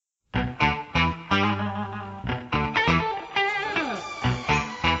We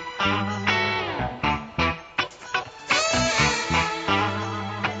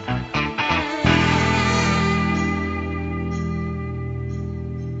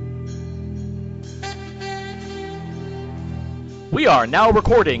are now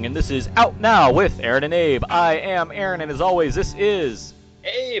recording, and this is Out Now with Aaron and Abe. I am Aaron, and as always, this is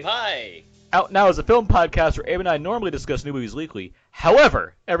Abe. Hi. Out Now is a film podcast where Abe and I normally discuss new movies weekly.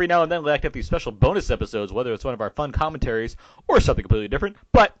 However, every now and then we like to have these special bonus episodes, whether it's one of our fun commentaries or something completely different,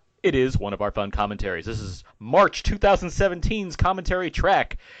 but it is one of our fun commentaries. This is March 2017's commentary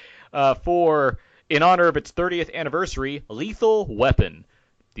track in honor of its 30th anniversary, Lethal Weapon.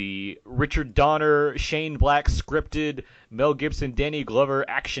 The Richard Donner, Shane Black scripted, Mel Gibson, Danny Glover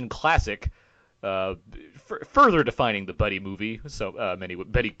action classic, further defining the buddy movie,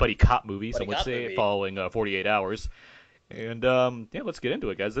 buddy cop movie, some would say, following 48 Hours. And let's get into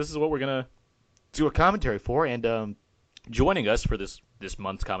it, guys. This is what we're gonna do a commentary for, and joining us for this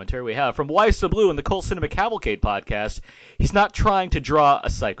month's commentary, we have from Wise to Blue and the Cult Cinema Cavalcade podcast. He's not trying to draw a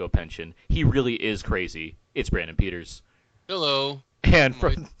psycho pension. He really is crazy. It's Brandon Peters. Hello. And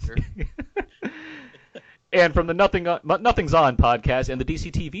from the Nothing's On podcast and the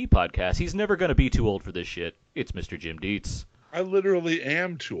DCTV podcast, he's never going to be too old for this shit. It's Mr. Jim Dietz. I literally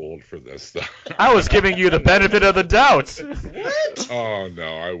am too old for this, though. I was giving you the benefit of the doubt. What? Oh,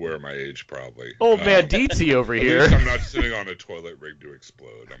 no, I wear my age, probably. Old man Dietzy over at here. Least I'm not sitting on a toilet rig to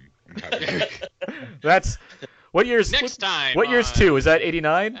explode. I'm happy. That's... What year's... Next time. What year's 2? Is that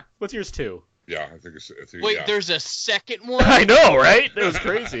 89? What's year's 2? Yeah, I think it's Wait, yeah. There's a second one? I know, right? That was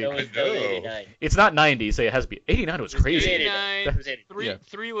crazy. That was 89. It's not 90, so it has to be... 89 was crazy. 89, It was 89.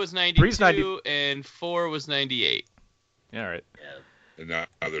 three was 92, 3's 90. and 4 was 98. All right. Yeah. And now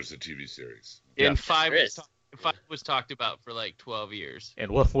there's a TV series. Yeah. And 5 There is. was talked about for like 12 years. And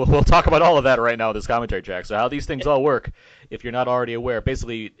we'll talk about all of that right now in this commentary track. So how these things all work, if you're not already aware,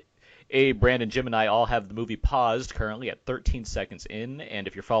 basically... Abe, Brandon, Jim, and I all have the movie paused currently at 13 seconds in, and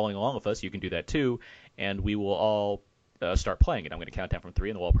if you're following along with us, you can do that too, and we will all start playing it. I'm going to count down from 3,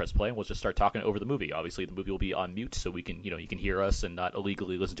 and then we'll press play, and we'll just start talking over the movie. Obviously, the movie will be on mute, so we can, you can hear us and not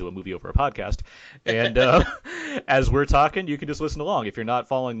illegally listen to a movie over a podcast. And as we're talking, you can just listen along. If you're not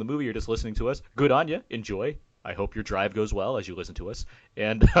following the movie, you're just listening to us. Good on you. Enjoy. I hope your drive goes well as you listen to us.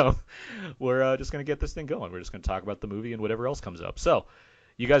 And we're just going to get this thing going. We're just going to talk about the movie and whatever else comes up. So,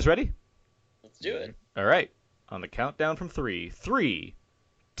 you guys ready? Let's do it. All right. On the countdown from 3. 3,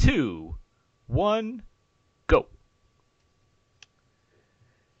 2, 1, go.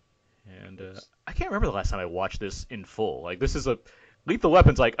 And I can't remember the last time I watched this in full. Like, this is Lethal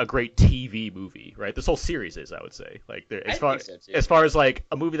Weapon's like a great TV movie, right? This whole series is, I would say. Like, as far as like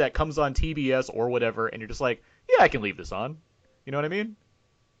a movie that comes on TBS or whatever, and you're just like, yeah, I can leave this on. You know what I mean?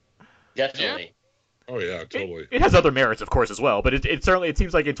 Definitely. Yeah. Oh, yeah, totally. It has other merits, of course, as well, but it certainly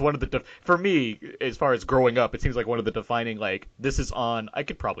seems like it's one of the for me, as far as growing up, it seems like one of the defining, like, this is on, I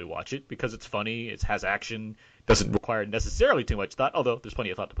could probably watch it because it's funny, it has action, doesn't require necessarily too much thought, although there's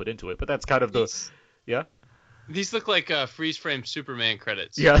plenty of thought to put into it, but that's kind of yeah. These look like freeze frame Superman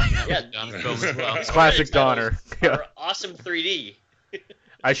credits. Yeah. Yeah. Donner film as well. Classic Donner. Yeah. Awesome 3D.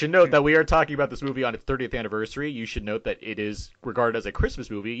 I should note that we are talking about this movie on its 30th anniversary. You should note that it is regarded as a Christmas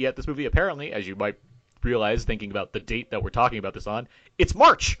movie, yet this movie apparently, as you might realize thinking about the date that we're talking about this on, it's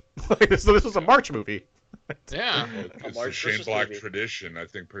March. So this was a March movie. Yeah. Well, it's the March Shane Christmas Black movie. tradition. I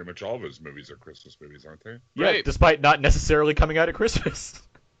think pretty much all of his movies are Christmas movies, aren't they? Yeah, Right. despite not necessarily coming out at Christmas.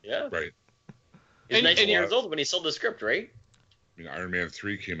 Yeah. Right. He was And 19 you're- years old when he sold the script, right? I mean, Iron Man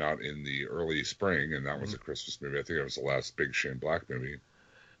 3 came out in the early spring, and that was a Christmas movie. I think that was the last big Shane Black movie.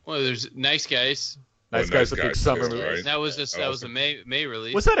 Well, there's Nice Guys. Nice Guys, a big summer too, movie. right? That was a May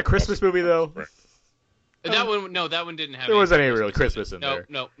release. Was that a Christmas movie though? That one didn't have. There wasn't any Christmas real Christmas in no,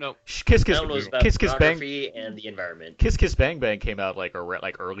 there. No. Kiss That one was about Kiss Bang pornography and the environment. Kiss Bang Bang came out like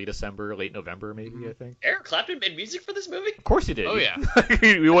early December, late November maybe, I think. Eric Clapton made music for this movie? Of course he did. Oh, yeah.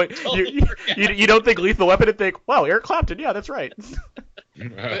 you don't think Lethal Weapon and think, wow, Eric Clapton, yeah, that's right.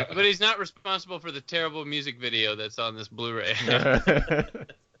 But he's not responsible for the terrible music video that's on this Blu-ray.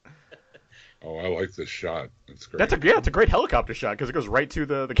 Oh, I like this shot. It's great. It's a great helicopter shot because it goes right to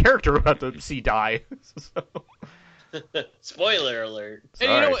the character we're about to see die. So, Spoiler alert. And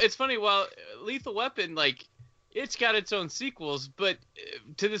sorry. you know what? It's funny. While Lethal Weapon, like, it's got its own sequels, but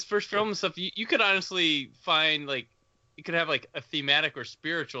to this first film and stuff, you could honestly find, like, you could have, like, a thematic or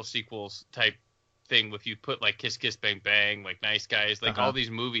spiritual sequels type thing if you put, like, Kiss Kiss Bang Bang, like, Nice Guys, like, all these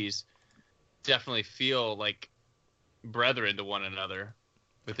movies definitely feel like brethren to one another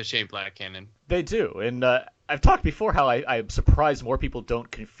with the Shane Black canon. They do, and I've talked before how I'm surprised more people don't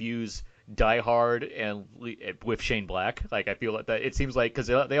confuse Die Hard and with Shane Black. Like I feel like that it seems like because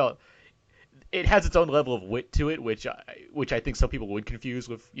they all it has its own level of wit to it, which I think some people would confuse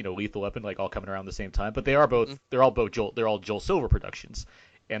with Lethal Weapon, like all coming around the same time. But they are both they're all Joel Silver productions,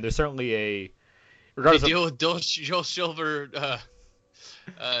 and there's certainly a regardless They deal of with Joel Silver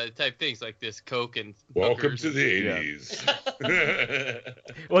type things like this, Coke and Welcome hookers to and- the 80s.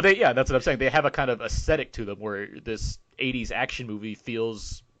 well that's what I'm saying. They have a kind of aesthetic to them where this 80s action movie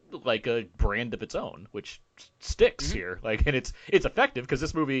feels like a brand of its own, which sticks here. Like, and it's effective because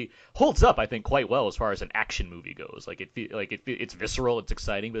this movie holds up, I think, quite well as far as an action movie goes. Like it's visceral, it's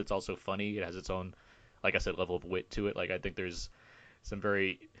exciting, but it's also funny. It has its own, like I said, level of wit to it. Like I think there's some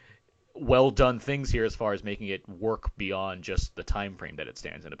very well done things here as far as making it work beyond just the time frame that it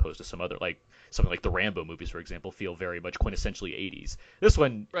stands in, opposed to some other something like the Rambo movies, for example, feel very much quintessentially 80s. This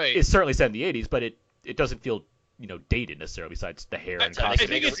one Right. is certainly set in the 80s, but it doesn't feel dated necessarily, besides the hair and That's how they costume.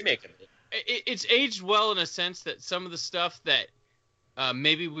 can make a remake of it. It's aged well in a sense that some of the stuff that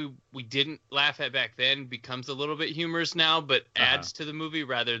maybe we didn't laugh at back then becomes a little bit humorous now, but adds to the movie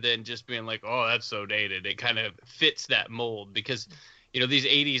rather than just being like, oh, that's so dated. It kind of fits that mold because, these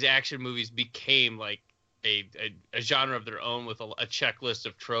 80s action movies became like a genre of their own with a checklist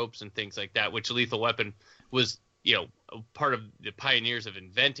of tropes and things like that, which Lethal Weapon was, part of the pioneers of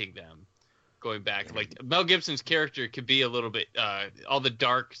inventing them. Going back, like Mel Gibson's character could be a little bit, all the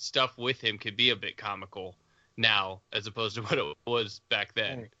dark stuff with him could be a bit comical now as opposed to what it was back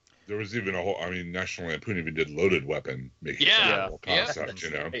then. There was even National Lampoon even did Loaded Weapon, making Yeah, fun of the whole yeah. concept,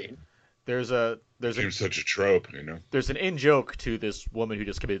 Right. There's Seems such a trope, there's an in-joke to this woman who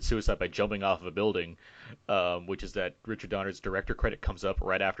just committed suicide by jumping off of a building, which is that Richard Donner's director credit comes up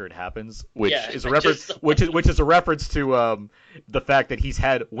right after it happens, which Yeah, is a I reference, just- which is a reference to the fact that he's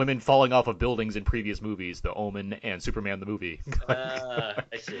had women falling off of buildings in previous movies, The Omen and Superman the movie. I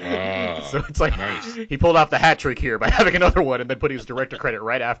see. So it's like nice. he pulled off the hat trick here by having another one and then putting his director credit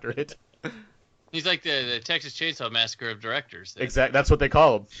right after it. He's like the Texas Chainsaw Massacre of directors. Exactly, that's what they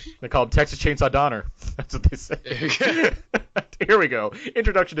call him. They call him Texas Chainsaw Donner. That's what they say. Here we go.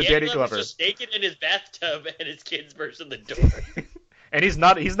 Introduction to Danny Glover's Glover. just naked in his bathtub, and his kids burst in the door. And he's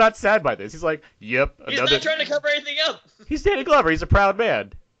not sad by this. He's like, yep, He's another. not trying to cover anything up. He's Danny Glover. He's a proud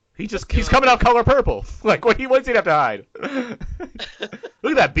man. He's coming out color purple. Like what's he have to hide? Look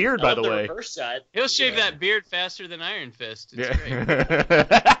at that beard, I by love the way. reverse shot. He'll shave Yeah. that beard faster than Iron Fist. It's great.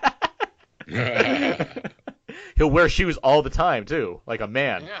 Yeah. He'll wear shoes all the time too, like a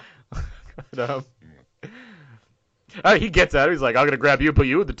man. Yeah. He gets at it. He's like, I'm gonna grab you and put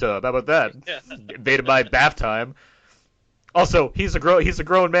you in the tub. How about that? Yeah. Invaded my bath time. Also, he's a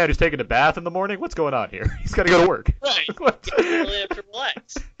grown man who's taking a bath in the morning. What's going on here? He's got to go to work. Right. What? Really have to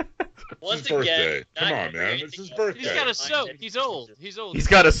relax. Once It's his birthday. again, Come not on, covering man. anything It's his up. birthday. He's got a Fine, soak. then He's old. He's old. He's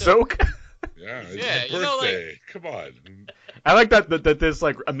got a soak. Yeah, it's Yeah, his you know, like- birthday. Come on. I like that this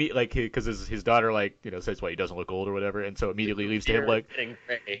like because his daughter says he doesn't look old or whatever, and so immediately leaves to him like Getting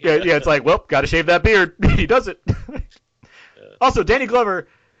gray. yeah it's like, well, got to shave that beard. He does it. Also, Danny Glover,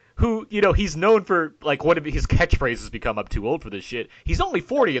 who he's known for like one of his catchphrases become "I'm too old for this shit." He's only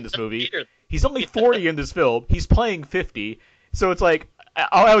 40 in this movie. Peter. He's only 40 in this film. He's playing 50. So it's like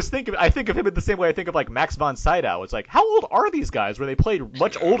I think of him in the same way I think of like Max von Sydow. It's like, how old are these guys where they played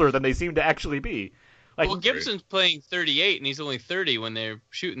much older than they seem to actually be? Like, Well, Gibson's playing 38, and he's only 30 when they're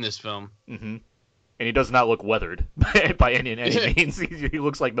shooting this film. hmm and he does not look weathered by any means. He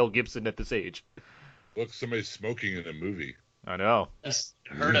looks like Mel Gibson at this age. Look, somebody's smoking in a movie. I know.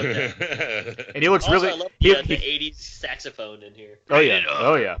 Heard of that. And he looks Also, really. I love he- the he- 80s saxophone in here. oh yeah. Rated R.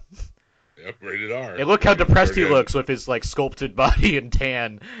 Oh yeah. Yep, rated R. And look how depressed he Very good. looks with his like sculpted body and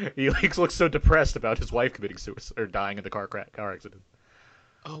tan. He looks so depressed about his wife committing suicide or dying in the car accident.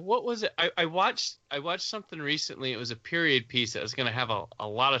 Oh, what was it? I watched something recently. It was a period piece that was going to have a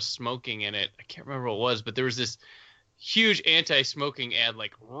lot of smoking in it. I can't remember what it was, but there was this huge anti-smoking ad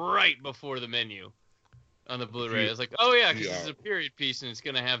like right before the menu on the Blu-ray. I was like, oh yeah, because Yeah. it's a period piece and it's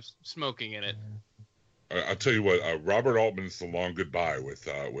going to have smoking in it. I'll tell you what. Robert Altman's The Long Goodbye with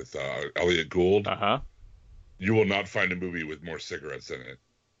Elliot Gould. Uh-huh. You will not find a movie with more cigarettes in it.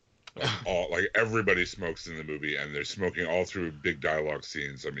 Like everybody smokes in the movie, and they're smoking all through big dialogue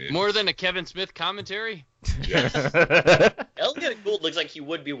scenes. I mean, More than a Kevin Smith commentary? yes. Elliot Gould looks like he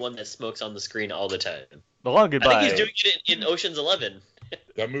would be one that smokes on the screen all the time. The Long I Goodbye. think he's doing it in Ocean's 11.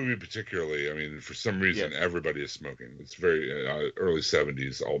 That movie particularly, I mean, for some reason, everybody is smoking. It's very early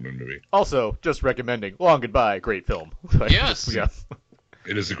 70s Altman movie. Also, just recommending Long Goodbye, great film. Like, Yes. Yeah.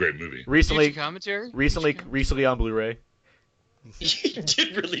 It is a great movie. Recently Future commentary? recently on Blu-ray. He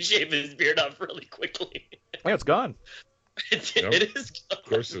did really shave his beard off really quickly. Yeah, it's gone. It Yep. is. Of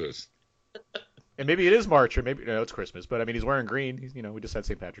course it is. And maybe it is March, or maybe no, it's Christmas. But I mean, he's wearing green. He's, we just had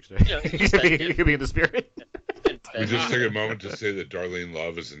St. Patrick's Day. Yeah, he could be in the spirit. We just take a moment to say that Darlene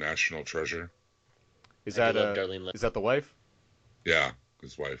Love is a national treasure. Is I that love Darlene Love. is that the wife? Yeah,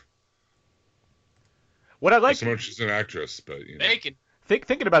 his wife. What I Not like so much as an actress, but you know. Bacon.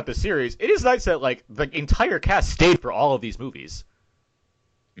 thinking about the series, it is nice that like the entire cast stayed for all of these movies.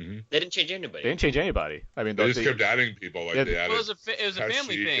 Mm-hmm. They didn't change anybody. They didn't change anybody. I mean, They just kept adding people. Like Yeah, they added Well, it was a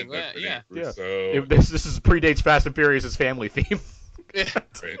family Kashyyyk thing. and then Yeah. Renee Yeah. Russo. this is predates Fast and Furious' family theme.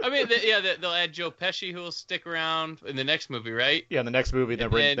 Right. I mean, they'll add Joe Pesci, who will stick around in the next movie, right? Yeah, in the next movie,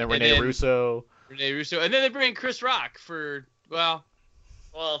 then, And then Renee Russo. Renee Russo, and then they bring Chris Rock for Well,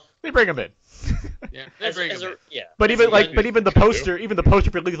 They bring him in. yeah, they bring him. yeah. But As even a like, young- but even the poster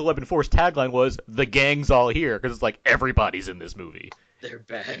for Lethal Weapon 4's tagline was "The gang's all here" because it's like everybody's in this movie. they're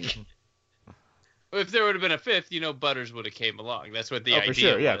back. If there would have been a fifth, Butters would have came along. That's what the idea For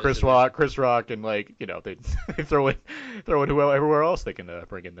sure, yeah. was. Chris Rock, and like they throw in whoever else they can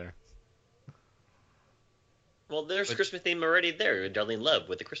bring in there. Well, there's Christmas theme already there. Darlene Love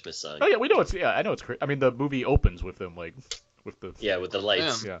with the Christmas song. Oh yeah, we know it's I know it's. I mean, the movie opens with them like with the Yeah, with the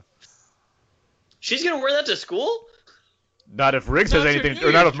lights. yeah. She's gonna wear that to school? Not if Riggs has No, it's her anything, New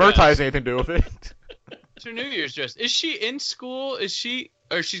or not if Year's Murtaugh dress. has anything to do with it. It's her New Year's dress. Is she in school? Is she,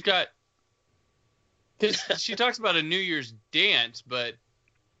 or she's got? Because she talks about a New Year's dance, but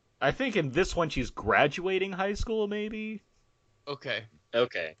I think in this one she's graduating high school, maybe. okay.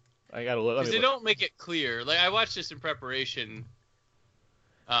 Okay. I gotta look. Let Because me they look. don't make it clear. Like I watched this in preparation.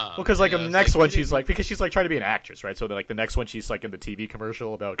 Well, because like in the it's next one they she's didn't- like because she's like trying to be an actress, right? So then like the next one she's like in the TV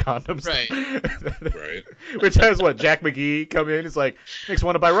commercial about condoms, Right. Which has what Jack McGee come in. It's like makes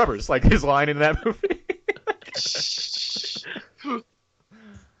want to buy rubbers, like his line in that movie.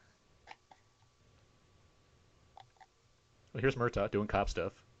 Well, here's Murtaugh doing cop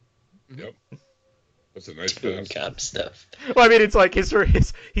stuff. Yep. That's a nice Doing bit. cop stuff. Well, I mean, it's like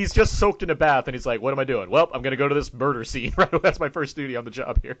he's just soaked in a bath, and he's like, "What am I doing? Well, I'm gonna go to this murder scene. Right, that's my first duty on the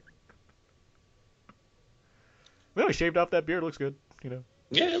job here." Well, he shaved off that beard. Looks good.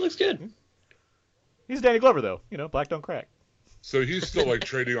 Yeah, it looks good. He's Danny Glover, though. Black don't crack. So he's still like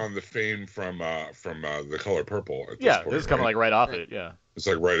trading on the fame from The Color Purple. At this Yeah, point, this is coming like right off it. Yeah, It's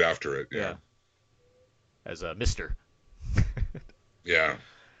like right after it. yeah. Yeah. As a Mister. Yeah.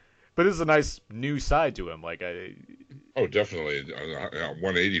 But this is a nice new side to him. Like, Oh, definitely.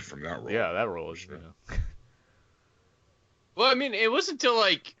 180 from that role. yeah, that role is. Sure. Well, I mean, it wasn't until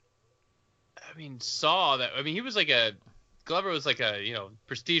Saw that. I mean, he was like Glover was like a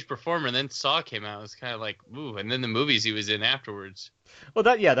prestige performer, and then Saw came out. It was kind of like ooh, and then the movies he was in afterwards. Well,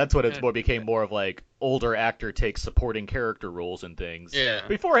 that's what it's Yeah. more became more of like older actor takes supporting character roles and things. Yeah.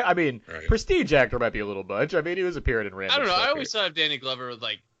 Before, I mean, Right. prestige actor might be a little much. I mean, he was appearing in random. I don't know. stuff I here. always thought of Danny Glover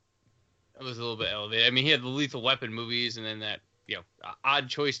was a little bit elevated. I mean, he had the Lethal Weapon movies, and then that odd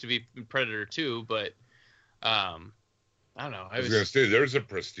choice to be in Predator 2, but I don't know. I was going to say, there's a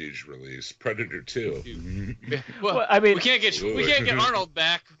prestige release, Predator 2. Well, I mean, we can't get Absolutely. Arnold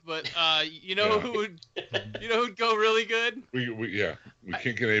back, but who would go really good? We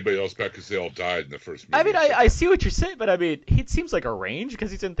can't get anybody else back because they all died in the first movie. I mean, I see what you're saying, but I mean, it seems like a range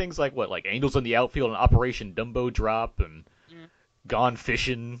because he's in things like like Angels in the Outfield and Operation Dumbo Drop and Gone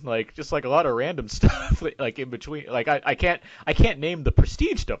Fishing, like just like a lot of random stuff, like in between. Like I can't name the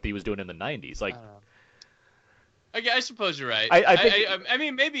prestige stuff that he was doing in the '90s. Like I suppose you're right. I think- I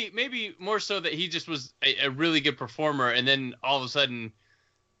mean, maybe more so that he just was a really good performer, and then all of a sudden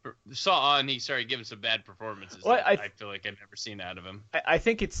saw on he started giving some bad performances. Well, that I feel like I've never seen out of him. I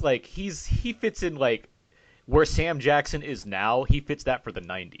think it's like he fits in like where Sam Jackson is now. He fits that for the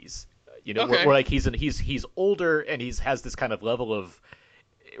 '90s. Okay. Where like he's older and has this kind of level of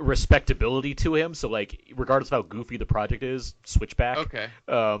respectability to him. So like regardless of how goofy the project is, Switchback. Okay.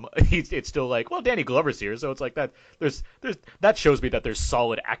 It's still like, well, Danny Glover's here, so it's like that. There's that shows me that there's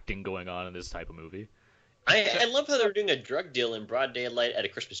solid acting going on in this type of movie. I love how they're doing a drug deal in broad daylight at a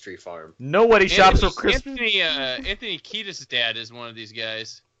Christmas tree farm. Nobody shops for Christmas. Anthony Kiedis' dad is one of these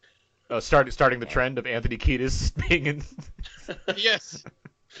guys. Starting the trend of Anthony Kiedis being in. Yes.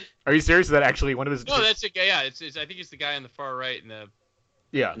 Are you serious? Is that actually one of his? No, that's a guy. Yeah, I think it's the guy on the far right in the.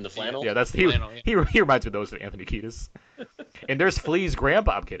 Yeah. In the flannel? Yeah, that's Flannel, yeah. he reminds me of those of Anthony Kiedis. And there's Flea's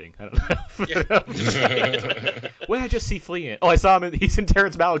grandpa. I'm kidding. I don't know. What did I just see Flea in? Oh, I saw him. He's in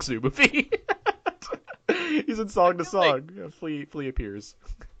Terrence Malick's new movie. He's in Song to Song. Yeah, Flea appears.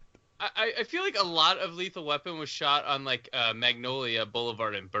 I feel like a lot of Lethal Weapon was shot on like Magnolia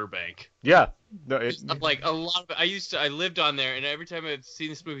Boulevard in Burbank. Yeah. No, Like a lot of I lived on there, and every time I've seen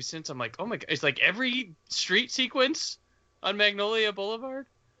this movie since, I'm like, oh my god, it's like every street sequence on Magnolia Boulevard.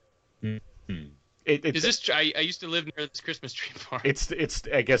 Is this? I used to live near this Christmas tree farm. It's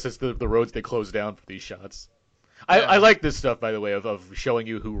I guess it's the roads they close down for these shots. Yeah. I like this stuff, by the way, of showing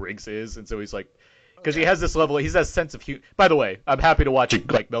you who Riggs is, and so he's like, because he has this level, he's that sense of humor. By the way, I'm happy to watch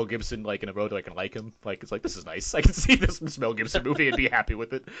like Mel Gibson like in a road I can like him. Like it's like this is nice. I can see this Mel Gibson movie and be happy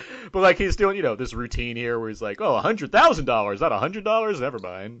with it. But like he's doing this routine here where he's like, oh, $100,000, not $100, never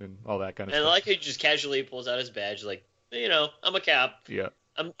mind, and all that kind of And I stuff. like how he just casually pulls out his badge, like, I'm a cop. Yeah.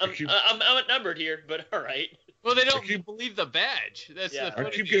 I'm outnumbered here, but all right. Well, they don't believe the badge. That's Yeah. the I funny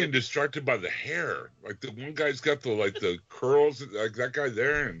keep thing. getting distracted by the hair. Like the one guy's got the curls, like that guy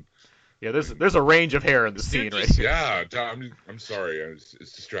there, and Yeah, there's a range of hair in the scene, right? yeah, I'm sorry, it's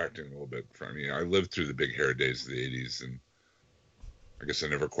distracting a little bit from me. I lived through the big hair days of the '80s, and I guess I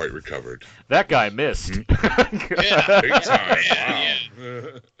never quite recovered. That guy missed. Yeah. Big time, Yeah, wow.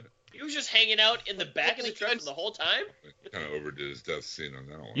 He was just hanging out in the back of the truck the whole time. Kind of overdid his death scene on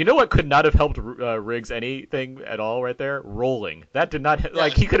that one. You know what could not have helped Riggs anything at all right there? Rolling. That did not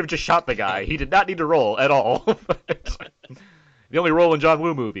like he could have just shot the guy. He did not need to roll at all. The only role in John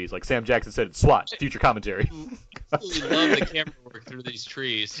Woo movies, like Sam Jackson said, SWAT, future commentary. Absolutely love the camera work through these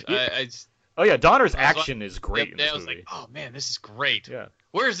trees. I just, Oh yeah, Donner's I was action is great in the other day, this I was movie. like, oh man, this is great. Yeah.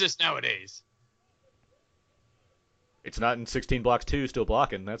 Where is this nowadays? It's not in 16 Blocks 2, still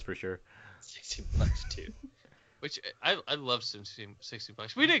blocking, that's for sure. 60 bucks too. Which I love 60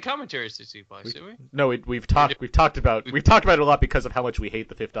 Blocks. We did commentary of 60 Blocks, didn't we? No, we've talked about it a lot because of how much we hate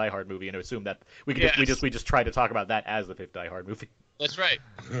the fifth Die Hard movie, and assume that we just try to talk about that as the fifth Die Hard movie. That's right.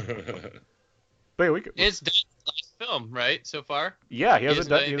 But yeah, we could, It's Don's last film, right? So far. yeah, he hasn't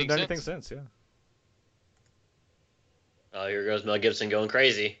done anything anything since. Yeah. Oh, here goes Mel Gibson going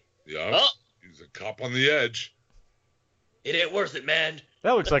crazy. Yeah, Oh, he's a cop on the edge. it ain't worth it, man.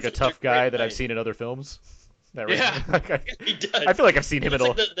 That looks like a That's tough a great guy that line. I've seen in other films. That Yeah. He does. I feel like I've seen him in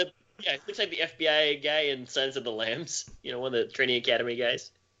Looks all. like he looks like the FBI guy in Silence of the Lambs. One of the training academy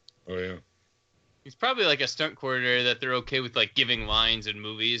guys. Oh yeah. He's probably like a stunt coordinator that they're okay with like giving lines in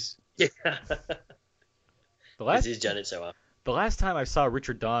movies. Yeah. The last He's done it so often. The last time I saw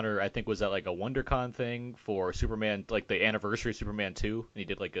Richard Donner, I think, was at like a WonderCon thing for Superman, like the anniversary of Superman 2. And he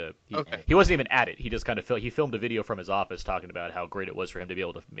did like Okay. He wasn't even at it. He just kind of filmed a video from his office talking about how great it was for him to be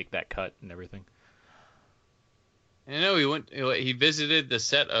able to make that cut and everything. And I know he visited the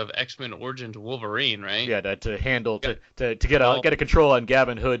set of X-Men Origins Wolverine, right? Yeah, to handle Yeah. to get a control on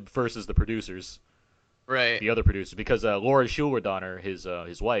Gavin Hood versus the producers, Right. the other producers, because Laura Schuler Donner, his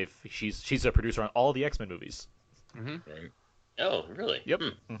wife, she's a producer on all the X-Men movies. Mm-hmm. Right. Oh, really? Yep.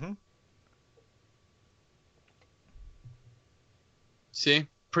 Hmm. Mm-hmm. See?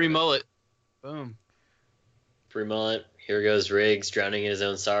 Pre-mullet. Boom. Free mullet. Here goes Riggs, drowning in his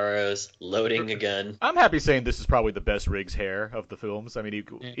own sorrows, loading a gun. I'm happy saying this is probably the best Riggs hair of the films. I mean,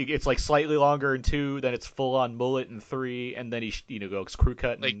 it's like slightly longer in 2, then it's full on mullet in 3, and then he goes crew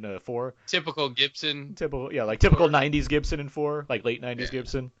cut in 4. Typical Gibson. Typical 90s Gibson in 4, like late 90s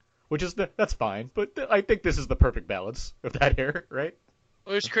Gibson, which is that's fine. But I think this is the perfect balance of that hair, right?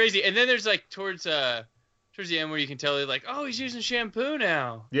 Well, it's crazy. And then there's like towards the end where you can tell like, oh, he's using shampoo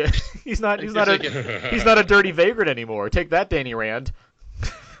now. Yeah, he's not Like, a there's he's not a dirty vagrant anymore. Take that, Danny Rand.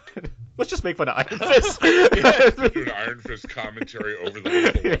 Let's just make fun of Iron Fist. Do an Iron Fist commentary over the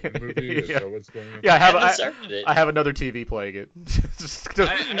Lethal Weapon movie. Is Yeah. that what's going on? Yeah, haven't started it. I have another TV playing it. just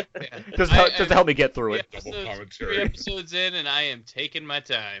I- to help me get through it. Double commentary. 3 episodes in, and I am taking my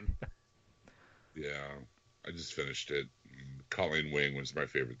time. Yeah, I just finished it. Colleen Wing was my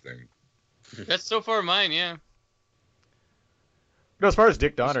favorite thing. That's so far mine, yeah. As far as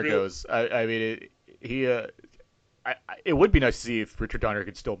Dick Donner real- goes, I mean, it would be nice to see if Richard Donner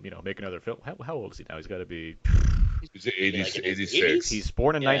could still, make another film. How old is he now? He's got to be. He's 80, Like in his 86. He's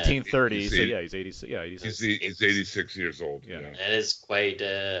born in Yeah. 1930, so He's- yeah, he's 86. Yeah, 86. He's 86 years old. Yeah. That is quite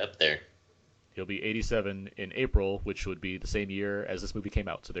up there. He'll be 87 in April, which would be the same year as this movie came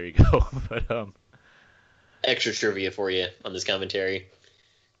out. So there you go. But Extra trivia for you on this commentary.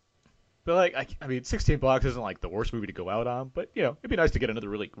 I mean, 16 Blocks isn't like the worst movie to go out on, but it'd be nice to get another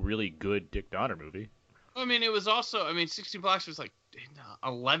really good Dick Donner movie. I mean, it was also, 60 Blocks was like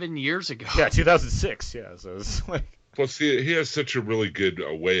 11 years ago. Yeah, 2006. Yeah, so it's like. Plus, he has such a really good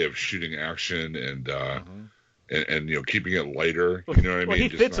way of shooting action and keeping it lighter. You know what I mean? Well, he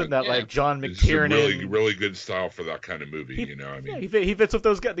Just fits not- in that Yeah. like John It's just a McTiernan. really, really good style for that kind of movie. He- you know what I Yeah, mean? he fits with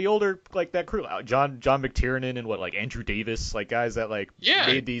those guys, the older like that crew, John McTiernan and like Andrew Davis, like guys that like Yeah.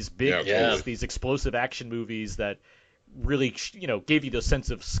 made these big Yeah. these explosive action movies that really gave you the sense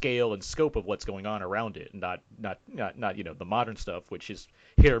of scale and scope of what's going on around it, and not the modern stuff, which is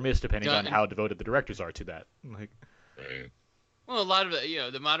hit or miss depending on Yeah. how devoted the directors are to that. Like, Right. Well, a lot of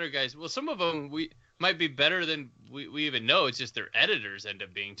the modern guys. Well, some of them might be better than we even know. It's just their editors end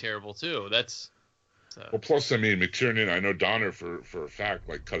up being terrible too. That's. Well, plus, I mean, McTiernan, I know Donner for a fact,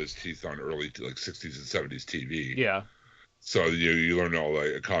 like, cut his teeth on early, 60s and 70s TV. Yeah. So you learn all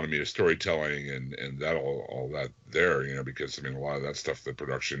the economy of storytelling and that all that there, because, I mean, a lot of that stuff, the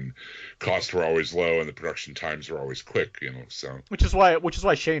production costs were always low and the production times were always quick, so. Which is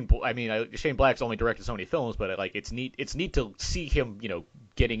why Shane Black's only directed so many films, but it's neat to see him,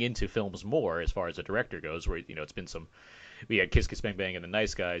 getting into films more as far as a director goes, where, it's been we had Kiss Kiss Bang Bang and The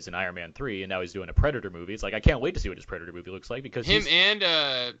Nice Guys and Iron Man 3, and now he's doing a Predator movie. It's like, I can't wait to see what his Predator movie looks like, because Fred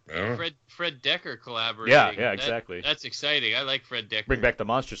Decker collaborating. Yeah, exactly. That's exciting. I like Fred Decker. Bring back the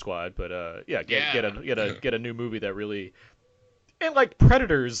Monster Squad, but get a new movie that really, and like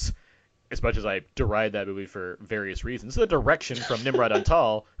Predators, as much as I deride that movie for various reasons, the direction from Nimrod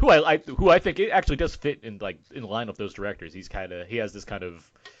Antal, who I think it actually does fit in line with those directors. He has this kind of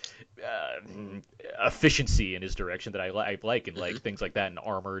efficiency in his direction that I like, and like things like that, and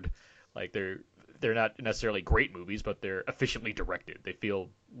Armored, like they're not necessarily great movies, but they're efficiently directed. They feel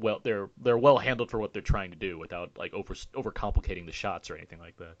they're well handled for what they're trying to do without like over complicating the shots or anything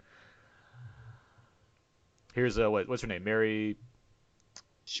like that. Here's what's her name? Mary.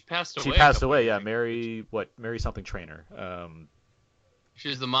 She passed away. She passed away. Yeah, Mary something Trainer. She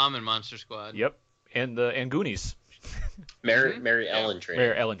was the mom in Monster Squad. Yep, and Goonies. Mary Ellen Trainer.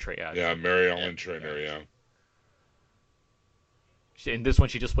 Mary Ellen Trainer. Yeah, Mary Ellen Trainer. Yeah. In this one,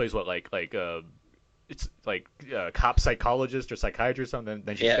 she just plays it's like cop psychologist or psychiatrist or something.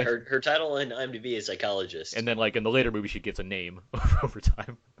 Then her title in IMDb is psychologist. And then like in the later movie, she gets a name over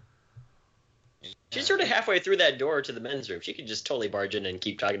time. She's sort of halfway through that door to the men's room. She could just totally barge in and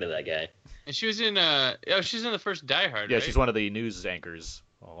keep talking to that guy. And she was in she's in the first Die Hard. Yeah, right? She's one of the news anchors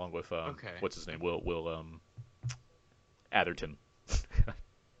along with what's his name, Will Atherton.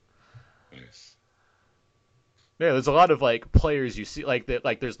 Nice. Yeah, there's a lot of like players you see like that.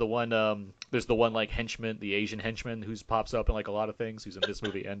 Like there's the one like henchman, the Asian henchman who pops up in like a lot of things. Who's in this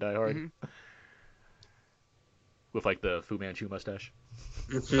movie and Die Hard, with like the Fu Manchu mustache.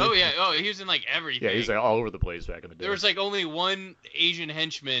 Oh yeah, he was in like everything. Yeah, he's like all over the place back in the day. There was like only one Asian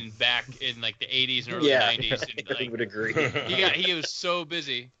henchman back in like the 80s and early 90s. And, I would agree. He was so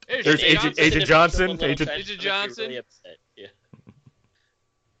busy. There's Agent Johnson. Agent Johnson. Really upset. Yeah.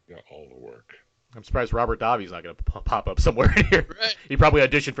 Got all the work. I'm surprised Robert Davi's not going to pop up somewhere in here. Right. He probably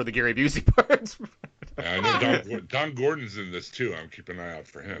auditioned for the Gary Busey parts. I know Don Gordon's in this too. I'm keeping an eye out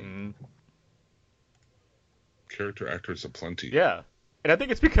for him. Character actors aplenty. Yeah. And I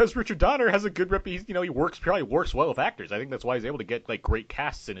think it's because Richard Donner has a good reputation. He probably works well with actors. I think that's why he's able to get like great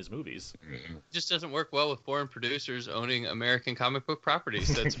casts in his movies. Just doesn't work well with foreign producers owning American comic book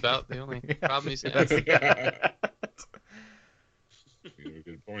properties. That's about the only problem he's had. You have a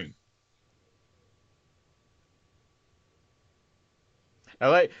good point.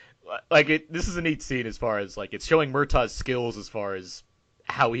 I like it. This is a neat scene as far as like it's showing Murtaugh's skills as far as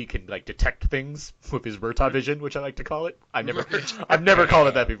how he can like detect things with his Murtaugh vision, which I like to call it. I've never called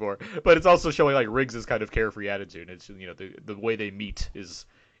it that before, but it's also showing like Riggs' kind of carefree attitude. It's the way they meet is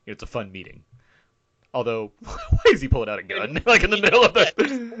it's a fun meeting. Although, why is he pulling out a gun like in the middle of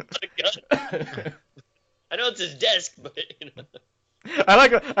the? I know it's his desk, but I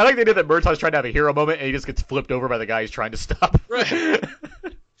like the idea that Murtaugh's trying to have a hero moment and he just gets flipped over by the guy he's trying to stop. Right.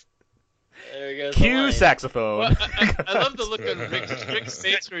 There goes Cue saxophone. Well, I love the look on Rick's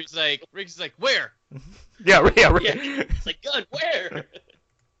face where Rick's like, where? Yeah. It's like, gun, where?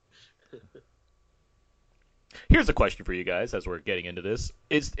 Here's a question for you guys as we're getting into this.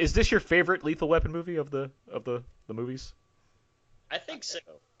 Is this your favorite Lethal Weapon movie of the movies? I think so.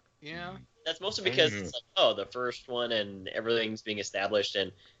 Yeah. That's mostly because it's like, the first one and everything's being established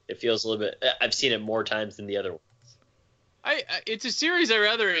and it feels a little bit. I've seen it more times than the other ones. It's a series I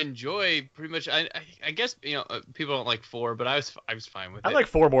rather enjoy. Pretty much, I guess people don't like 4, but I was fine with it. I like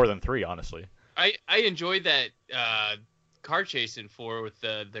 4 more than 3, honestly. I enjoyed that car chase in 4 with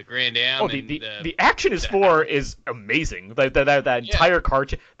the Grand Am. The action in 4 is amazing. That entire car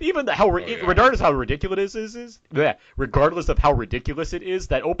chase, even regardless of how ridiculous regardless of how ridiculous it is,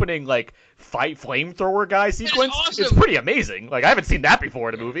 that opening like fight flamethrower guy sequence awesome. is pretty amazing. Like I haven't seen that before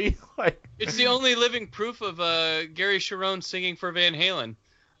in a movie. Like it's the only living proof of Gary Cherone singing for Van Halen.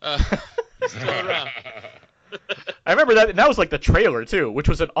 Still around. I remember that, and that was like the trailer too, which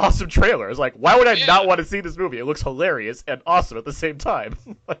was an awesome trailer. I was like, why would I not want to see this movie? It looks hilarious and awesome at the same time.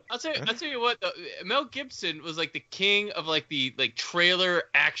 I'll tell you what, though, Mel Gibson was like the king of like the trailer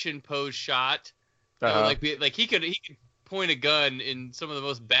action pose shot. Like he could point a gun in some of the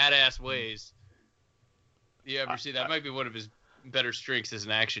most badass ways. You ever see that? Might be one of his better strengths as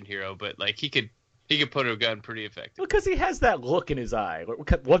an action hero, but like he could put a gun pretty effective. Because he has that look in his eye.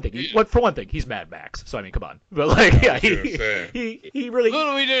 For one thing, he's Mad Max. So I mean, come on. But like, yeah, he really.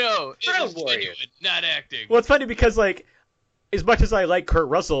 Little we know, it was Warrior. genuine, not acting. Well, it's funny because like, as much as I like Kurt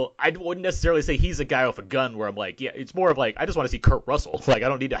Russell, I wouldn't necessarily say he's a guy with a gun. Where I'm like, yeah, it's more of like I just want to see Kurt Russell. Like I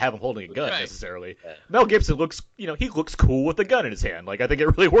don't need to have him holding a gun Right. necessarily. Yeah. Mel Gibson looks, he looks cool with a gun in his hand. Like I think it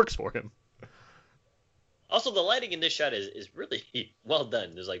really works for him. Also, the lighting in this shot is really well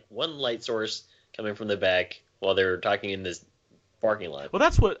done. There's like one light source coming from the back while they're talking in this parking lot. Well,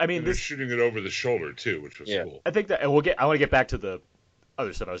 that's what I mean. And they're This shooting it over the shoulder too, which was Yeah. cool. I think that, and I want to get back to the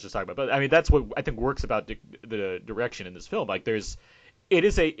other stuff I was just talking about. But I mean, that's what I think works about the direction in this film. Like,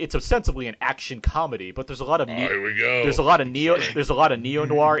 it's ostensibly an action comedy, but there's a lot of Here we go. there's a lot of neo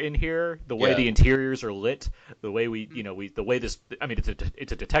noir in here. The way Yeah. the interiors are lit, the way the way this. I mean, it's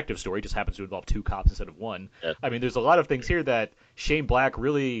a detective story. It just happens to involve two cops instead of one. Yeah. I mean, there's a lot of things here that Shane Black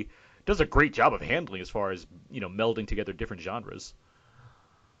really does a great job of handling as far as melding together different genres.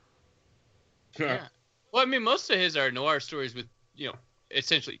 Yeah. Well, I mean, most of his are noir stories with,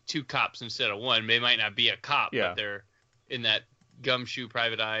 essentially two cops instead of one. They might not be a cop, Yeah. but they're in that gumshoe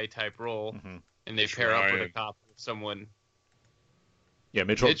private eye type role, Mhm. and they Mitch pair up with a Ryan. cop with someone. Yeah,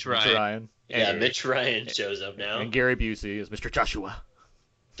 Mitch Mitch Ryan. Ryan. Yeah, And, Mitch Ryan shows up now. and Gary Busey is Mr. Joshua.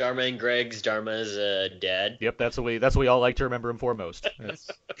 Dharma and Greg's Dharma's dad. Yep, that's what we all like to remember him for most. That's-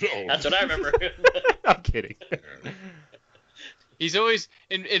 Oh, That's what I remember. I'm kidding. He's always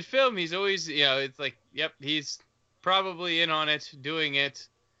in film. He's always, it's like, yep, he's probably in on it, doing it,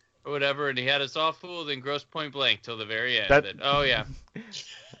 or whatever. And he had us all fooled in Gross Point Blank till the very end. That- That, oh yeah,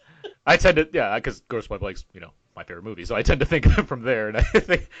 I tend to, because Gross Point Blank's, my favorite movie, so I tend to think of it from there, and I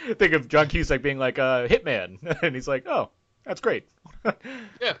think of John Cusack being like a hitman, and he's like, oh, that's great.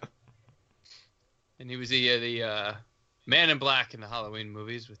 yeah. And he was the Man in Black in the Halloween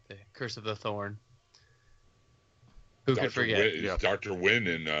movies with the Curse of the Thorn. Who could forget? Wynn, Yeah. Dr. Wynn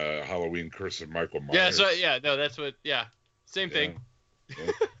in Halloween Curse of Michael Myers. Yeah, so that's what. Yeah, same thing.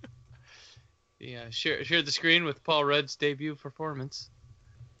 Yeah. Yeah, shared the screen with Paul Rudd's debut performance.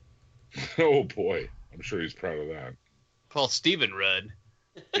 Oh boy, I'm sure he's proud of that. Paul Stephen Rudd.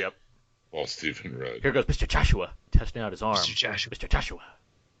 Yep. Well, Stephen Rudd. Here goes Mr. Joshua testing out his arm. Mr. Joshua. Mr. Joshua.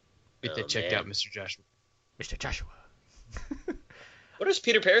 Get that checked man. out, Mr. Joshua. Mr. Joshua. What is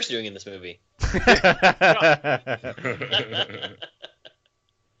Peter Parrish doing in this movie?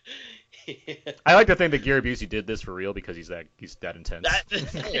 I like to think that Gary Busey did this for real because he's that intense.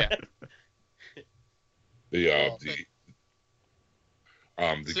 Yeah. The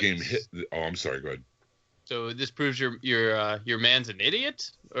game hit. Oh, I'm sorry. Go ahead. So this proves your man's an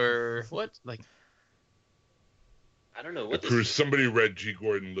idiot, or what? Like, I don't know It what this proves somebody read G.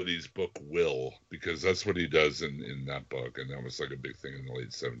 Gordon Liddy's book Will, because that's what he does in that book, and that was like a big thing in the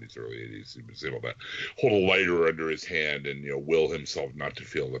late 70s, early 80s. He was able to hold a lighter under his hand and will himself not to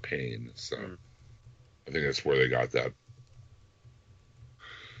feel the pain. So I think that's where they got that.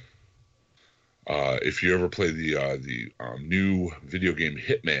 If you ever play the new video game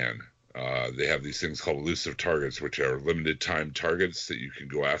Hitman, they have these things called elusive targets, which are limited time targets that you can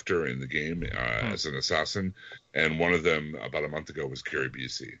go after in the game as an assassin. And one of them about a month ago was Gary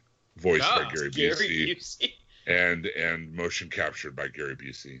Busey, voiced by Gary Busey, and motion captured by Gary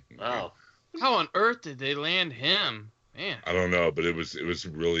Busey. Wow. how on earth did they land him? Man. I don't know, but it was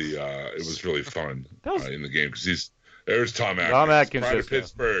really fun in the game because there's Tom Atkins. Tom Atkins, Pride yes, of yeah.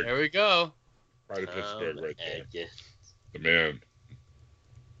 Pittsburgh. There we go. Pride of Pittsburgh, right there. Yeah. The man.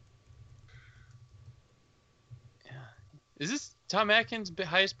 Is this Tom Atkins'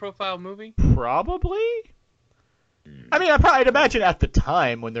 highest profile movie? Probably. I mean, I'd imagine at the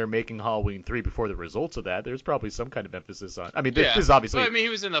time when they're making Halloween 3 before the results of that, there's probably some kind of emphasis on. I mean, this is obviously. Well, I mean, he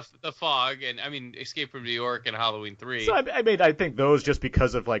was in the Fog, and I mean, Escape from New York and Halloween 3. So I mean, I think those just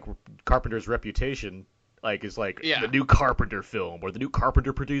because of like Carpenter's reputation, is Yeah. the new Carpenter film or the new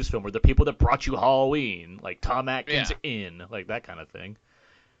Carpenter produced film or the people that brought you Halloween, like Tom Atkins in, like that kind of thing.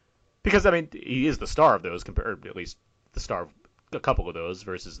 Because I mean, he is the star of those, compared at least the star of a couple of those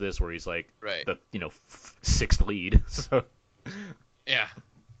versus this where he's like Right. the sixth lead. So Yeah.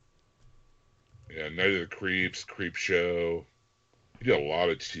 Yeah, Night of the Creeps, Creep Show. He did a lot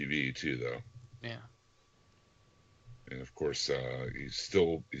of TV too, though. Yeah. And of course, he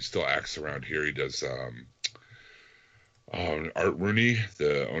still acts around here. He does Art Rooney,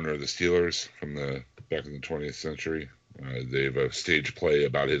 the owner of the Steelers from back in the 20th century. They have a stage play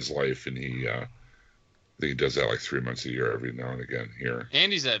about his life, and I think he does that like 3 months a year, every now and again here.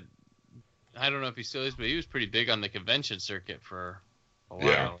 And he's I don't know if he still is, but he was pretty big on the convention circuit for a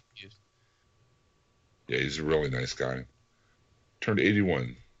while. Yeah. Yeah, he's a really nice guy. Turned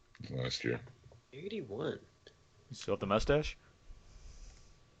 81 last year. 81. You still have the mustache?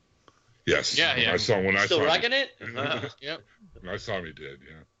 Yes. Yeah, When yeah. I saw Still him. rocking it? Yep. When I saw him, he did.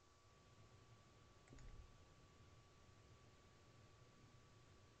 Yeah.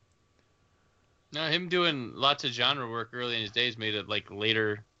 No, him doing lots of genre work early in his days made it like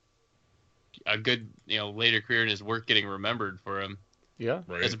later, a good later career in his work getting remembered for him, Yeah.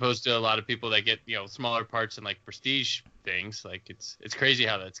 Right. as opposed to a lot of people that get smaller parts in like prestige things. Like it's crazy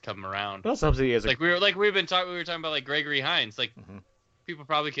how that's come around. It also helps that he has Like we were talking about like Gregory Hines. Like Mhm. people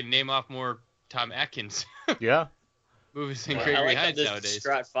probably can name off more Tom Atkins yeah. movies than I Gregory like how Hines this nowadays.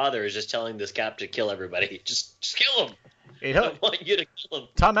 distraught father is just telling this cop to kill everybody. Just kill him. It I help, want you to kill him.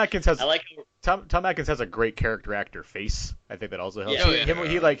 Tom Atkins has I like how Tom Atkins has a great character actor face. I think that also helps. Yeah. Oh,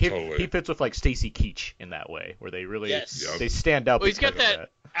 yeah. He fits with like Stacy Keach in that way, where they really Yes. Yep. they stand out. Well, he's got because of that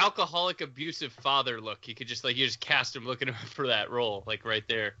alcoholic, abusive father look. He could just you just cast him looking for that role, like right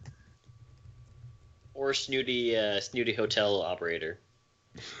there. or snooty hotel operator.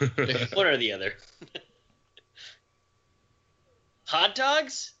 One or the other. Hot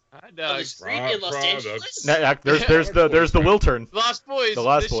dogs Hot on the dogs. street in Los Products. Angeles. There's the Wiltern. Lost Boys. The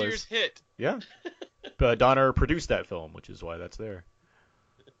Lost this Boys. year's hit. Yeah. Donner produced that film, which is why that's there.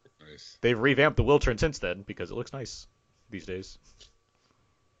 Nice. They've revamped the Wiltern since then because it looks nice these days.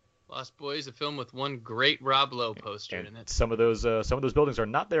 Lost Boys, a film with one great Rob Lowe poster in And it. some of those buildings are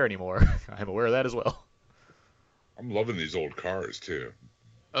not there anymore. I'm aware of that as well. I'm loving these old cars too.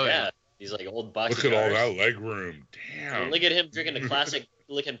 Oh yeah. These like old boxy Look at all cars. that leg room. Damn. And look at him drinking a classic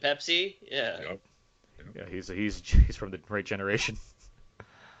licking Pepsi. Yeah. Yep. Yeah, he's from the right generation.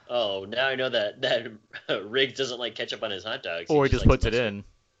 Oh, now I know that Riggs doesn't like ketchup on his hot dogs. Or he just likes puts it mustard. in.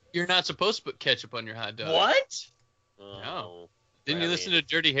 You're not supposed to put ketchup on your hot dog. What? No. Didn't I you listen mean- to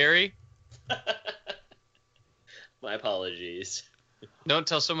Dirty Harry? My apologies. Don't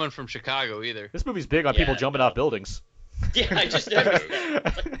tell someone from Chicago either. This movie's big on people Yeah, jumping no. off buildings. Yeah, I just noticed that.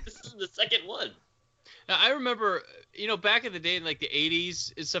 Like, this is the second one. Now, I remember, back in the day in like the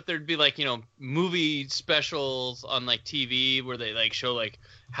 80s and stuff, there'd be like, movie specials on like TV where they like show like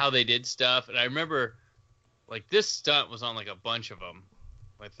how they did stuff. And I remember like this stunt was on like a bunch of them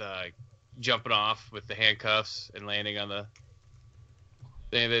with jumping off with the handcuffs and landing on the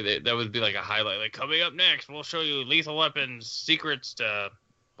thing. That would be like a highlight. Like coming up next, we'll show you Lethal Weapon's secrets to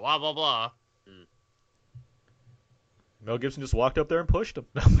blah, blah, blah. Mel Gibson just walked up there and pushed him.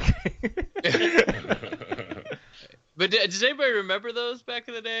 But does anybody remember those back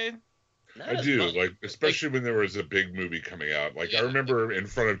in the day? Not I as do, much. like especially when there was a big movie coming out. Like I Yeah. remember in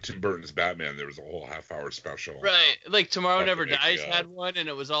front of Tim Burton's Batman, there was a whole half-hour special. Right. Like Tomorrow Fucking Never heck, Dies yeah. had one, and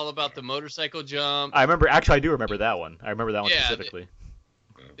it was all about the motorcycle jump. I do remember that one. I remember that one Yeah, specifically.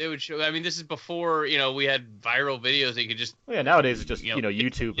 They would show. I mean, this is before we had viral videos that you could just. Well, yeah, nowadays it's just You know,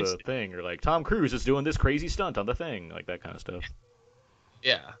 YouTube a instant. thing, or like Tom Cruise is doing this crazy stunt on the thing, like that kind of stuff.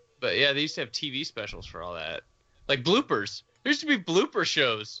 Yeah, but yeah, they used to have TV specials for all that, like bloopers. There used to be blooper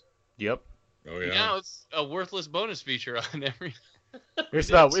shows. Yep. Oh yeah. Now it's a worthless bonus feature on every.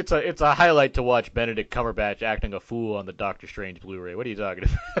 It's a highlight to watch Benedict Cumberbatch acting a fool on the Doctor Strange Blu-ray. What are you talking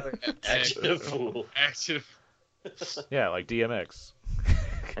about? Action a fool. Action. Yeah, like DMX.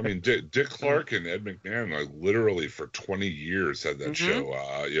 I mean, Dick Clark and Ed McMahon, like literally for 20 years had that Mhm.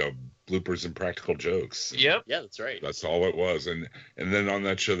 show. Bloopers and practical jokes. Yep. Yeah, that's right. That's all it was. And then on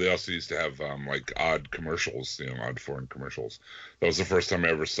that show, they also used to have like odd commercials, odd foreign commercials. That was the first time I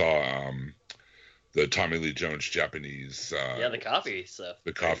ever saw the Tommy Lee Jones Japanese. Yeah, the coffee stuff.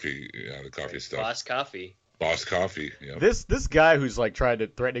 The coffee, the coffee stuff. Boss Coffee. Boss Coffee. Yeah. This guy who's like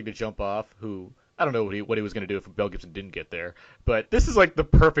threatening to jump off, who I don't know what he was going to do if Mel Gibson didn't get there, but this is like the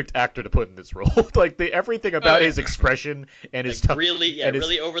perfect actor to put in this role. Like everything about yeah. his expression and his Like, really, and his-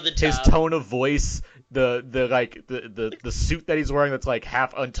 really over the his top. tone of voice, the suit that he's wearing that's like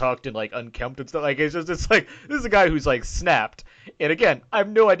half untucked and like unkempt and stuff. Like it's like this is a guy who's like snapped. And again, I have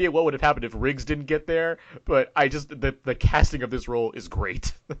no idea what would have happened if Riggs didn't get there, but the casting of this role is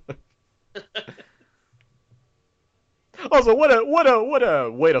great. Also, what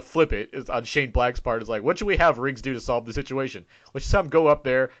a way to flip it is on Shane Black's part. Is like, what should we have Riggs do to solve the situation? Let's just have him go up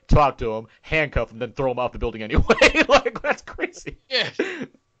there, talk to him, handcuff him, then throw him off the building anyway. Like, that's crazy. Yeah.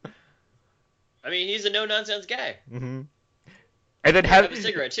 I mean, he's a no-nonsense guy. hmm And then Have a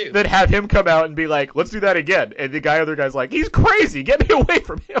cigarette, too. then have him come out and be like, let's do that again. And the other guy's like, he's crazy. Get me away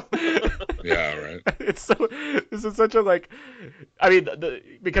from him. Yeah, right. This is such a like, I mean,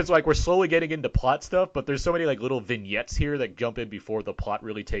 because like we're slowly getting into plot stuff, but there's so many like little vignettes here that jump in before the plot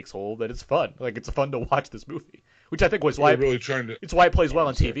really takes hold that it's fun. Like it's fun to watch this movie, which I think was why We're really trying to. it's why it plays well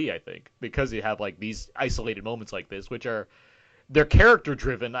on sorry. TV. I think because you have like these isolated moments like this, which are they're character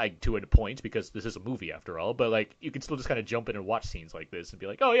driven, to a point, because this is a movie after all. But like, you can still just kind of jump in and watch scenes like this and be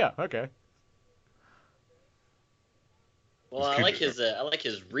like, oh yeah, okay. Well, Just I like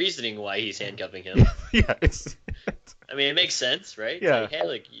his reasoning why he's handcuffing him. Yeah, it's. I mean, it makes sense, right? It's Yeah. like, hey,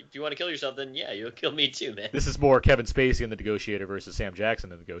 like, if you want to kill yourself, then yeah, you'll kill me too, man. This is more Kevin Spacey in The Negotiator versus Sam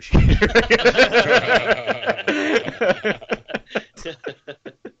Jackson in The Negotiator.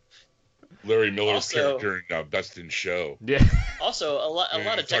 Larry Miller's Also- character in Best in Show. Yeah. Also, a lot He of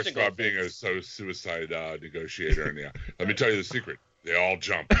talks technical about being a suicide negotiator, and yeah, let me tell you the secret: they all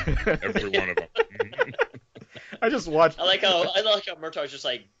jump, every one of them. I just watched. I like how Murtaugh's just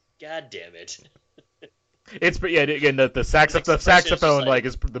like, God damn it. It's but yeah, again the saxophone Next question is just like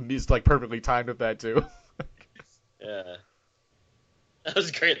is like perfectly timed with that too. Yeah. That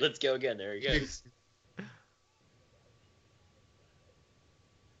was great. Let's go again. There he goes.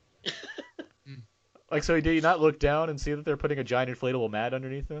 Like, so do you not look down and see that they're putting a giant inflatable mat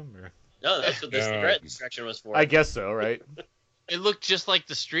underneath them? Or? No, that's what this Yeah. threat distraction was for. I guess so, right? It looked just like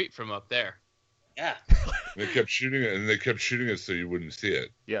the street from up there. Yeah. They kept shooting it, and they kept shooting it so you wouldn't see it.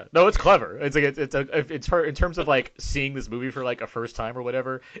 Yeah, no, it's clever. It's like it's for in terms of like seeing this movie for like a first time or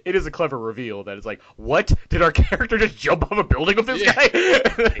whatever. It is a clever reveal that it's like, what did our character just jump off a building with this Yeah. guy?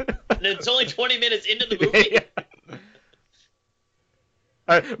 And it's only 20 minutes into the movie. Yeah.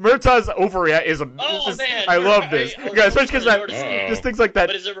 Murtaugh's overreact is a. Oh, this is- man, I you're love right. this. I was Yeah, especially because hoping that the door just things like that.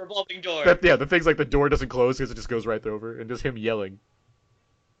 But it's a revolving door. The things like the door doesn't close because it just goes right over, and just him yelling.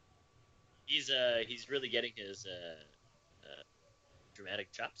 He's really getting his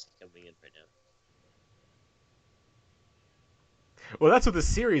dramatic chops coming in right now. Well, that's what the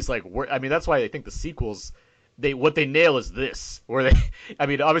series like. I mean, that's why I think the sequels, what they nail is this, where they. I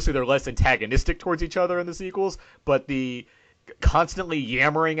mean, obviously they're less antagonistic towards each other in the sequels, but the constantly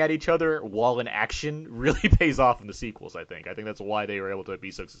yammering at each other while in action really pays off in the sequels. I think that's why they were able to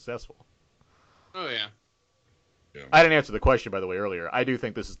be so successful. Oh yeah. I didn't answer the question, by the way, earlier. I do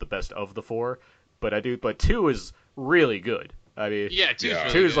think this is the best of the four, but 2 is really good. I mean, Yeah, two's Yeah.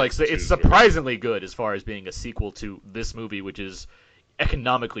 really 2 is good. like it's Two's surprisingly good as far as being a sequel to this movie, which is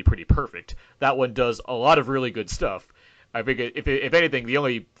economically pretty perfect. That one does a lot of really good stuff. I think if anything, the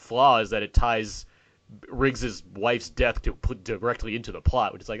only flaw is that it ties Riggs's wife's death to put directly into the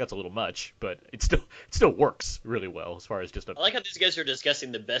plot, which is like that's a little much, but it still works really well as far as just a. I like how these guys are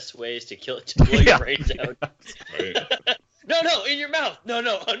discussing the best ways to blow your Yeah. brains out. Right? No, in your mouth. No,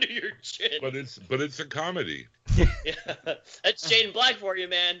 under your chin. But it's a comedy. Yeah. That's Shane Black for you,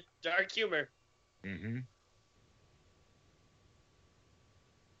 man. Dark humor. Mm-hmm.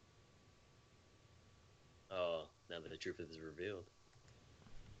 Oh, now that the truth is revealed.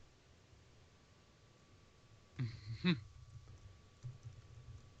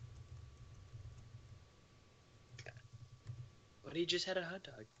 But he just had a hot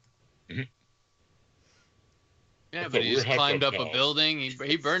dog. Yeah, thought but we he were just hot climbed dog up a pals. building.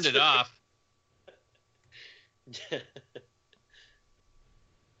 He burned it off.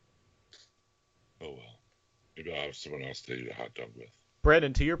 Oh well. Maybe I'll have someone else to eat a hot dog with.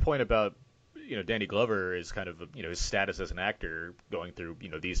 Brandon, to your point about Danny Glover is kind of his status as an actor going through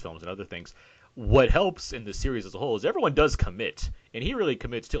these films and other things. What helps in the series as a whole is everyone does commit, and he really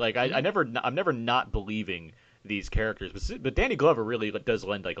commits to like I'm never not believing these characters, but Danny Glover really does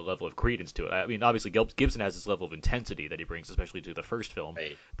lend like a level of credence to it. I mean, obviously Gibson has this level of intensity that he brings, especially to the first film,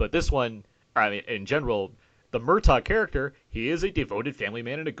 Right. but this one, I mean, in general, the Murtaugh character, he is a devoted family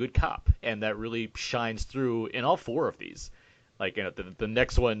man and a good cop, and that really shines through in all four of these. Like the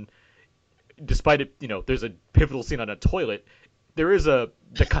next one, despite it, there's a pivotal scene on a toilet. There is the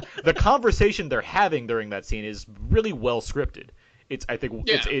conversation they're having during that scene is really well scripted. It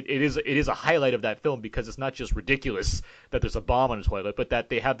is a highlight of that film because it's not just ridiculous that there's a bomb on a toilet, but that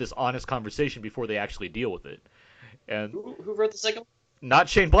they have this honest conversation before they actually deal with it. And Who wrote the second one? not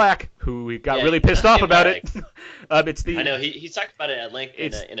Shane Black, who got Yeah, really pissed not off Shane about it. It's the I know he's talked about it at length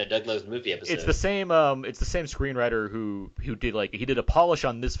It's- in a Doug Lowe's movie episode. It's the same screenwriter who did a polish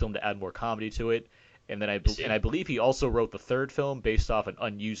on this film to add more comedy to it, and then I believe he also wrote the third film based off an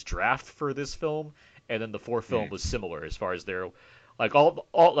unused draft for this film, and then the fourth film was similar as far as their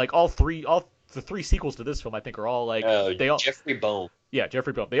the three sequels to this film I think are all like Jeffrey Bone. Yeah,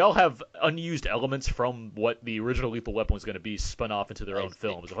 Jeffrey Bone. They all have unused elements from what the original Lethal Weapon was going to be spun off into their own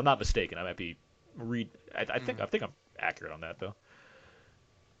films. If I'm not mistaken, I might be I think I'm accurate on that though.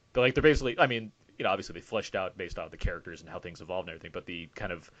 But like they're basically, I mean, obviously they fleshed out based off the characters and how things evolved and everything, but the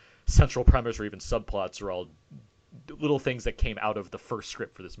kind of central premise or even subplots are all little things that came out of the first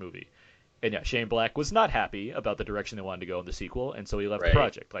script for this movie. And yeah, Shane Black was not happy about the direction they wanted to go in the sequel, and so he left the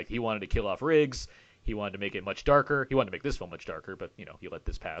project. Like he wanted to kill off Riggs. He wanted to make it much darker. He wanted to make this film much darker, but he let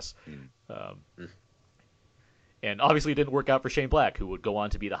this pass. And obviously it didn't work out for Shane Black, who would go on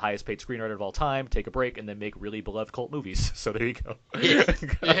to be the highest paid screenwriter of all time, take a break, and then make really beloved cult movies. So there you go. Yeah.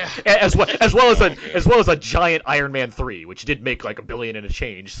 as well as a giant Iron Man 3, which did make like $1 billion and a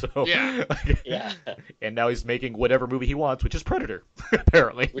change. So Yeah. Yeah. And now he's making whatever movie he wants, which is Predator,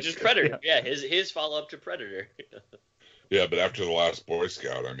 apparently. Which is Predator. Yeah, his follow up to Predator. Yeah, but after The Last Boy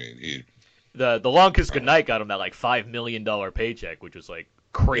Scout, I mean, he. The Long Kiss Goodnight got him that like $5 million paycheck, which was like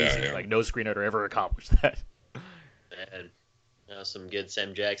crazy. Yeah. Like no screenwriter ever accomplished that. And some good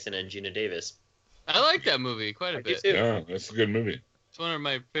Sam Jackson and Gina Davis. I like that movie quite a I do bit. too. Yeah, that's a good movie. It's one of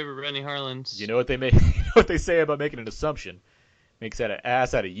my favorite Rennie Harlins. You know what they make? You know what they say about making an assumption? Makes that an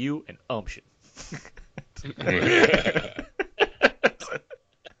ass out of you and umption.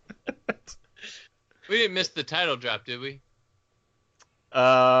 We didn't miss the title drop, did we?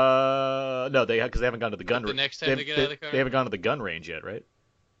 No, because they haven't gone to the gun The range. next time they get out of the car? They haven't gone to the gun range yet, right?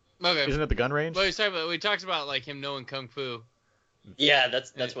 Okay. Isn't it the gun range? Well, we talked about like him knowing kung fu, Yeah,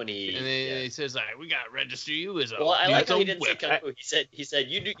 that's when he. and then yeah. he says like, "We got to register you as a." Well, I like how he didn't say whip." kung fu. He said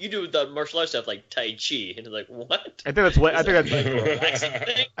you do the martial arts stuff like Tai Chi, and it's like what? I think that's what. I Is think that that's. like a relaxing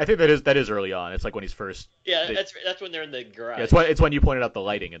thing? I think that is early on. It's like when he's first. Yeah, They- that's when they're in the garage. Yeah, it's when you pointed out the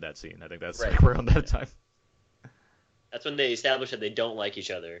lighting in that scene. I think that's Right. like around that time. That's when they establish that they don't like each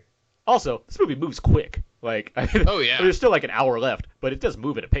other. Also, this movie moves quick. Like, Oh, yeah. there's still like an hour left, but it does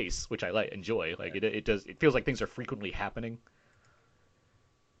move at a pace, which I enjoy. Like, it does. It feels like things are frequently happening.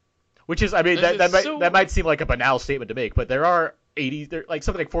 Which is, I mean, This is that might seem like a banal statement to make, but there are like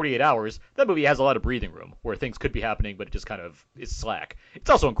something like 48 hours. That movie has a lot of breathing room where things could be happening, but it just kind of is slack. It's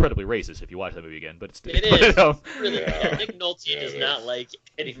also incredibly racist if you watch that movie again, but it's It is. but, Really, Yeah. Nick Nolte Yeah, does it not is. like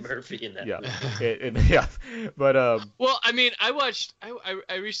Eddie Murphy in that yeah, movie. yeah, but Well, I mean,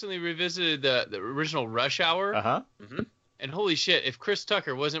 I recently revisited the original Rush Hour, uh-huh. and holy shit, if Chris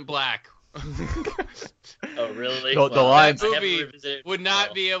Tucker wasn't black, Oh, really? The lines- I haven't Movie revisited- would not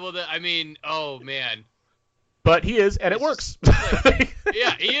oh. be able to. I mean, oh man, But he is, and it It's works.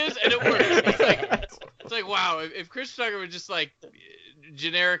 yeah, he is, and it works. It's like wow, if Chris Tucker was just like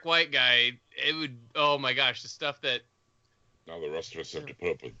generic white guy, it would. Oh my gosh, the stuff that. Now the rest of us have to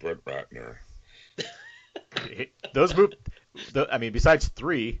put up with Brett Ratner. Those I mean, besides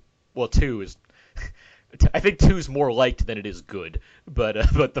 3, well, 2 is. I think 2's more liked than it is good, but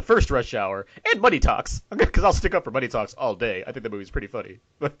the first Rush Hour and Money Talks, because I'll stick up for Money Talks all day. I think the movie's pretty funny.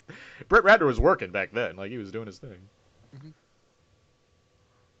 But Brett Ratner was working back then, like he was doing his thing.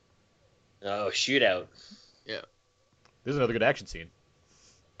 Oh, Shootout. This is another good action scene.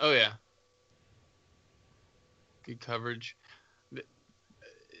 Oh yeah. Good coverage.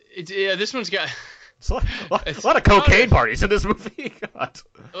 This one's got It's a lot It's of cocaine parties in this movie. God.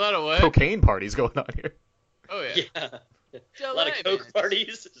 a lot of what? Cocaine parties going on here. Oh yeah. Yeah. A lot of coke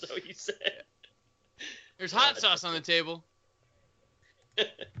parties, is what you said. There's hot sauce on the table.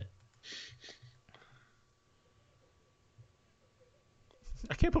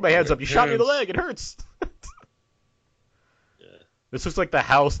 I can't put my hands up. You shot me in the leg. It hurts. Yeah. This looks like the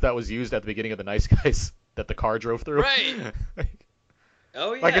house that was used at the beginning of The Nice Guys that the car drove through. Right.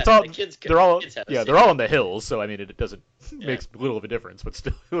 Oh yeah. Like it's all the kids, they're all kids house, yeah they're all in the hills, so I mean it doesn't Yeah. makes little of a difference, but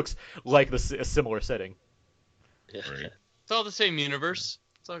still it looks like a similar setting. Yeah. Right. It's all the same universe.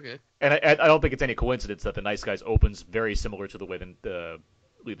 It's all good. And I don't think it's any coincidence that The Nice Guys opens very similar to the way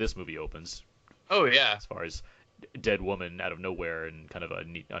this movie opens, Oh yeah. as far as dead woman out of nowhere and kind of a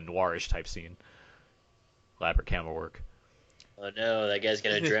noirish type scene, elaborate camera work. Oh no, that guy's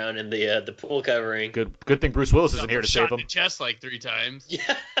gonna drown in the pool covering. Good thing Bruce Willis isn't here to Shot save in him. the chest like 3 times.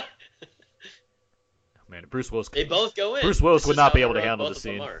 Yeah. Man, Bruce Willis. They both go in. Bruce Willis This would is not how be able to rough handle both the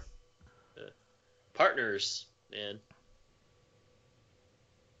of them scene. are. Yeah. Partners, man.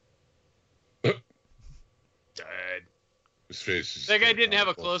 Dead. His face is. That guy didn't have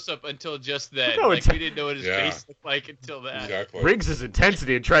a comical. close up until just then. No, Like it's- we didn't know what his Yeah. face looked like until that. Exactly. Riggs'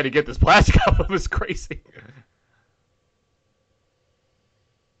 intensity in trying to get this plastic off him is crazy.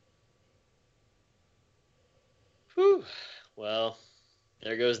 Whew. Well,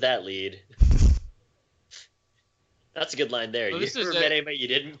 there goes that lead. That's a good line there. Well, You this is ever a- met anybody you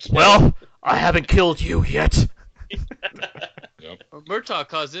didn't kill? Well, I haven't killed you yet. Murtaugh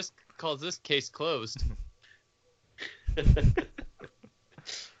calls this case closed.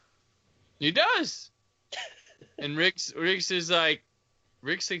 He does. And Riggs is like,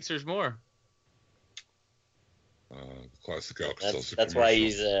 Riggs thinks there's more. Classic Alka-Seltzer that's why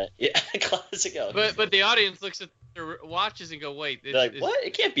he's commercial. yeah, classic. But the audience looks at their watches and go, wait. They're like, what?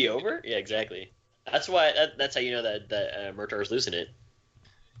 It can't be over. Yeah, exactly. That's why. That's how you know that Murtaugh's losing it.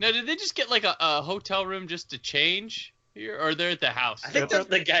 Now, did they just get like a hotel room just to change here, or they're at the house? I think that's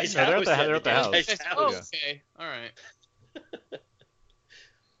the guy's Yeah, house. they're at the house. guy's Oh, house. okay. All right.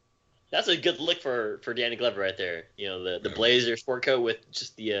 That's a good look for Danny Glover right there. You know, the blazer sport coat with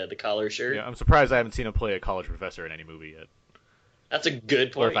just the collar shirt. Yeah, I'm surprised I haven't seen him play a college professor in any movie yet. That's a good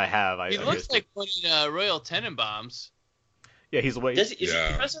Or point. if I have, He I looks missed like it. one in Royal Tenenbaums. Yeah, he's the way. Is he Yeah,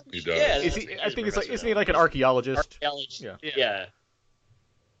 professor? he does. Yeah, Is that's he, right, I he's a think it's like, professor isn't he now. like an archaeologist? Archaeologist. Yeah. Yeah.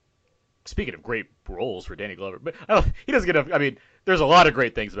 Speaking of great roles for Danny Glover, but he doesn't get enough. I mean, there's a lot of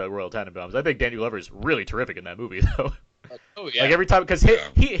great things about Royal Tenenbaums. I think Danny Glover is really terrific in that movie, though. Oh yeah. Like every time, because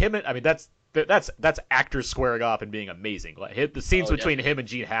him and I mean that's actors squaring off and being amazing. Like the scenes Oh, between him and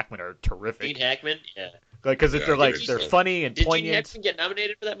Gene Hackman are terrific. Gene Hackman. Yeah. Like because Yeah, they're like Gene they're Hackman. funny and Did Gene poignant. Hackman get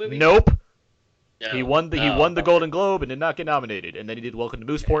nominated for that movie? Nope. No. He won the Oh. Golden Globe and did not get nominated, and then he did Welcome to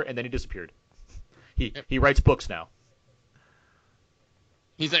Mooseport, and then he disappeared. He writes books now.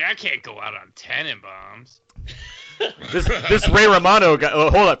 He's like, I can't go out on Tenenbaums. This Ray Romano guy. Oh,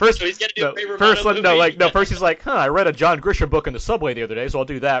 hold on. First, So he's gonna do no, a Ray Romano first, movie? First he's like, I read a John Grisham book in the subway the other day, so I'll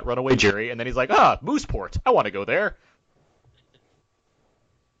do that. Runaway Jerry, and then he's like, Mooseport. I want to go there.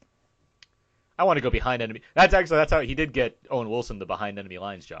 I want to go behind enemy. That's how he did get Owen Wilson the behind enemy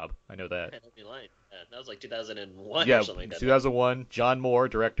lines job. I know that. That'd be lying. That was like 2001 Yeah, or something like that. 2001. John Moore,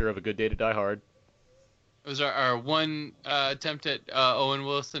 director of A Good Day to Die Hard. It was our one attempt at Owen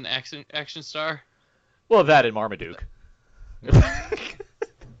Wilson action star. Well, that and Marmaduke.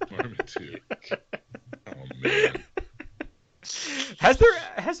 Marmaduke. Oh man. Has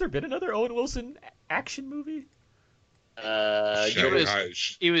there been another Owen Wilson action movie? he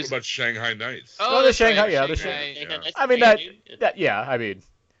was- What about Shanghai Nights? Oh, the that's Shanghai- right, yeah, the Shanghai. I mean I mean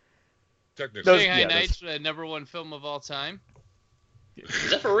Technically. those- Shanghai yeah, Nights, number one film of all time. Is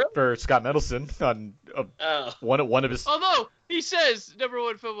that for real? for Scott Mendelson on Oh. one of his. Although he says number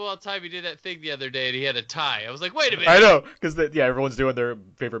one film of all time, he did that thing the other day and he had a tie. I was like, wait a minute. I know, because everyone's doing their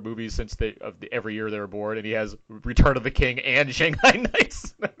favorite movies since every year they were born, and he has Return of the King and Shanghai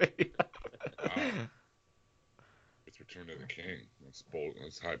Nights. Wow. It's Return of the King. That's bold.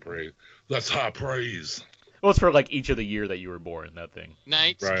 That's high praise. That's high praise. Well, it's for like each of the year that you were born. That thing.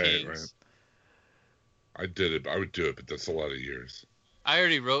 Knights, Right, Kings. right. I did it. I would do it, but that's a lot of years. I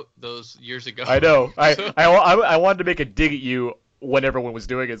already wrote those years ago. I know. So- I wanted to make a dig at you when everyone was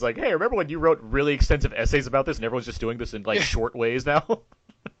doing it. It's like, hey, remember when you wrote really extensive essays about this, and everyone's just doing this in like short ways now?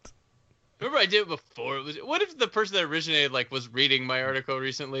 Remember I did it before. It was. What if the person that originated was reading my article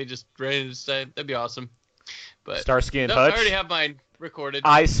recently, just ready to say that'd be awesome. But Starsky and no, I Hutch. already have mine recorded.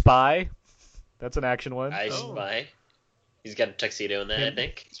 I Spy. That's an action one. I Oh. Spy. He's got a tuxedo in that, I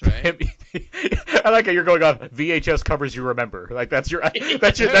think. That's right. I like how you're going on VHS covers you remember. Like that's your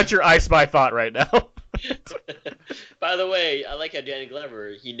I Spy thought right now. By the way, I like how Danny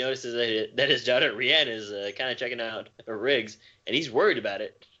Glover, he notices that his daughter Rihanna is kind of checking out her rigs, and he's worried about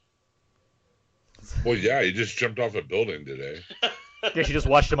it. Well, yeah, he just jumped off a building today. Yeah, she just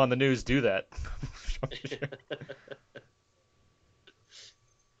watched him on the news do that.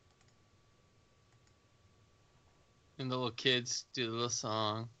 And the little kids do the little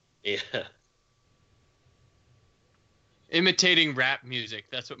song. Yeah. Imitating rap music.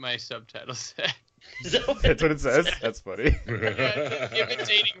 That's what my subtitle said. That's what it says. That's funny.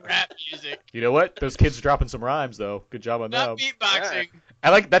 Imitating rap music. You know what? Those kids are dropping some rhymes though. Good job on Not them. beatboxing. I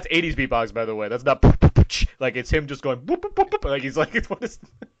like that's 80s beatbox by the way. That's not like it's him just going like he's like what is.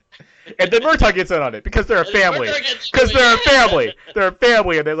 And then Murtaugh gets in on it because they're a family. Because they're a family. They're a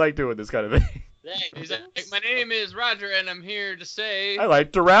family and they like doing this kind of thing. He's like, my name is Roger, and I'm here to say. I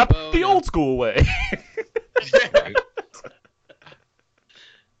like to rap Oh, the no. old school way. Right?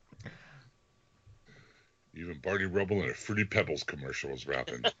 Even Barney Rubble in a Fruity Pebbles commercial was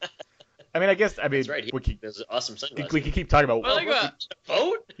rapping. I mean, That's right. we can There's awesome sunglasses. we can keep talking about I like about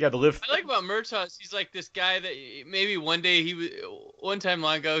Vote? yeah the live. I like about Murtaugh. He's like this guy that maybe one day one time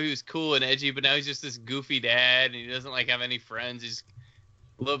long ago he was cool and edgy, but now he's just this goofy dad, and he doesn't have any friends. He's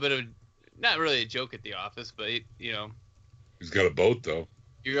a little bit of not really a joke at the office, but He's got a boat though.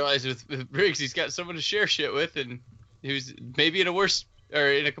 you realize with Briggs he's got someone to share shit with, and who's maybe in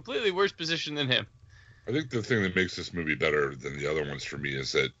a completely worse position than him. I think the thing that makes this movie better than the other ones for me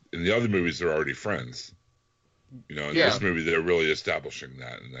is that in the other movies they're already friends. In Yeah. this movie they're really establishing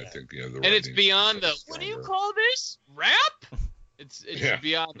that, and I think the And it's writing beyond the is what do you stronger. call this rap? It's Yeah.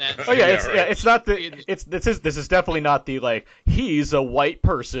 beyond that. Oh yeah, Yeah, it's right. yeah, it's not the it's this is definitely not the like he's a white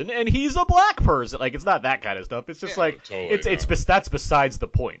person and he's a black person. Like it's not that kind of stuff. It's just Yeah. like Totally it's not. that's besides the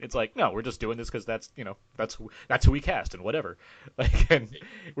point. It's like no, we're just doing this because that's that's who we cast and whatever. Like and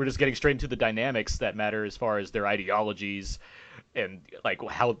we're just getting straight into the dynamics that matter as far as their ideologies, and like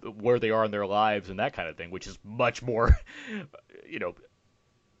where they are in their lives and that kind of thing, which is much more,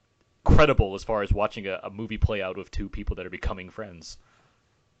 credible as far as watching a movie play out with two people that are becoming friends.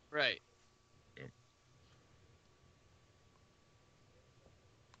 Right.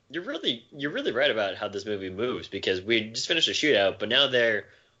 You're really right about how this movie moves, because we just finished a shootout, but now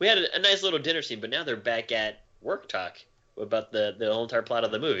we had a nice little dinner scene, but now they're back at work talk about the whole entire plot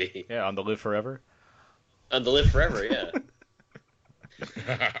of the movie. Yeah, on the Live Forever. On the Live Forever, yeah.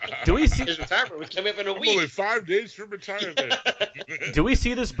 Do we see his retirement was coming up in a I'm week? only 5 days from retirement. Do we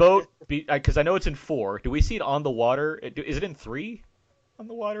see this boat? Because I know it's in 4. Do we see it on the water? Is it in 3 on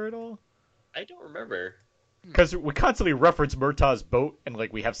the water at all? I don't remember. Because we constantly reference Murtaugh's boat, and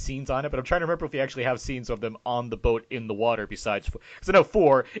like we have scenes on it, but I'm trying to remember if we actually have scenes of them on the boat in the water besides. Because I know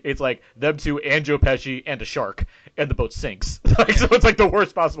 4, it's like them two and Joe Pesci and a shark, and the boat sinks. So it's like the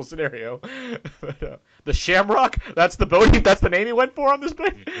worst possible scenario. But, the Shamrock, that's the boat. That's the name he went for on this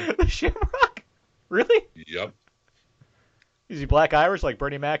boat. The Shamrock, really? Yep. Is he Black Irish like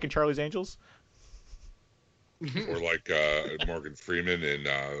Bernie Mac and Charlie's Angels? Or like Morgan Freeman in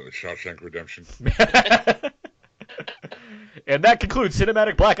Shawshank Redemption. And that concludes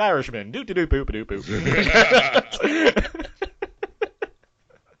Cinematic Black Irishman. Doo doo doo boop doo boop.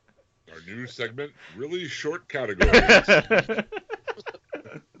 Our new segment, really short categories.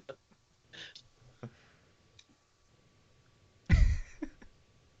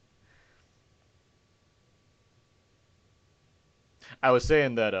 I was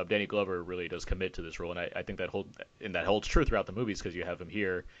saying that Danny Glover really does commit to this role, and I think that holds true throughout the movies, because you have him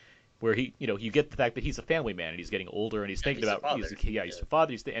here, where he, you get the fact that he's a family man and he's getting older and he's thinking about he's a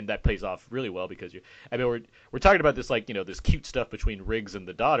father, and that plays off really well, because we're talking about this this cute stuff between Riggs and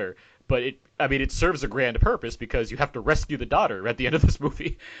the daughter, but it serves a grand purpose, because you have to rescue the daughter at the end of this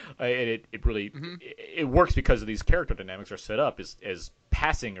movie, and it really it works because of these character dynamics are set up as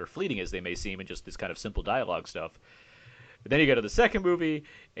passing or fleeting as they may seem, and just this kind of simple dialogue stuff. But then you go to the second movie,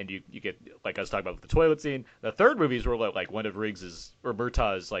 and you get, like I was talking about with the toilet scene. The third movie is where like one of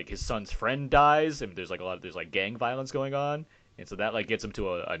Murtaugh's like his son's friend dies, and there's like gang violence going on, and so that like gets him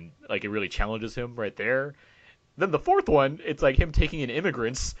to it really challenges him right there. Then the fourth one, it's like him taking in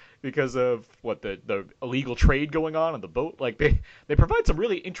immigrants because of the illegal trade going on the boat. Like they provide some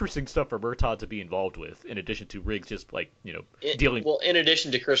really interesting stuff for Murtaugh to be involved with, in addition to Riggs just dealing. Well, in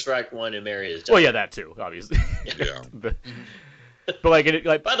addition to Chris Rock wanting to marry his daughter. Well, yeah, that too, obviously. Yeah. But like,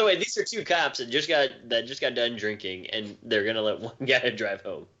 by the way, these are two cops that just got done drinking, and they're gonna let one guy drive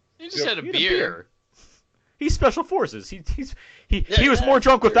home. He just had a beer. He's special forces. He was more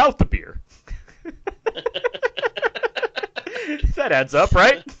drunk without the beer. That adds up,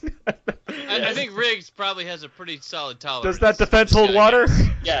 right? I think Riggs probably has a pretty solid tolerance. Does that defense hold water?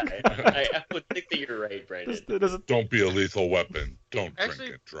 Yeah, I would think that you're right, Brandon. Don't be a lethal weapon. Don't Actually,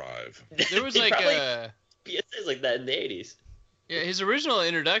 drink and drive. There was like PSAs like that in the 80s. Yeah, his original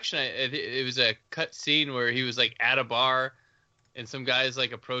introduction, it was a cut scene where he was like at a bar, and some guys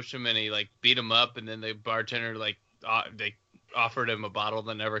like approached him and he like beat him up, and then the bartender they offered him a bottle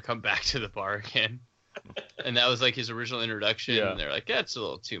to never come back to the bar again. And that was like his original introduction, and they're like, that's a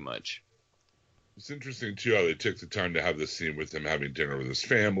little too much. It's interesting too how they took the time to have this scene with him having dinner with his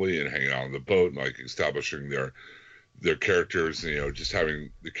family and hanging out on the boat, and like establishing their characters, just having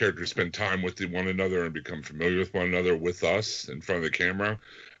the characters spend time with one another and become familiar with one another with us in front of the camera.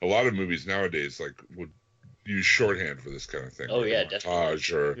 A lot of movies nowadays would use shorthand for this kind of thing. Oh, yeah,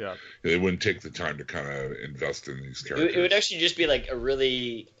 montage, or they wouldn't take the time to kind of invest in these characters. It would actually just be like a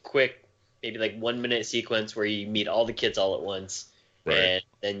really quick, maybe like 1 minute sequence where you meet all the kids all at once, and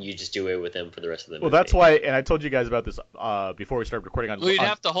then you just do it with them for the rest of the movie. Well, that's why, and I told you guys about this before we started recording. Well, you'd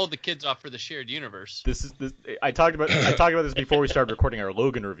have to hold the kids off for the shared universe. I talked about this before we started recording our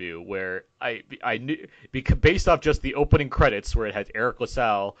Logan review, where I knew, based off just the opening credits where it had Eric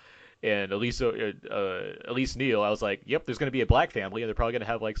LaSalle and Elise Neal, I was like, yep, there's going to be a black family, and they're probably going to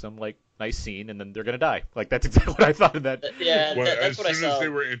have like some like nice scene, and then they're going to die. Like that's exactly what I thought of that. Yeah, that's what I saw. As soon as they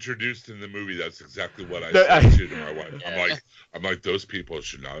were introduced in the movie, that's exactly what I said to my wife. Yeah. I'm like, those people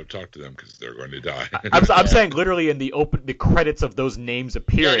should not have talked to them because they're going to die. I'm saying literally in the credits of those names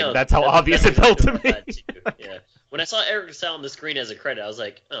appearing. That's how obvious it felt to me. Yeah. When I saw Eric LaSalle on the screen as a credit, I was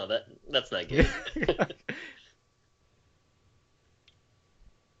like, oh, that's not good.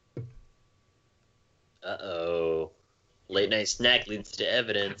 Uh-oh. Late night snack leads to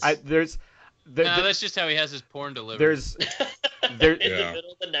evidence. That's just how he has his porn delivered. in the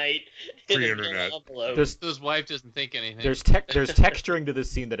middle of the night. Pre-internet. His wife doesn't think anything. There's texturing to this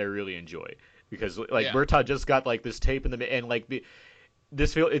scene that I really enjoy, because Murtaugh just got like this tape in the and like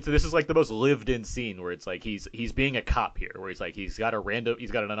this is like the most lived in scene where it's like he's being a cop here, where he's got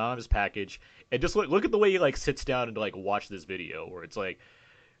an anonymous package, and just look at the way he like sits down and like watch this video, where it's like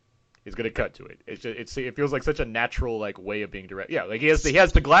he's gonna cut to it. It feels like such a natural like way of being direct. Yeah, like he has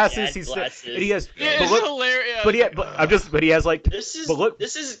the glasses. And he has. Yeah, but it's look, hilarious. but he has like. This is but look,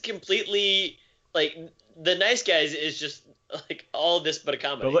 this is completely like The Nice Guys is just like all this but a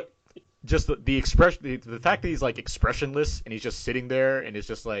comedy. but look, just the expression, the fact that he's like expressionless and he's just sitting there and it's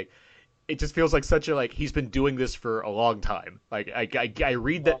just like. It just feels like such a like he's been doing this for a long time. Like I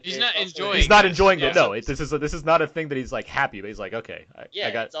read that He's not enjoying. he's not enjoying it. it. No, this is not a thing that he's like happy. But he's like, okay,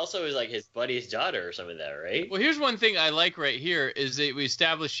 It's also like his buddy's daughter or something like that, right? Well, here's one thing I like right here is that we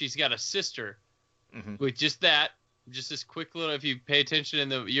established she's got a sister. Mhm. With just this quick little. If you pay attention in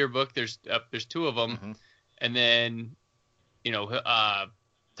the yearbook, there's two of them, Mhm. and then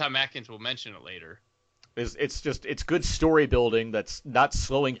Tom Atkins will mention it later. It's good story building that's not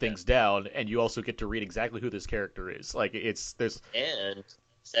slowing things down, and you also get to read exactly who this character is. Like there's And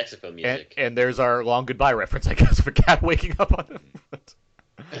saxophone music. and there's our long goodbye reference, I guess, of a cat waking up on him.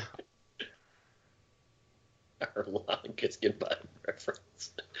 Our longest goodbye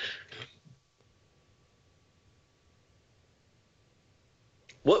reference.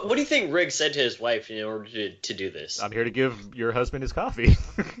 What do you think Riggs said to his wife in order to do this? I'm here to give your husband his coffee.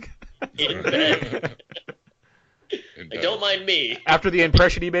 In bed. Like, don't mind me. After the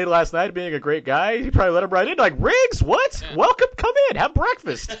impression he made last night, being a great guy, he probably let him right in. Like, Riggs, what? Yeah. Welcome, come in, have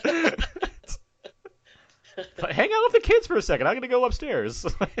breakfast. Hang out with the kids for a second. I'm gonna go upstairs.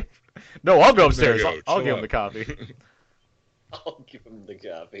 No, I'll go upstairs. I'll give him the coffee. I'll give him the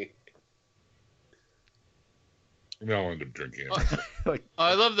coffee. And I'll end up drinking it. Like,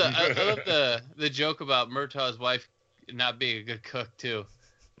 I love the joke about Murtaugh's wife not being a good cook too.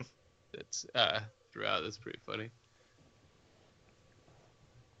 That's throughout. That's pretty funny.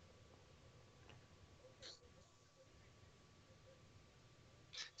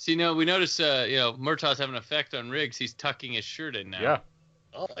 See, we notice, Murtaugh's having an effect on Riggs. He's tucking his shirt in now. yeah.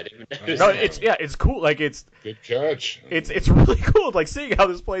 Oh, I didn't notice No, that. it's cool. Like it's Good catch. really cool, like seeing how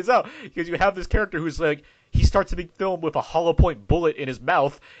this plays out, because you have this character who's like he starts to be filmed with a hollow point bullet in his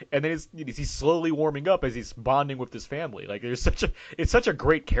mouth, and then he's slowly warming up as he's bonding with his family. Like it's such a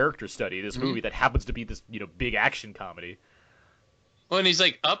great character study, this movie that happens to be this big action comedy. Well, and he's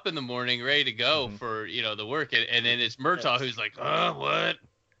like up in the morning, ready to go for the work, and then it's Murtaugh who's like, what?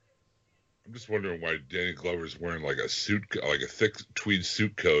 I'm just wondering why Danny Glover's wearing like a suit, like a thick tweed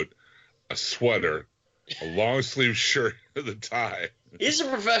suit coat, a sweater, a long sleeve shirt with a tie. He's a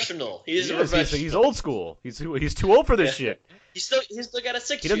professional. He's old school. He's too old for this shit. He's still got a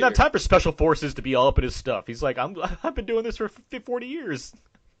 6-shooter. He doesn't have time for special forces to be all up in his stuff. He's like, I've been doing this for 40 years.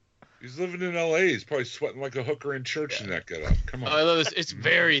 He's living in L.A. He's probably sweating like a hooker in church in that getup. Come on. Oh, I love this. It's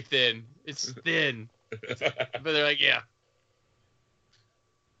very thin. It's thin. But they're like, yeah.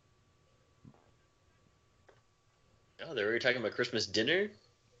 Oh, they were talking about Christmas dinner?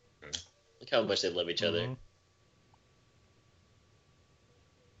 Look how much they love each other. Mhm.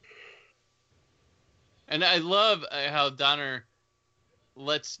 And I love how Donner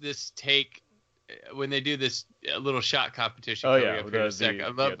lets this take when they do this little shot competition. Oh, coming yeah, up here in a second. I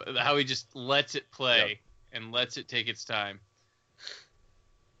love how he just lets it play and lets it take its time.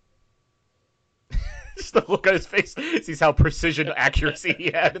 Just the look on his face sees how precision accuracy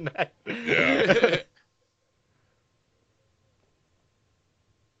he had in that. Yeah.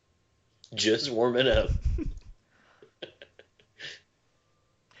 Just warming up.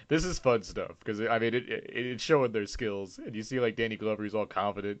 This is fun stuff because I mean it's showing their skills, and you see like Danny Glover, he's all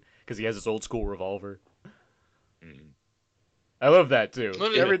confident because he has this old school revolver. I love that too.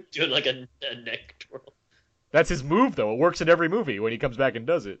 Doing like a neck twirl. That's his move though. It works in every movie when he comes back and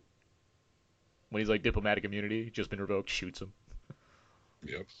does it. When he's like diplomatic immunity, just been revoked, shoots him.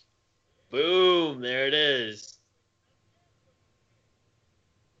 Yep. Boom! There it is.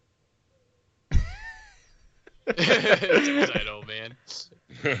 It's I know, man.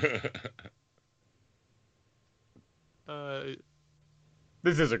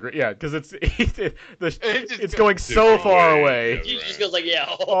 This is a great, because it's going so far away, He just goes like, yeah.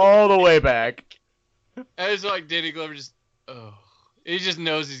 all the way back. I just like Danny Glover he just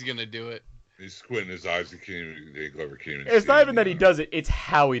knows he's gonna do it. He's squinting his eyes. Danny Glover can't even It's see not him, even that he does it; it's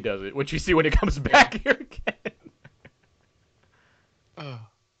how he does it, which you see when he comes back here again. Oh.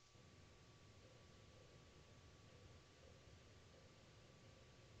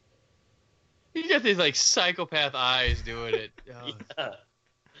 He got these like psychopath eyes doing it. Oh, Yeah.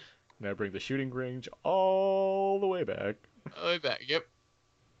 Now bring the shooting range all the way back. all the way back. Yep.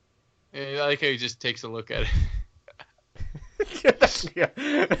 And I like how he just takes a look at it. Yeah.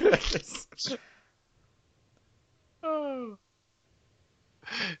 Oh.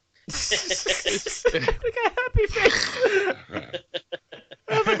 Like a happy face.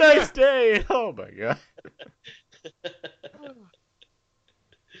 Have a nice day. Oh my god.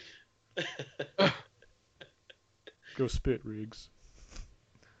 Go spit, Riggs.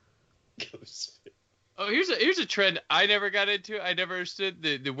 Oh, here's a trend I never got into. I never understood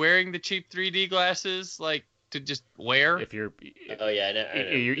the wearing the cheap 3D glasses, like to just wear. If you're, Oh yeah, I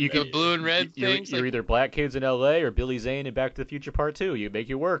know. you The can, blue and red things. you're Like, either Black Kids in L.A. or Billy Zane in Back to the Future Part 2. You make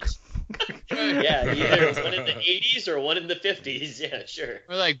it work. Yeah, either one in the 80s or one in the 50s. Yeah, sure.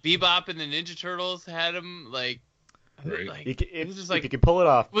 or like Bebop and the Ninja Turtles had them. Like, Right. like If this is like, you can pull it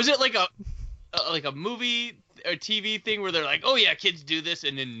off. was it like a movie or TV thing where they're like, oh yeah, kids do this,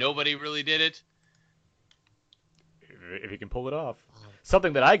 and then nobody really did it? If you can pull it off.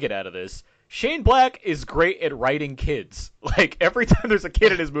 Something that I get out of this, Shane Black is great at writing kids. Like, every time there's a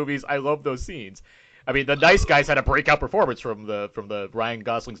kid in his movies, I love those scenes. I mean, the Nice Guys had a breakout performance from the Ryan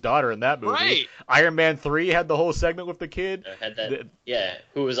Gosling's daughter in that movie. Right. Iron Man 3 had the whole segment with the kid. Had that, The yeah,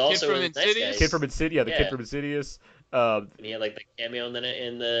 who was also from in Nice Insidious? Guys. kid from Insidious, the kid Yeah. from Insidious. And he had like the cameo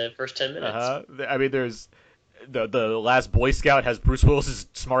in the first 10 minutes. I mean, there's the last Boy Scout has Bruce Willis's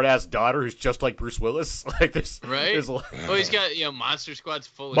smart ass daughter who's just like Bruce Willis. Like there's Right. There's Oh, he's got Monster Squad's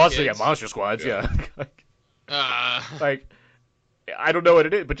full of Monster kids. Squads, yeah. Uh, Like I don't know what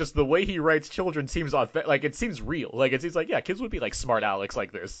it is, but just the way he writes children seems like it seems real. Like it seems like yeah, kids would be like smart Alex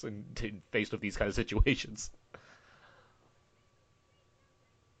like this and faced with these kind of situations.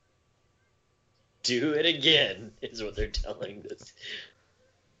 Do it again is what they're telling this.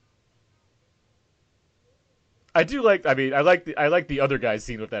 I do like. I mean, I like the other guy's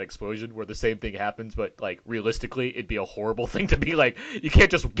scene with that explosion where the same thing happens, but like realistically, it'd be a horrible thing to be like. You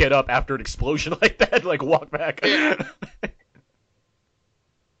can't just get up after an explosion like that, and, like walk back. Yeah.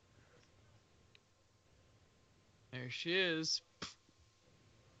 there she is.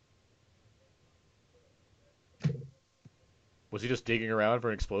 Was he just digging around for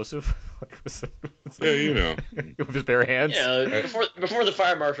an explosive? Yeah, you know. with his bare hands. You know, before the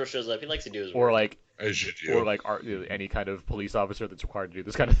fire marshal shows up, he likes to do his work. Or like, As you do. or like any kind of police officer that's required to do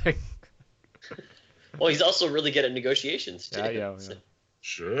this kind of thing. Well, he's also really good at negotiations too. Yeah. So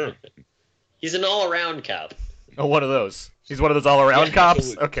Sure. he's an all-around cop. Oh, one of those. He's one of those all-around Yeah, cops.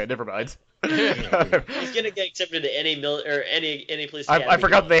 absolutely. Okay, never mind. Yeah. He's gonna get accepted to any any police. I academy.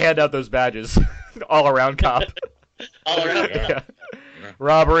 forgot they hand out those badges. All-around cop. all-around Yeah. cop. Yeah.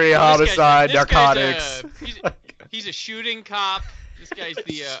 Robbery, homicide, This guy's narcotics. he's a shooting cop. This guy's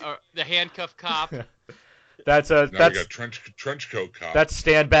the handcuff cop. That's Now we that's got trench coat cop. that's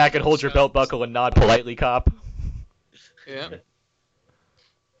stand back and hold your belt buckle and nod politely, cop. Yeah.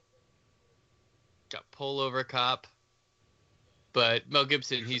 Got pullover cop. But Mel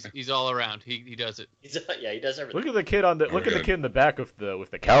Gibson, he's all around. He does it. He does everything. Look at the kid on the look at the Okay. kid in the back with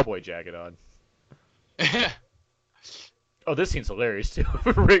the cowboy jacket on. Oh, this scene's hilarious too.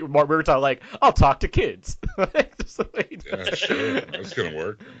 We're like, I'll talk to kids. Just the way he does Yeah, it. sure. That's gonna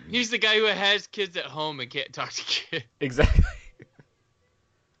work. He's the guy who has kids at home and can't talk to kids. Exactly.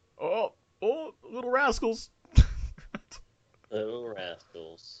 Oh, little rascals. Little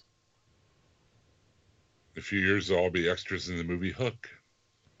rascals. In a few years, they'll all be extras in the movie Hook.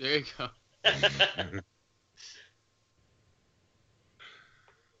 There you go.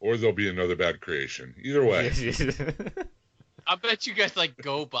 Or there'll be another bad creation. Either way. I bet you guys like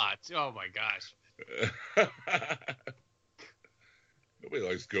GoBots. Oh my gosh. Nobody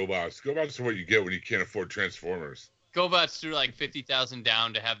likes GoBots. GoBots are what you get when you can't afford Transformers. GoBots threw like 50,000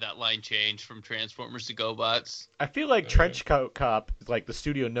 down to have that line changed from Transformers to GoBots. I feel like Trench Coat Cop, like the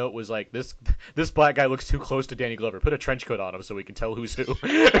studio note was like, this black guy looks too close to Danny Glover. Put a trench coat on him so we can tell who's who.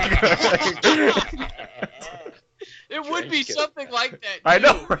 It would be Trench coat. something like that. I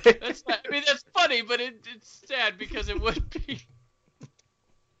know, too. right? That's not, I mean, that's funny, but it's sad because it would be.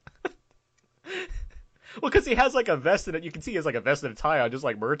 Well, because he has like a vest and you can see he has like a vest and a tie on, just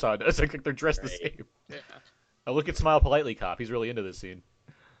like Murtaugh does. Like they're dressed the Right. same. Yeah. Now look at Smile Politely Cop. He's really into this scene.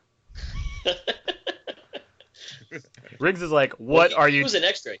 Riggs is like, what are He you? was an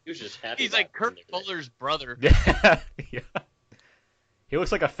extra. He was just happy. He's about like Kurt it and everything. Fuller's brother. Yeah, yeah. He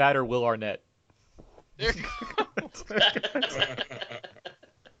looks like a fatter Will Arnett. There you go.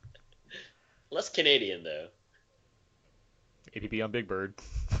 Less Canadian though. APB on Big Bird.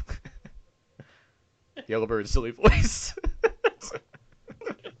 Yellow Bird, silly voice.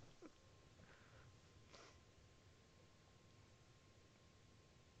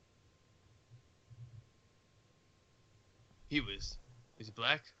 Was he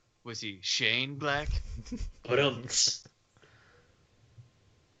black? Was he Shane Black? But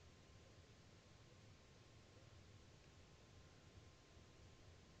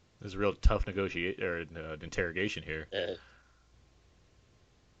There's a real tough interrogation here.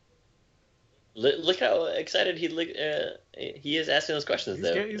 Look how excited he is asking those questions, He's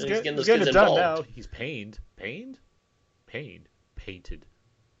though. getting those it kids done involved. now. He's painted.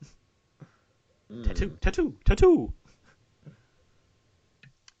 Tattoo.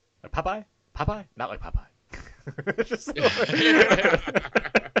 Popeye, not like Popeye. Just-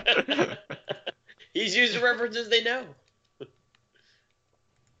 He's used the references they know.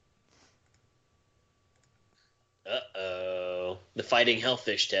 Uh-oh. The Fighting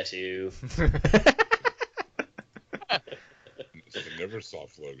Hellfish tattoo. It's the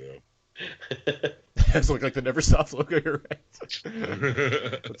Neversoft logo. Does look like the Neversoft logo. You're right.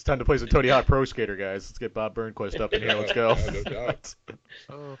 It's time to play some Tony Hawk Pro Skater, guys. Let's get Bob Burnquist up in here. Let's go. Yeah, no doubt.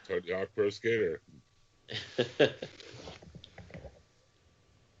 Tony Hawk Pro Skater.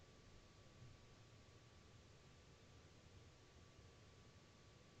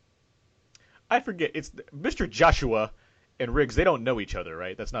 I forget. It's Mr. Joshua and Riggs. They don't know each other,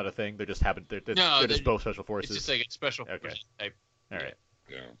 right? That's not a thing. They're just happen. They're just both special forces. It's just like a special Okay. forces type. All right.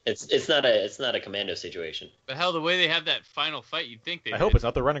 Yeah. It's not a commando situation. But hell, the way they have that final fight, you'd think they. I hope it's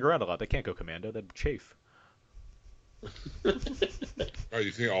not. They're running around a lot. They can't go commando. They'd chafe. Oh,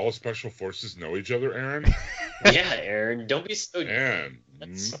 you think all special forces know each other, Aaron? Yeah, Aaron, don't be so. Aaron.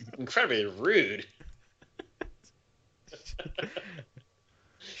 That's incredibly rude.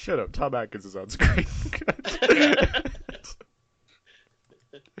 Shut up. Tom Atkins is on screen.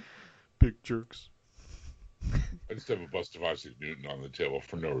 Big jerks. I just have a bust of Isaac Newton on the table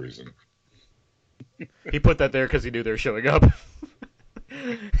for no reason. He put that there because he knew they were showing up.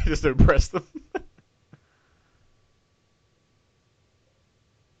 Just to impress them.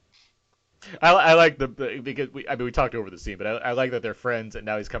 I like because we talked over the scene, but I like that they're friends, and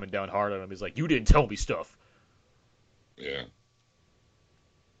now he's coming down hard on him. He's like, "You didn't tell me stuff." Yeah.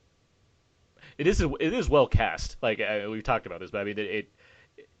 It is well cast. Like we've talked about this, but I mean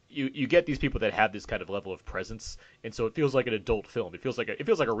you get these people that have this kind of level of presence, and so it feels like an adult film. It feels like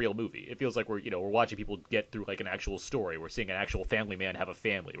a real movie. It feels like we're watching people get through like an actual story. We're seeing an actual family man have a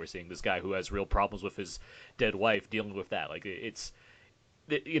family. We're seeing this guy who has real problems with his dead wife dealing with that. Like it's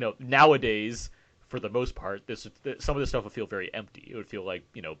nowadays, for the most part, some of this stuff would feel very empty. It would feel like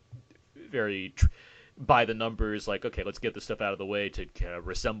very by the numbers, like, okay, let's get this stuff out of the way to kind of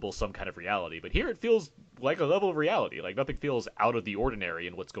resemble some kind of reality. But here it feels like a level of reality. Like nothing feels out of the ordinary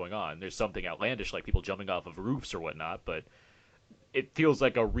in what's going on. There's something outlandish, like people jumping off of roofs or whatnot, but it feels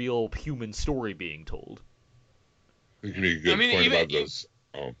like a real human story being told. I think you make a good point about those.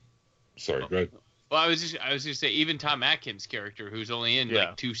 Oh, sorry, go ahead. Well, I was just gonna say, even Tom Atkins' character, who's only in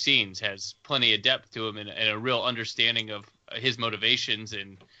like 2 scenes, has plenty of depth to him and a real understanding of his motivations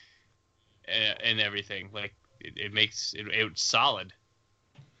and everything. Like it makes it solid.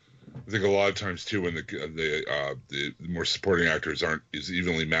 I think a lot of times too, when the more supporting actors aren't as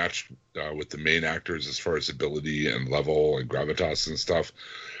evenly matched with the main actors as far as ability and level and gravitas and stuff,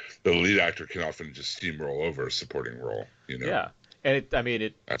 the lead actor can often just steamroll over a supporting role. Yeah, and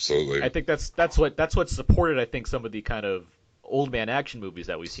absolutely. I think that's what supported. I think some of the kind of old man action movies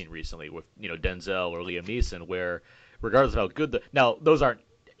that we've seen recently with Denzel or Liam Neeson, where regardless of how good now those aren't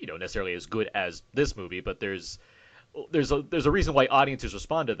necessarily as good as this movie, but there's a reason why audiences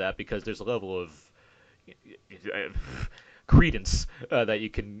respond to that, because there's a level of credence that you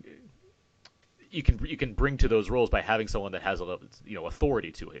can bring to those roles by having someone that has a level,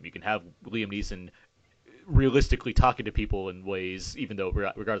 authority to him. You can have Liam Neeson realistically talking to people in ways, even though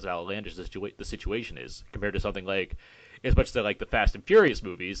regardless of how outlandish the situation is, compared to something like, as much as I like the Fast and Furious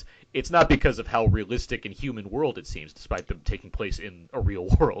movies, it's not because of how realistic and human world it seems, despite them taking place in a real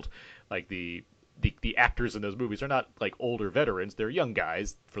world. Like the actors in those movies are not like older veterans; they're young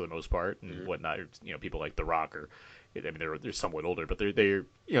guys for the most part and whatnot. People like The Rock, or I mean, they're somewhat older, but they're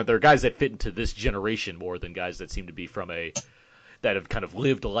guys that fit into this generation more than guys that seem to be that have kind of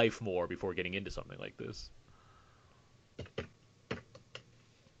lived life more before getting into something like this.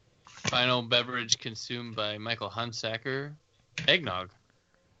 Final beverage consumed by Michael Hunsaker, eggnog.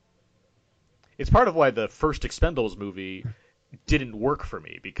 It's part of why the first Expendables movie didn't work for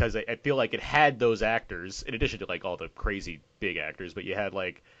me, because I feel like it had those actors, in addition to like all the crazy big actors, but you had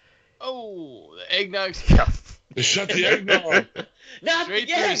like... Oh, the eggnog. Yeah. They shut the eggnog. Not straight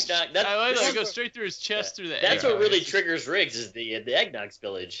the through eggnog. I like that. It goes straight through his chest through the eggnog. That's what really triggers Riggs, is the eggnog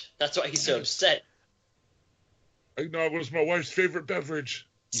spillage. That's why he's so upset. Eggnog was my wife's favorite beverage.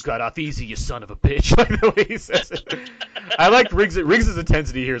 You got off easy, you son of a bitch. Like the way he says it. I like Riggs'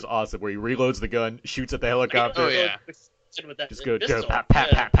 intensity here is awesome, where he reloads the gun, shoots at the helicopter. Oh, yeah. Just go pat, pat,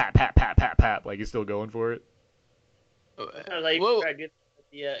 pat, pat, pat, pat, pat, pat, like he's still going for it. Like, Whoa.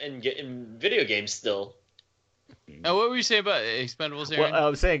 Yeah, and in video games still. Now, what were you saying about Expendables, Aaron? Well, I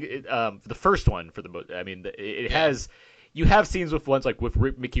was saying the first one for I mean, it Yeah. has. You have scenes with ones like with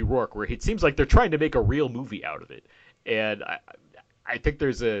Mickey Rourke where it seems like they're trying to make a real movie out of it, and I think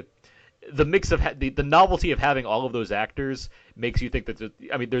there's the mix of the novelty of having all of those actors makes you think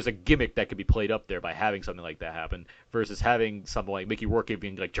that there's a gimmick that could be played up there by having something like that happen versus having someone like Mickey Rourke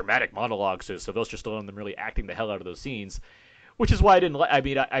giving like dramatic monologues to Sylvester Stallone and them really acting the hell out of those scenes. Which is why I didn't like. I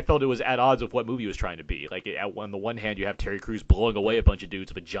mean, I felt it was at odds with what movie was trying to be. Like, on the one hand, you have Terry Crews blowing away a bunch of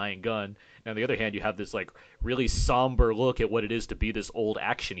dudes with a giant gun, and on the other hand, you have this like really somber look at what it is to be this old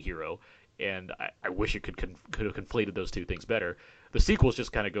action hero. And I wish it could have conflated those two things better. The sequels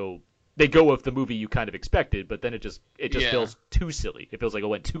just kind of go. They go with the movie you kind of expected, but then it just Yeah. feels too silly. It feels like it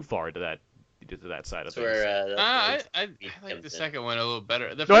went too far into that side of That's things. where I like the second one a little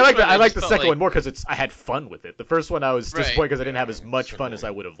better. The No, I first one, I like just the felt second like- one more because I had fun with it. The first one I was Right. disappointed because I didn't have as much Second fun as one.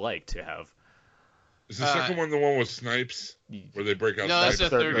 I would have liked to have. Is the second one the one with Snipes where they break out? No, that's Snipes?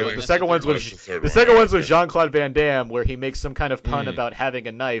 the third one. The That's second the one's third with one. That's the third the one. second one's with Okay. Jean-Claude Van Damme, where he makes some kind of pun Mm. about having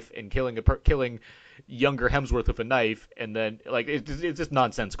a knife and killing younger Hemsworth with a knife, and then like it's just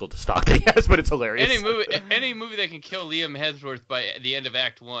nonsensical to stock, I guess, but it's hilarious. Any movie that can kill Liam Hemsworth by the end of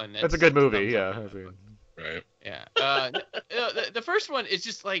Act 1. That's a good movie, thumbs up. yeah. I mean, Right. Yeah. The first one is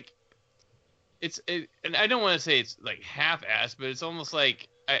just like and I don't want to say it's like half-assed, but it's almost like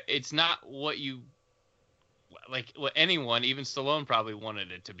it's not what anyone, even Stallone, probably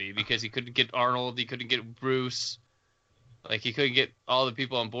wanted it to be because he couldn't get Arnold, he couldn't get Bruce, like he couldn't get all the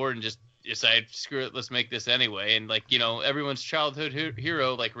people on board and just decide, screw it, let's make this anyway. And like everyone's childhood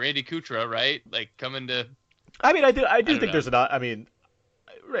hero, like Randy Kuchera, right? Like coming to. I do don't think know. there's an.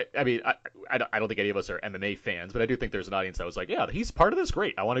 Right. I don't think any of us are MMA fans, but I do think there's an audience that was like, yeah, he's part of this.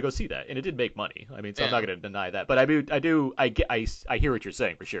 Great, I want to go see that, and it did make money. I mean, so I'm Yeah. not going to deny that. But I hear what you're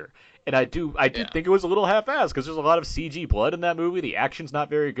saying for sure, and I did Yeah. think it was a little half-assed because there's a lot of CG blood in that movie. The action's not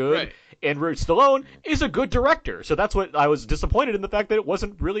very good, Right. and Stallone is a good director, so that's what I was disappointed in the fact that it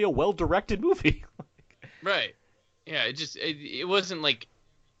wasn't really a well-directed movie. Right. Yeah, it wasn't like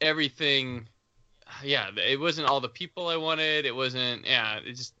everything. Yeah, it wasn't all the people I wanted. It wasn't. Yeah,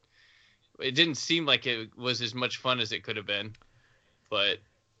 it didn't seem like it was as much fun as it could have been. But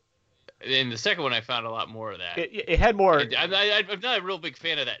in the second one, I found a lot more of that. It had more. I'm not a real big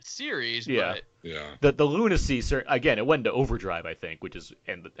fan of that series. Yeah. But Yeah. The lunacy, again, it went into overdrive, I think, which is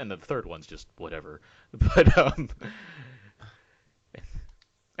and the third one's just whatever. But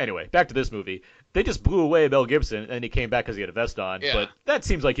anyway, back to this movie. They just blew away Mel Gibson, and he came back because he had a vest on. Yeah. But that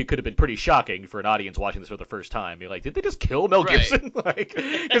seems like it could have been pretty shocking for an audience watching this for the first time. You're like, did they just kill Mel Right. Gibson?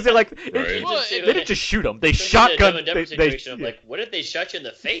 Because they're like, Right. Well, they didn't just shoot him. They Dumb shotgun. and Dumber situation of like, what if they shot you in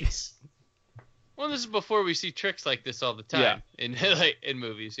the face? well, this is before we see tricks like this all the time in in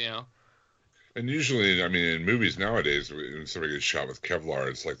movies. And usually, I mean, in movies nowadays, when somebody gets shot with Kevlar,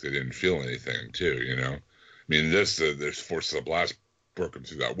 it's like they didn't feel anything, too. I mean, there's forces of blast broken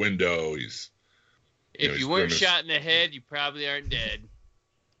through that window. If you weren't shot in the head, you probably aren't dead.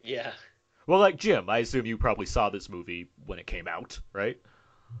 Yeah. Well, like Jim, I assume you probably saw this movie when it came out, right?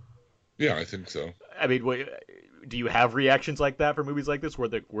 Yeah, I think so. I mean, do you have reactions like that for movies like this, where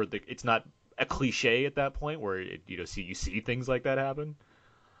it's not a cliche at that point, where you see things like that happen?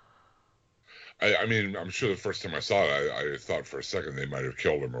 I mean, I'm sure the first time I saw it, I thought for a second they might have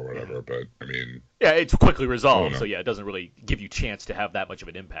killed him or whatever, but I mean, Yeah, it's quickly resolved, no. so yeah, it doesn't really give you chance to have that much of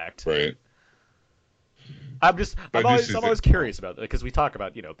an impact. right? I'm I do see always curious about that because we talk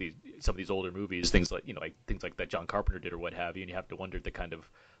about some of these older movies, things like things like that John Carpenter did or what have you, and you have to wonder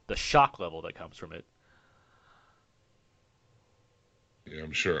the shock level that comes from it. Yeah,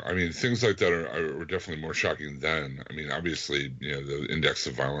 I'm sure. I mean, things like that are definitely more shocking then. I mean, obviously, the index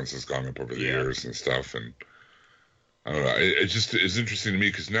of violence has gone up over the years and stuff, and I don't know. It just is interesting to me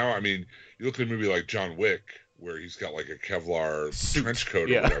because now, I mean, you look at a movie like John Wick where he's got like a Kevlar Suit. trench coat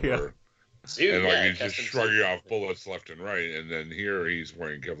or Yeah, whatever. Dude, And like yeah, he's just custom shrugging suit. off bullets left and right, and then here he's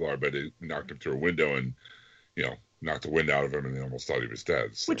wearing Kevlar, but it knocked him through a window and knocked the wind out of him, and they almost thought he was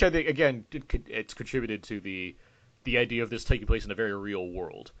dead. So. Which I think again it's contributed to the idea of this taking place in a very real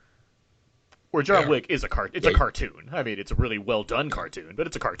world. Where John Yeah. Wick is a cartoon. I mean, it's a really well done cartoon, but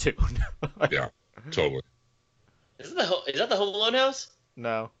it's a cartoon. Yeah, totally. Is that the Home Alone house?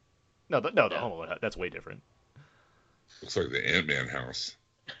 No, the Home Alone, that's way different. Looks like the Ant-Man house.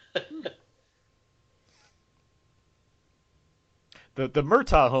 The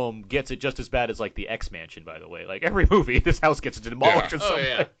Murtaugh home gets it just as bad as like the X Mansion, by the way. Like every movie, this house gets demolished Yeah. in some Oh,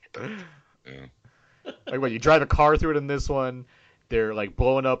 yeah. way. Yeah. Like when you drive a car through it in this one, they're like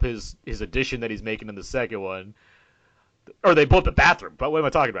blowing up his addition that he's making in the second one. Or they blew up the bathroom. But what am I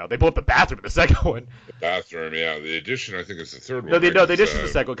talking about? They blew up the bathroom in the second one. The bathroom, yeah. The addition, I think, is the third one. No, they right? did this in the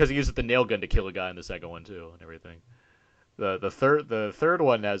second one because he used the nail gun to kill a guy in the second one too, and everything. The third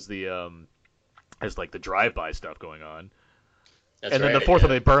one has has like the drive-by stuff going on. That's And then right, the fourth yeah.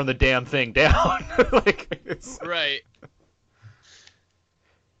 one, they burn the damn thing down. Right.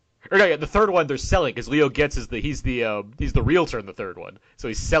 Or no, yeah, the third one they're selling because Leo Getz is he's the realtor in the third one, so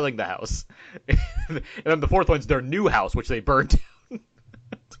he's selling the house. And then the fourth one's their new house, which they burned down.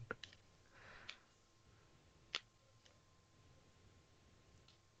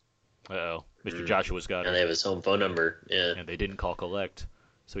 Uh-oh, Mr. Joshua's got And they it, have his home phone number. Yeah. and they didn't call collect,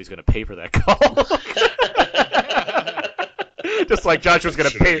 so he's gonna pay for that call. Just like Joshua's gonna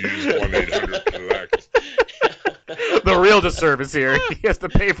Should pay. have used 1-800-COLLECT. The realtor service here. He has to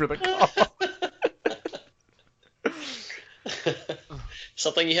pay for the call.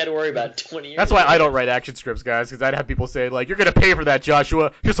 Something you had to worry about 20 years That's why ago. I don't write action scripts, guys, because I'd have people say, like, you're going to pay for that,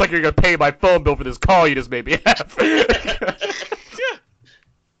 Joshua, just like you're going to pay my phone bill for this call you just made me have.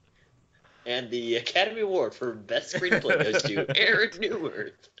 And the Academy Award for Best Screenplay goes to Aaron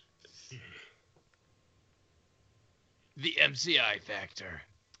Newworth. The MCI factor.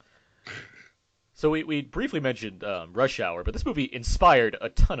 So we briefly mentioned Rush Hour, but this movie inspired a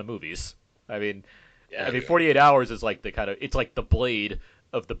ton of movies. I mean, Yeah. 48 Hours is like it's like the Blade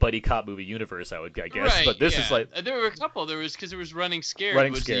of the buddy cop movie universe, I guess. Right, But this yeah. is like There were a couple. There was Running Scared.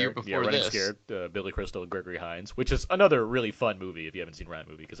 Running was the year Scared. before Running this. Scared. Billy Crystal and Gregory Hines, which is another really fun movie if you haven't seen Rat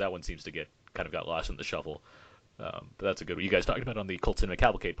movie, because that one seems to got lost in the shuffle. But that's a good one. You guys talked about it on the Cult Cinema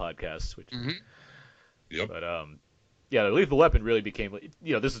Cavalcade podcast, which. Mhm. Yep. But yeah, the Lethal Weapon really became,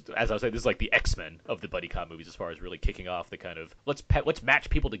 this is, as I was saying, this is like the X-Men of the buddy cop movies as far as really kicking off the kind of let's match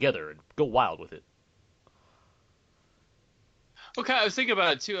people together and go wild with it. Okay, I was thinking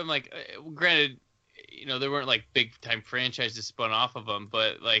about it too. I'm like, granted, there weren't like big time franchises spun off of them,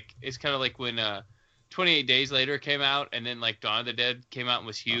 but like it's kind of like when 28 Days Later came out, and then like Dawn of the Dead came out and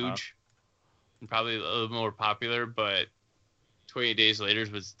was huge, and probably a little more popular. But 28 Days Later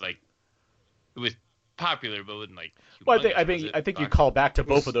was like, it was popular, but wasn't like. Well, humongous, I was it? think you call back to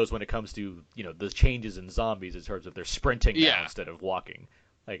both of those when it comes to the changes in zombies in terms of their sprinting now Yeah. instead of walking.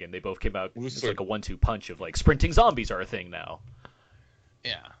 Like, and they both came out. Well, It's like a 1-2 punch of like sprinting zombies are a thing now.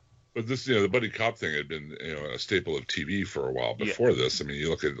 Yeah. But this, the buddy cop thing had been, a staple of TV for a while before this. I mean, you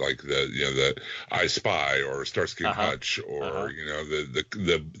look at like the I Spy or Starsky and Hutch or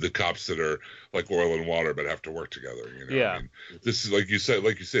the cops that are like oil and water but have to work together. Yeah. I mean, this is like you say,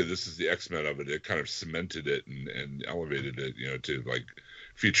 this is the X-Men of it. It kind of cemented it and elevated it, to like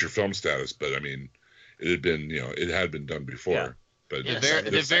feature film status. But I mean, it had been done before. Yeah. But Yeah,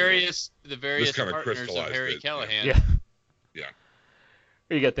 The various kinda partners of crystallized Harry it, Callahan. Yeah. Yeah.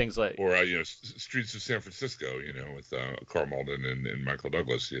 Or you get things like or Streets of San Francisco, with Carl Malden and Michael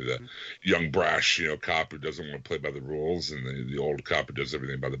Douglas, the young brash, cop who doesn't want to play by the rules, and the old cop who does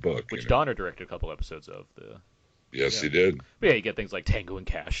everything by the book. which Donner directed a couple episodes of. Yes, yeah. he did. But yeah, you get things like Tango and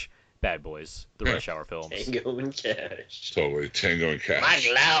Cash, Bad Boys, the Rush Hour films. Tango and Cash. Totally, Tango and Cash.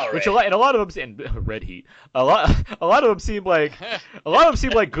 Mike Lowry. Which a lot of them, and Red Heat, a lot of them seem like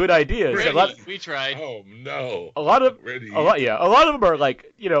good ideas. We tried. Oh no! A lot of Red Heat. a lot of them are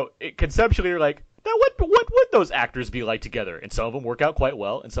like, conceptually are like, now what would those actors be like together? And some of them work out quite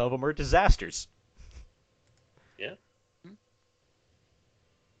well, and some of them are disasters. Yeah.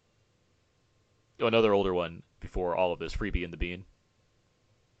 Oh, another older one before all of this, Freebie and the Bean.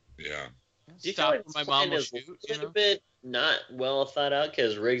 Yeah. Do you Stop feel like when my this mom plan will is shoot. a little bit not well thought out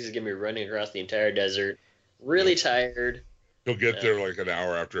because Riggs is gonna be running across the entire desert, really tired. He'll get there like an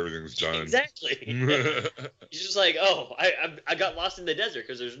hour after everything's done. Exactly. He's just like, oh, I got lost in the desert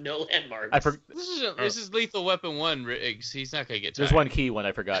because there's no landmarks. This is Lethal Weapon 1, Riggs. He's not gonna get tired. There's one key one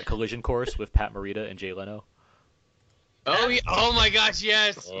I forgot: Collision Course with Pat Morita and Jay Leno. Oh, yeah. Oh my gosh,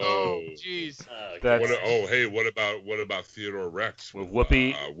 yes. Oh. Oh, jeez. That's- What about Theodore Rex With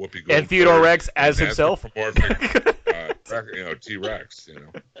Whoopi Whoopi and Goldberg Theodore Rex as and himself. anthropomorphic, T-Rex.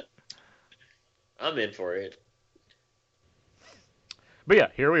 I'm in for it. But yeah,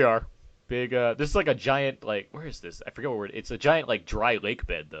 here we are. Big. This is like a giant, like, where is this? I forget what word. It's a giant, like, dry lake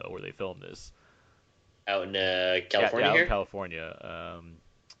bed though, where they filmed this. Out in California yeah, out here? in California.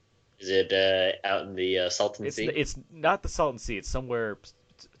 Is it out in the Salton Sea? It's not the Salton Sea. It's somewhere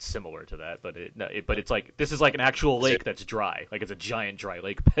similar to that, but it's like this is like an actual lake that's dry. Like it's a giant dry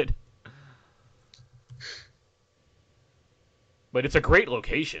lake bed. But it's a great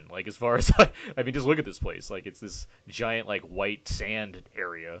location. Like as far as I mean, just look at this place. Like it's this giant like white sand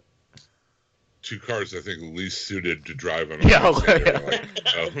area. two cars I think least suited to drive on. Yeah, A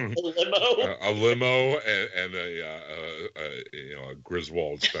limo. A limo and a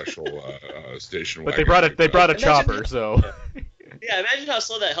Griswold special station But wagon. they brought a Imagine chopper, that- so Yeah, imagine how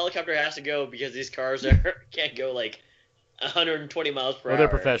slow that helicopter has to go because these cars can't go like 120 miles per well, hour. they're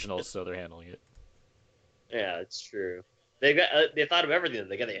professionals, so they're handling it. Yeah, it's true. They thought of everything.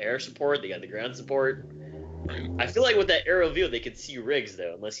 They got the air support. They got the ground support. I feel like with that aerial view, they could see Riggs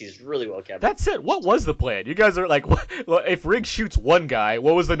though, unless he's really well kept. That's it. What was the plan? You guys are like, well, if Riggs shoots one guy,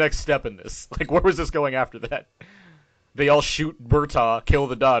 what was the next step in this? Like, where was this going after that? They all shoot Murtaugh, kill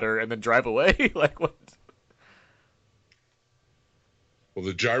the daughter, and then drive away? Like, what? Well,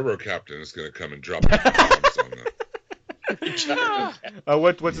 the gyro captain is going to come and drop bombs on them.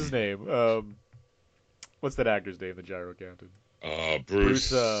 What's his name? What's that actor's name? The gyro captain.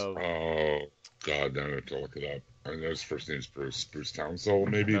 Bruce. Bruce, oh God, now I have to look it up. I know his first name's Bruce. Bruce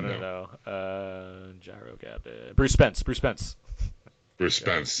Townsend, maybe. No. Gyro captain. Bruce Spence. Bruce Spence. Bruce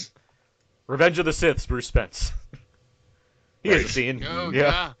Spence. Revenge of the Siths. Bruce Spence. He has a Right. scene. Oh, yeah.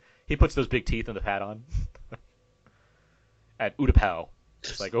 yeah. He puts those big teeth and the hat on. At Utapau.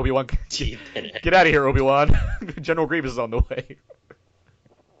 It's like, Obi-Wan, Teeth in it. get out of here, Obi-Wan. General Grievous is on the way.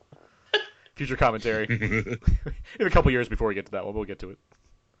 Future commentary. In a couple years before we get to that one, we'll get to it.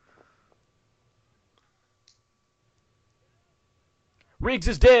 Riggs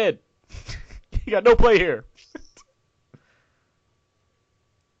is dead. He got no play here.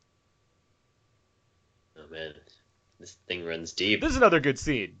 Oh man, this thing runs deep. This is another good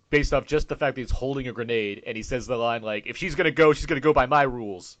scene, based off just the fact that he's holding a grenade, and he says the line like, "If she's gonna go by my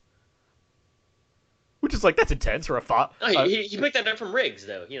rules." Which is like, that's intense for a Oh, he picked that up from Riggs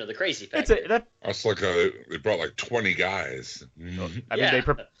though. You know, the crazy factor. That's like they brought like 20 guys. I mean, Yeah.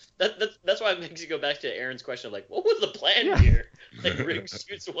 That's why it makes you go back to Aaron's question of like, what was the plan Yeah. here? Like Riggs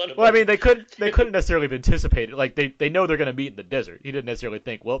shoots one of Well, I them. mean, they couldn't necessarily have anticipated. Like, they know they're going to meet in the desert. He didn't necessarily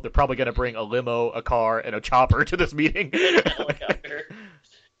think, well, they're probably going to bring a limo, a car, and a chopper to this meeting. Helicopter.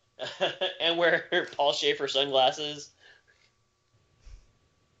 And wear Paul Schaefer sunglasses.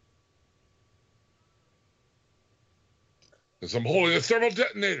 Because I'm holding a thermal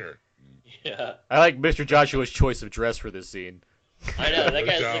detonator. Yeah, I like Mr. Joshua's choice of dress for this scene. I know that No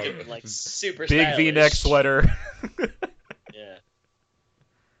guy's doubt. looking like super Big stylish. V-neck sweater. Yeah,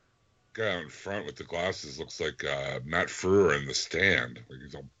 Guy out in front with the glasses looks like Matt Frewer in The Stand. Like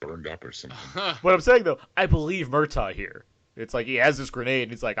he's all burned up or something. What I'm saying, though, I believe Murtaugh here. It's like he has this grenade,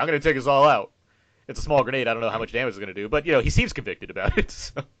 and he's like, I'm going to take us all out. It's a small grenade. I don't know how much damage it's going to do. But, he seems convicted about it.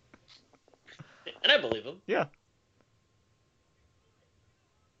 So. and I believe him. Yeah.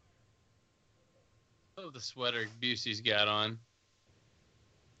 Oh, the sweater Busey's got on.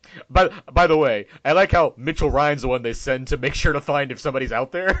 By the way, I like how Mitchell Ryan's the one they send to make sure to find if somebody's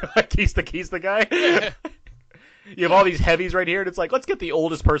out there. Like, he's the guy. You have all these heavies right here, and it's like, let's get the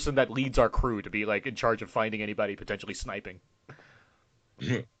oldest person that leads our crew to be, like, in charge of finding anybody potentially sniping.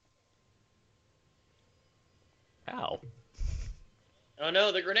 Ow. Oh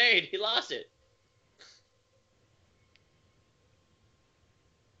no, the grenade! He lost it.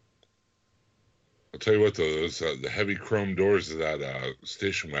 I'll tell you what, though, the heavy chrome doors of that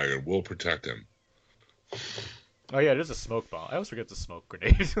station wagon will protect him. Oh, yeah, it is a smoke bomb. I always forget it's a smoke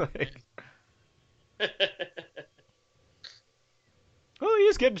grenade. Well, he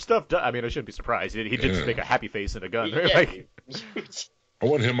is getting stuff done. I mean, I shouldn't be surprised. He did just make a happy face and a gun. Yeah, Like, I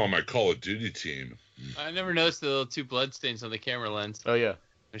want him on my Call of Duty team. I never noticed the little two blood stains on the camera lens oh, yeah.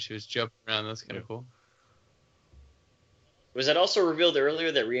 when she was jumping around. That's kind of cool. Was that also revealed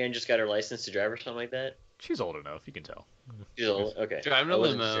earlier that Rian just got her license to drive or something like that? She's old enough. You can tell. She's old. Okay. Driving I a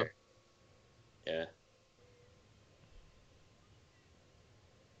wasn't limo. sure. Yeah.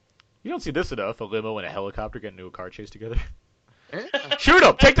 You don't see this enough. A limo and a helicopter get into a car chase together. Yeah. Shoot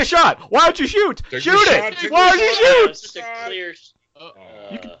him! Take the shot! Why don't you shoot? Take Shoot the it! shot, take Why the don't you shot. shoot? It's just a clear.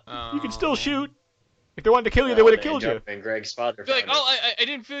 Oh. You can still shoot. If they wanted to kill you, they would have killed you. And Greg's father. Be like, found oh, I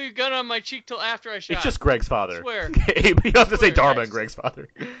didn't feel your gun on my cheek till after I shot. It's just Greg's father. Swear. You don't have to say Swear. Dharma and Greg's father.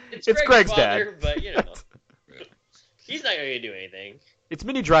 it. It's Greg's dad. father, but you know, he's not going to do anything. It's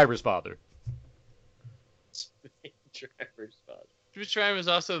Minnie Driver's father. Driver's father. Bruce Tryon was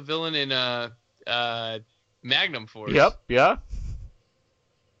also a villain in Magnum Force. Yep, yeah.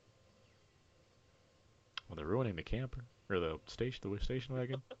 Well, they're ruining the camper. Or the station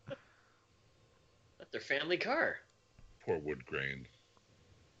wagon. That's their family car. Poor wood grain.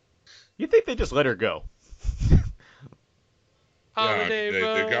 You'd think they just let her go. Holiday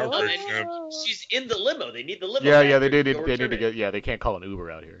Yeah, they got Road. rid of him. She's in the limo. They need the limo. Yeah, back they to need go to return it. get. Yeah, they can't call an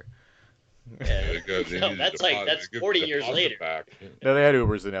Uber out here. Yeah. They No, need a that's like deposit. that's They give 40 the years deposit later. back. No, they had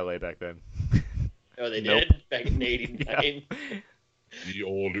Ubers in LA back then. Oh, they Nope. did back in '89. The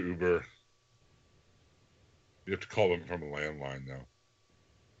old Uber. You have to call them from a landline now.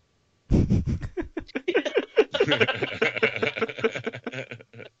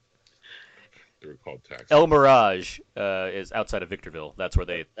 They were called taxis. El Mirage is outside of Victorville. That's where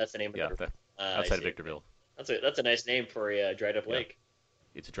they. That's the name Yeah, of it. outside of Victorville. That's a nice name for a dried up Yeah. lake.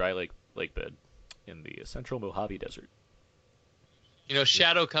 It's a dry lake bed in the central Mojave Desert. You know,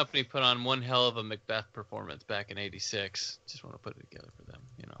 Shadow Company put on one hell of a Macbeth performance back in '86. Just want to put it together for them.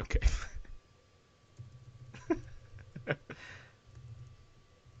 You know. Okay.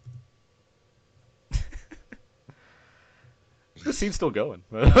 The scene's still going.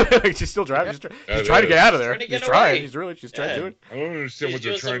 Like, she's still driving. She's Yeah, trying to get out of there. Trying to get She's trying. away. She's trying to do it. I don't understand what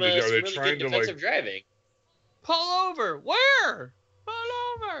they're She's doing trying to do. some They're really trying good to defensive like. driving. Pull over. Where?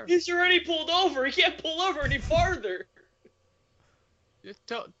 Pull over. He's already pulled over. He can't pull over any farther. Just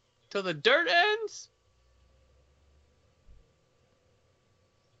till the dirt ends.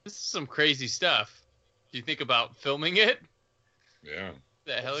 This is some crazy stuff. Do you think about filming it? Yeah.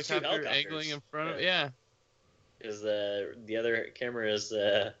 The It's two helicopter helicopters. angling in front of Yeah. yeah. Because the other camera is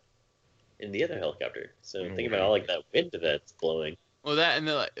in the other helicopter. So No think about all like that wind that's blowing. Well, that and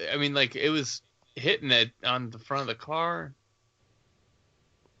I mean, like it was hitting it on the front of the car.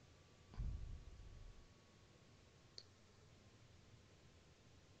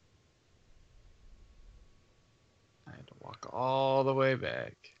 I had to walk all the way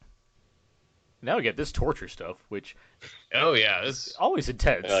back. Now we get this torture stuff, which Oh yeah, this is always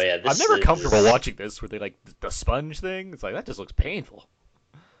intense. Oh, yeah, I'm this never is- comfortable watching this, where they like the sponge thing. It's like that just looks painful.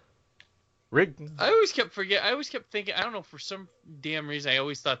 Rig. I always kept thinking. I don't know, for some damn reason I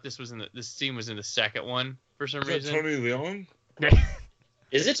always thought this scene was in the second one for some Is that reason. Tony Leung?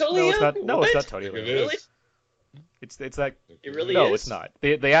 Is it totally? No, it's not. No, it's What? not Tony It Leung. Really? is. It's that. It really No, is? it's not.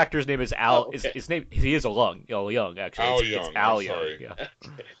 The actor's name is Al. Oh, okay. His name. He is Al Young actually. Al It's Young, Al I'm Young. sorry. Yeah.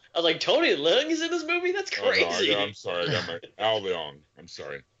 I was like, Tony Leung is in this movie? That's Oh, no, crazy. I'm sorry. I got my Al Leong. I'm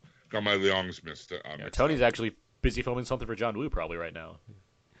sorry. Got my Leongs mixed up. Yeah, Tony's actually busy filming something for John Woo probably right now.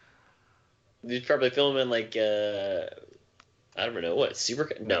 He's probably filming like I don't know what Super.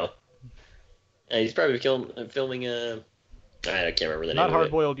 No. He's probably filming I can't remember the Not name Hard of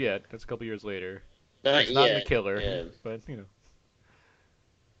it. Boiled yet. That's a couple years later. Not It's not yet. The Killer, Yeah. but you know.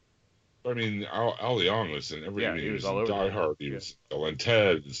 I mean, Al Leong was in every. Yeah, I mean, he he was was all in over Die the- Hard. He yeah. was Bill and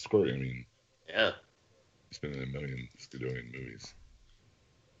Ted. Squirty. I mean, Yeah. he's been in a million Skidonian movies.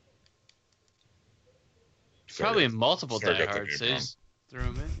 Sorry, Probably in multiple Sorry, Die got the Hards. So name just threw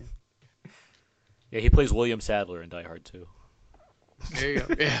him in. Yeah, he plays William Sadler in Die Hard too. There you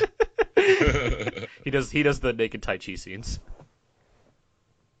go. Yeah. He does the naked Tai Chi scenes.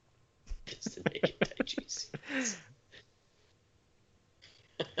 It's the naked Tai Chi scenes.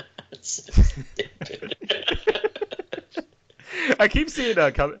 I keep seeing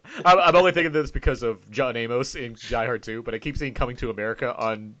I'm only thinking this because of John Amos in Die Hard 2, but I keep seeing Coming to America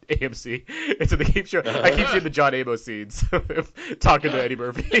on AMC, and so they keep I keep seeing the John Amos scenes of him talking to Eddie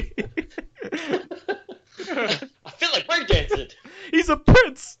Murphy. I feel like breakdancing. He's a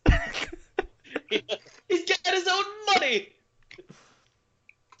prince. He's got his own money.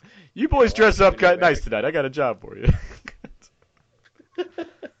 You boys dress up kind of nice tonight. I got a job for you.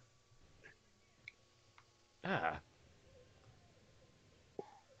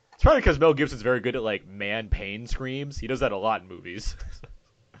 It's probably because Mel Gibson's very good at like man pain screams. He does that a lot in movies.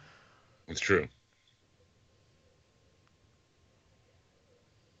 It's true.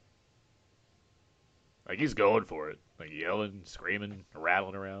 Like he's going for it, like yelling, screaming,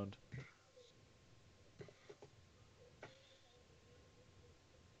 rattling around.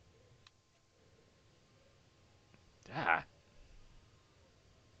 Ah.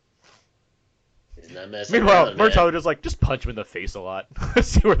 He's not messing Meanwhile, around, man. Murtaugh just punch him in the face a lot.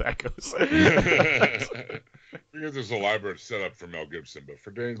 See where that goes. Because there's a elaborate setup for Mel Gibson, but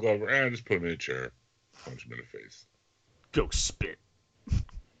for Danny Glover, just put him in a chair, punch him in the face. Go spit.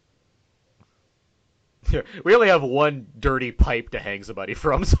 Here, we only have one dirty pipe to hang somebody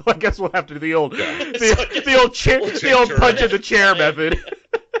from, so I guess we'll have to do the old, Yeah. the old chair, We'll the old chair punch in method. the chair method.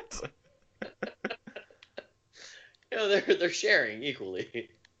 You know, they're sharing equally.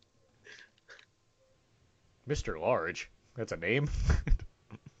 Mr. Large, that's a name.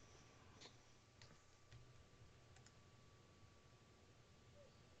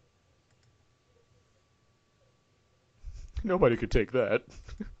 Nobody could take that.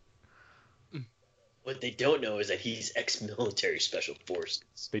 What they don't know is that he's ex-military special forces.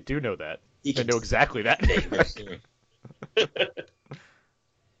 They do know that. He They can know exactly that. Yeah.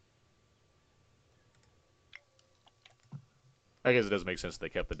 I guess it does make sense they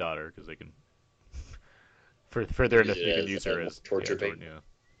kept the daughter because they can For their Use it you can as use a her as torture yeah, bait. yeah.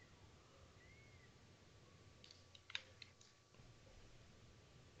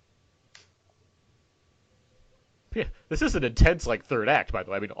 Yeah, this is an intense like third act, by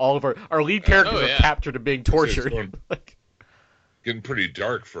the way. I mean, all of our lead characters Oh, are yeah. captured and being tortured. going- like, Getting pretty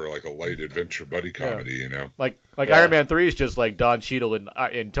dark for like a light adventure buddy comedy, you know. like Yeah. Iron Man 3 is just like Don Cheadle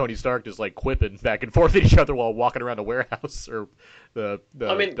and Tony Stark just like quipping back and forth at each other while walking around a warehouse or the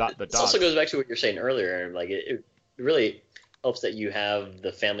I mean, the this docks. also goes back to what you're saying earlier, and like it really helps that you have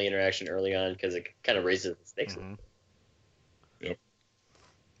the family interaction early on because it kind of raises the stakes. Mhm. Yep.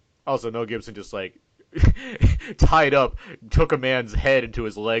 Also, Mel Gibson just like tied up, took a man's head into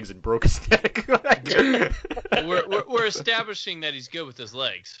his legs and broke his neck. We're establishing that he's good with his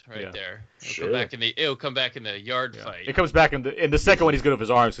legs right Yeah. there. Sure. It'll come back in the yard Yeah. fight. It comes back in the second one. He's good with his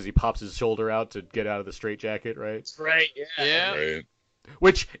arms because he pops his shoulder out to get out of the straitjacket, right? That's right. Yeah. Yeah. Right.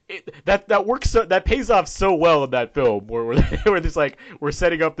 Which that works that pays off so well in that film where where it's like we're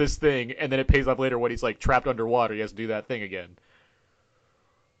setting up this thing and then it pays off later when he's like trapped underwater. He has to do that thing again.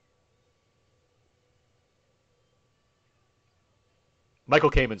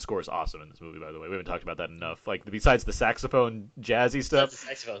 Michael Kamen's score is awesome in this movie, by the way. We haven't talked about that enough. Like besides the saxophone, jazzy stuff, That's the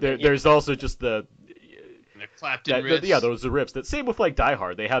saxophone there, thing, yeah. there's also just the And the Clapton riffs. yeah, those are the riffs. That same with like Die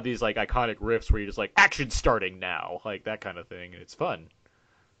Hard. They have these like iconic riffs where you're just like action starting now, like that kind of thing, and it's fun.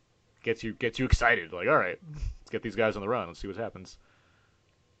 Gets you excited. Like, all right, let's get these guys on the run. Let's see what happens.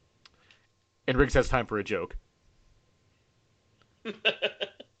 And Riggs has time for a joke.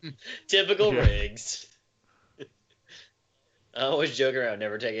 Typical Yeah. Riggs. I always joke around,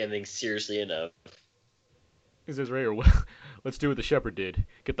 never take anything seriously enough. He says, "Ray, let's do what the shepherd did.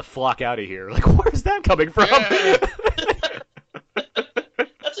 Get the flock out of here." Like, where's that coming from? Yeah.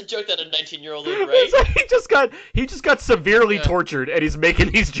 That's a joke that a 19-year-old would It's write. like he just got severely Yeah. tortured, and he's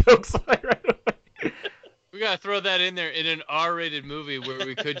making these jokes like right away. We gotta throw that in there in an R-rated movie where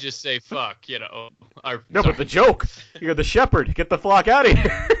we could just say "fuck," you know. No, but the joke. You're the shepherd. Get the flock out of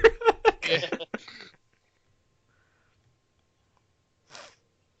here. Yeah.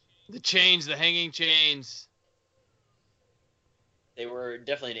 The chains, the hanging chains. They were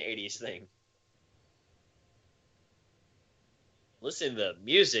definitely an 80s thing. Listen to the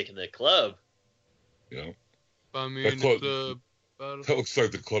music in the club. You know. I'm That in club- the club. That looks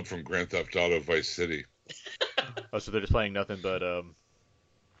like the club from Grand Theft Auto Vice City. Oh, so they're just playing nothing but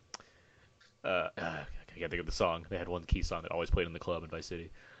I can't think of the song. They had one key song that always played in the club in Vice City.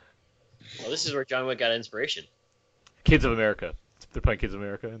 Well, this is where John Wick got inspiration. Kids of America. They're playing Kids of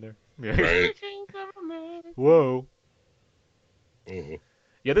America in there. Yeah. Right. Whoa. Oh.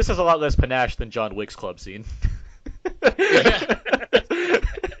 Yeah, this has a lot less panache than John Wick's club scene.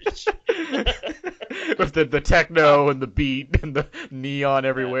 With the techno and the beat and the neon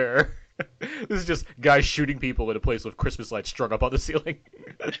everywhere. This is just guys shooting people in a place with Christmas lights strung up on the ceiling.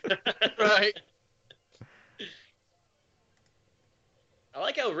 Right. I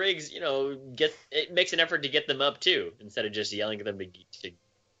like how Riggs, it makes an effort to get them up too, instead of just yelling at them to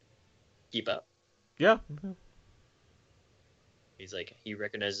keep up. Yeah. He's like, he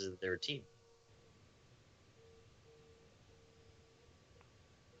recognizes that they're a team.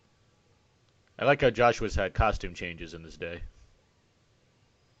 I like how Joshua's had costume changes in this day.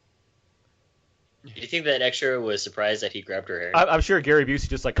 Do you think that extra was surprised that he grabbed her hair? I'm sure Gary Busey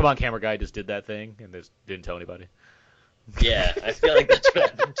just like, come on, camera guy, just did that thing and just didn't tell anybody. Yeah, I feel like that's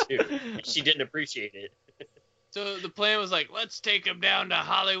what happened too. She didn't appreciate it. So the plan was like, let's take him down to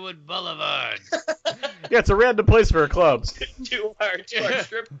Hollywood Boulevard. Yeah, it's a random place for a club. to our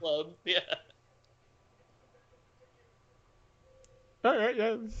strip club. Yeah. All right,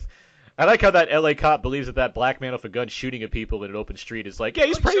 yeah. I like how that LA cop believes that black man with a gun shooting at people in an open street is like, yeah,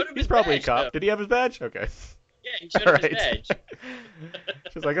 he's Oh, he showed him he's his probably a badge, cop. though. Did he have his badge? Okay. Yeah, he showed All him his right. badge.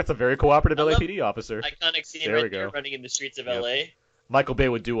 She's like, that's a very cooperative I love- LAPD officer. Iconic scene There we right there, go. running in the streets of Yep. LA. Michael Bay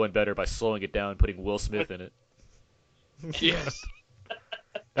would do one better by slowing it down and putting Will Smith in it. Yes.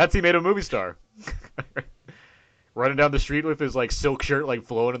 That's he made a movie star. Running down the street with his like silk shirt like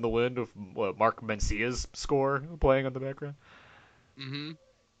flowing in the wind with Mark Mencia's score playing on the background. Mm-hmm.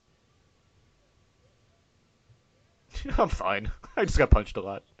 I'm fine. I just got punched a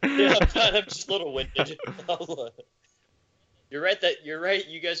lot. Yeah, I'm just a little winded. You're right.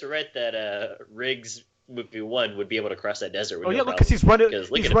 You guys are right that Riggs movie 1 would be able to cross that desert. With Oh no yeah, look, because problem. he's running. 'Cause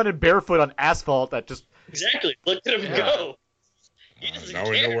look He's at him. running barefoot on asphalt that just. Exactly. Look at him Yeah. go. He doesn't Now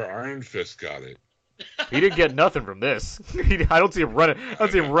we care. know where Iron Fist got it. He didn't get nothing from this. I don't see him running. I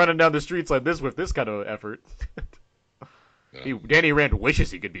don't see him running down the streets like this with this kind of effort. Danny Rand wishes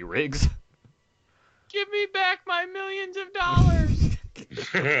he could be Riggs. Give me back my millions of dollars.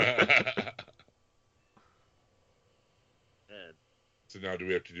 So now do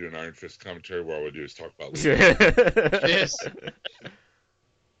we have to do an Iron Fist commentary where all we do is talk about Yes.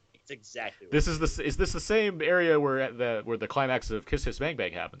 It's exactly. What This is this the same area where the climax of Kiss Kiss Bang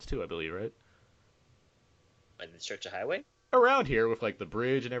Bang happens too, I believe, right? Like the stretch of highway. Around here with like the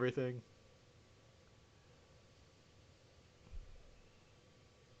bridge and everything.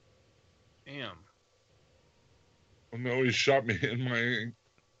 Damn. Oh no, he shot me in my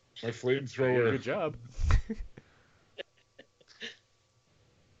flamethrower. Good job.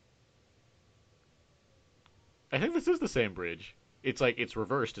 I think this is the same bridge. It's like it's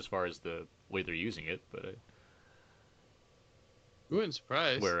reversed as far as the way they're using it, but You wouldn't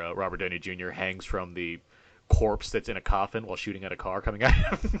surprise. where Robert Downey Jr. hangs from the corpse that's in a coffin while shooting at a car coming at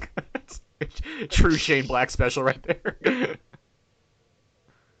him. True Shane Black special right there.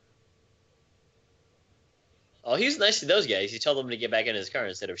 Oh, he's nice to those guys. He told them to get back in his car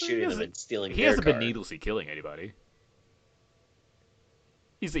instead of shooting them and stealing He their hasn't car. been needlessly killing anybody.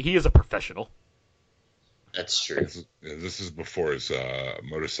 He is a professional. That's true. This is before his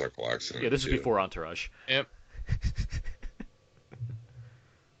motorcycle accident. Yeah, this is too. before Entourage. Yep.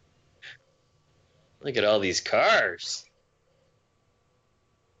 Look at all these cars.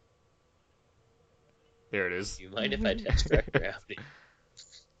 There it is. Do you mind if I test drive gravity?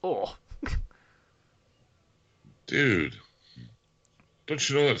 Oh, Dude, don't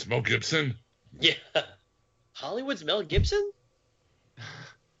you know that's Mel Gibson? Yeah. Hollywood's Mel Gibson?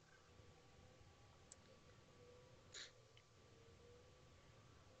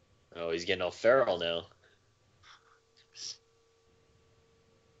 Oh, he's getting all feral now.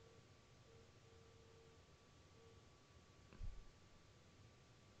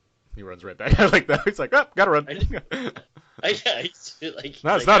 he runs right back. I like that. He's like, oh, gotta run. Yeah, he's like. No, he's it's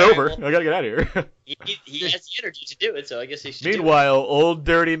like, not "All right, over. well, I gotta get out of here. he has the energy to do it, so I guess he should. do it." Meanwhile, old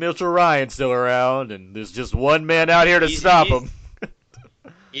dirty Mitchell Ryan's still around, and there's just one man out here to stop him.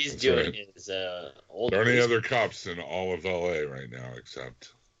 He's That's doing right. his old. There aren't any police- other cops in all of LA right now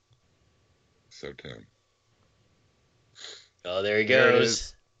except him. Oh, there he There it goes.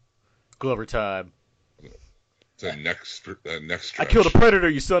 is. Glover time. It's that next stretch. I killed a predator,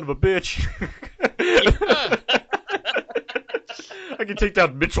 you son of a bitch. I can take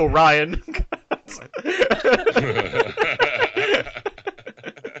down Mitchell Ryan.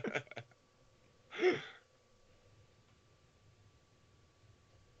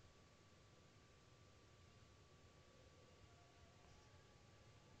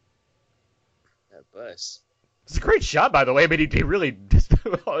 That bus. It's a great shot, by the way. I mean, he really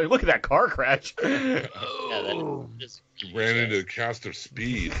look at that car crash. Yeah, Oh. that's Ran into the cast of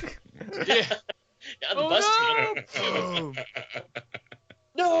Speed. Yeah. Now the Oh, bus. no!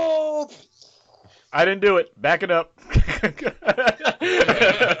 No. I didn't do it. Back it up.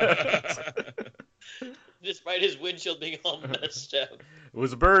 Despite his windshield being all messed up. It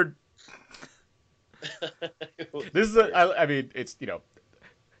was a bird. This is I mean, it's,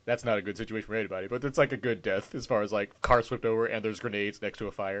 that's not a good situation for anybody, but it's like a good death as far as like car swept over and there's grenades next to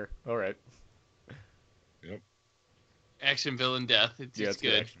a fire. All right. Action villain death. It's Yeah, just it's good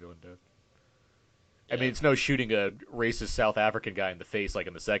good. action villain death. I mean, it's no shooting a racist South African guy in the face like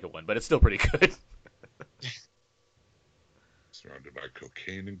in the second one, but it's still pretty good. Surrounded by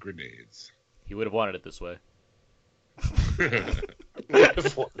cocaine and grenades. He would have wanted it this way.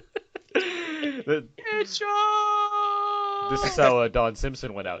 This is how Don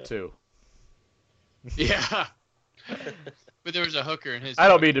Simpson went out too. Yeah. But there was a hooker in his. I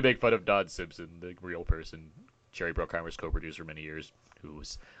don't mean to make fun of Don Simpson, the real person, Jerry Bruckheimer's co-producer many years, who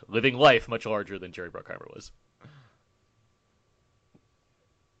was living life much larger than Jerry Bruckheimer was.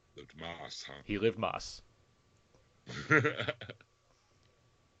 Lived Moss, He lived Moss. huh?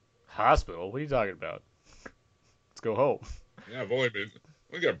 Hospital? What are you talking about? Let's go home. Yeah, I've only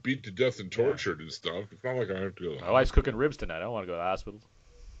got beat to death and tortured and stuff. It's not like I have to go. My wife's cooking ribs tonight. I don't want to go to the hospital.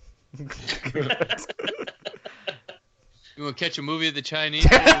 You want to catch a movie of the Chinese?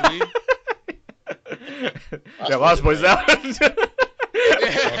 before we leave? Yeah, Lost Boys out. Lost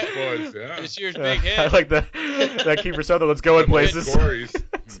Boys, yeah. This year's big I hit. like that Kiefer Sutherland's going places. Stories.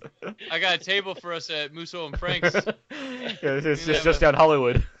 I got a table for us at Musso and Frank's. Yeah, it's just down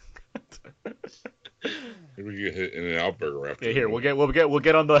Hollywood. Maybe we get hit in an Outburger after. Yeah, here we'll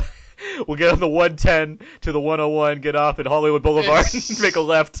get on the 110 to the 101, get off at Hollywood Boulevard, make a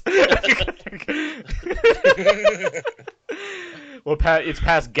left. It's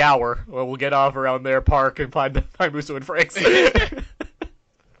past Gower. Well, we'll get off around there, park, and find Musso and Frank's.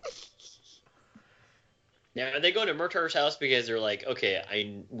 Now, are they going to Murtaugh's house because they're like,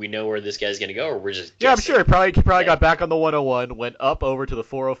 okay, we know where this guy's gonna go, or we're just? Yeah, I'm guessing? sure. He probably got back on the 101, went up over to the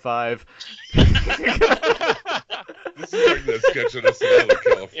 405. This is like that sketch on SNL in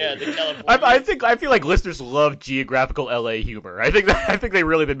California. Yeah, the California. I feel like listeners love geographical LA humor. I think they've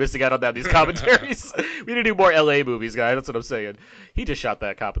really been missing out on that in these commentaries. We need to do more LA movies, guys. That's what I'm saying. He just shot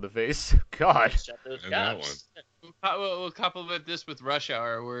that cop in the face. God. Shut those And that cops. We'll compliment this with Rush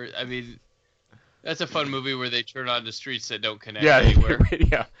Hour, where I mean, that's a fun movie where they turn onto streets that don't connect Yeah, anywhere.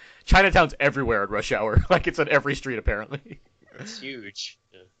 yeah. Chinatown's everywhere at rush hour. Like it's on every street apparently. It's huge.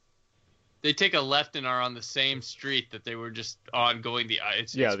 Yeah. They take a left and are on the same street that they were just on going the.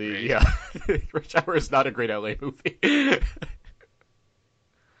 It's great. Rush Hour is not a great LA movie.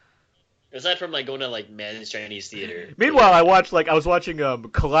 Aside from like going to like Man's Chinese theater. Meanwhile, I was watching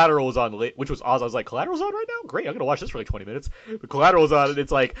Collateral's on which was Oz. I was like, Collateral's on right now? Great, I'm gonna watch this for like 20 minutes. The Collateral's on, and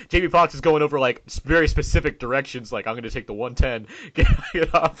it's like Jamie Foxx is going over like very specific directions. Like I'm gonna take the 110,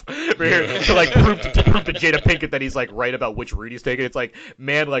 get off over here to like prove to Jada Pinkett that he's like right about which route he's taking. It's like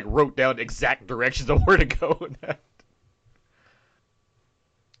man like wrote down exact directions of where to go. In that.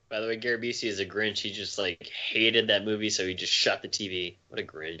 By the way, Gary Busey is a Grinch. He just like hated that movie, so he just shut the TV. What a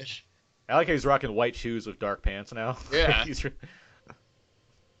Grinch. I like how he's rocking white shoes with dark pants now. Yeah.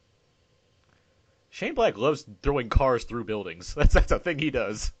 Shane Black loves throwing cars through buildings. That's a thing he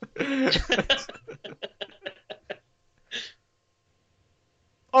does.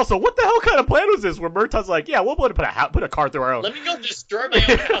 Also, what the hell kind of plan was this? Where Murtaugh's like, yeah, we'll put a car through our own. Let me go destroy my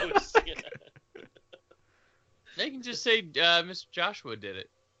own house. They can just say Mr. Joshua did it.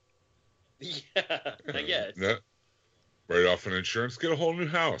 Yeah, I guess. Yeah. Write off an insurance, get a whole new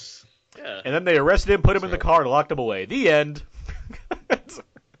house. Yeah. And then they arrested him, put him in the car, and locked him away. The end.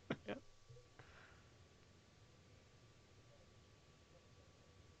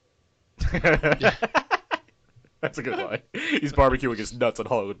 That's a good line. He's barbecuing his nuts on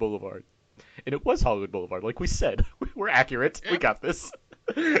Hollywood Boulevard. And it was Hollywood Boulevard, like we said. We're accurate. We got this.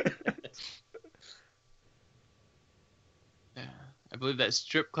 Yeah. I believe that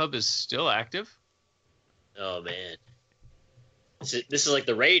strip club is still active. Oh man. This is like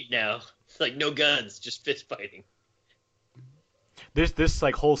the raid now. It's like no guns, just fist fighting. This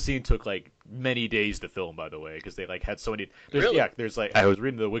like whole scene took like many days to film, by the way, because they like had so many. Really? Yeah, there's like I was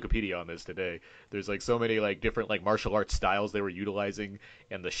reading the Wikipedia on this today. There's like so many like different like martial arts styles they were utilizing,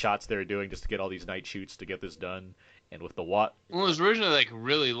 and the shots they were doing just to get all these night shoots to get this done. And with the Well, it was originally like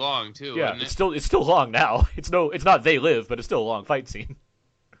really long too. yeah, wasn't it's still long now. It's not They Live, but it's still a long fight scene.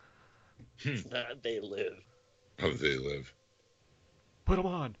 It's not They Live. How they live. Put them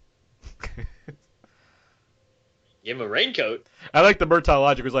on. Give him a raincoat. I like the Murtaugh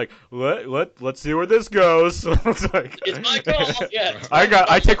logic. Was like, let's see where this goes. It's like, It's my call. Yeah.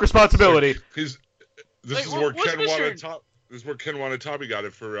 I take responsibility. This Like, is where what's Ken Mr. Watanabe. This is where Ken Watanabe got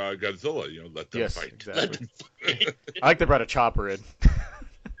it for Godzilla. You know, let them Yes, fight. exactly. I like they brought a chopper in.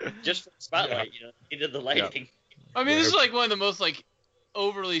 Just for the spotlight, you know. He did the lighting. I mean, this is like one of the most like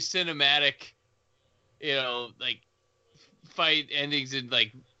overly cinematic, you know, like fight endings in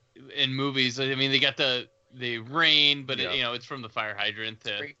movies. I mean, they got the rain, but Yeah. it's from the fire hydrant.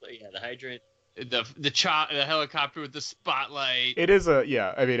 Yeah, the hydrant. The helicopter with the spotlight. It is I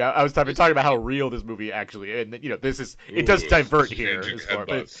mean, I was talking about how real this movie actually, and this is it does Ooh, divert changing here as far,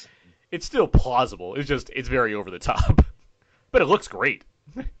 but headbutts. it's still plausible. It's very over the top, but it looks great.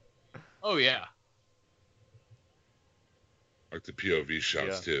 Oh yeah. Like the POV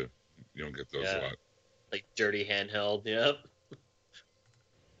shots Yeah. too. You don't get those a Yeah. lot. Like dirty handheld, yep.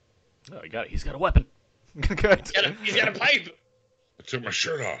 Oh, he's got a weapon. He's got a pipe. I took my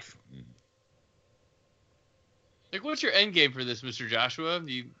shirt off. Like, what's your end game for this, Mr. Joshua?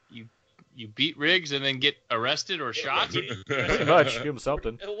 You beat Riggs and then get arrested or shot? Pretty much, give him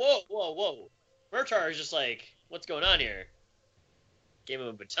something. Whoa. Murtaugh is just like, what's going on here? Gave him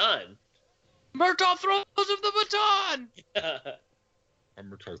a baton. Murtaugh throws him the baton.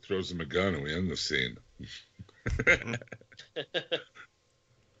 Murtaugh throws him a gun and we end the scene.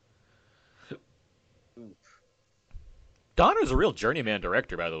 Donner's a real journeyman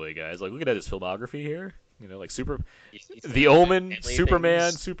director, by the way, guys. Like, looking at his filmography here. Like He's The Omen, family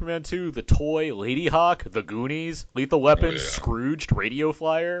Superman, things. Superman 2, The Toy, Lady Hawk, The Goonies, Lethal Weapon, Oh, yeah. Scrooged, Radio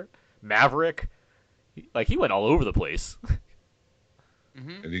Flyer, Maverick. He went all over the place.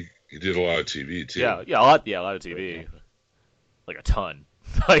 Mm-hmm. And he did a lot of TV too. Yeah, a lot of TV. Like a ton.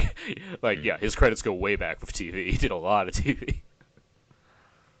 Yeah, his credits go way back with TV. He did a lot of TV.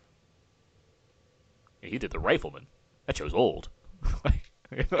 He did The Rifleman. That show's old.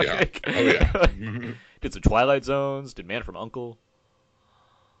 Yeah. Oh yeah. Did some Twilight Zones. Did Man from U.N.C.L.E.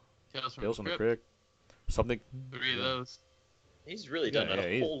 Tales from the Crypt. Something. 3 of those. He's really done Yeah,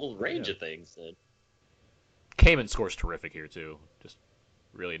 a whole range of things. Then. Kamen score's terrific here too. Just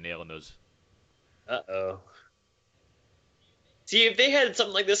really nailing those. Uh-oh. See, if they had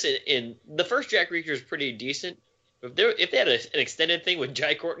something like this in the first Jack Reacher is pretty decent. If they had an extended thing with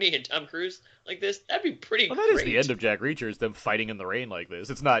Jai Courtney and Tom Cruise like this, that'd be pretty Well, that is great. the end of Jack Reacher, is them fighting in the rain like this.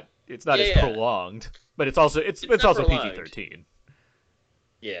 It's not as Yeah. prolonged, but it's also not also prolonged. PG-13.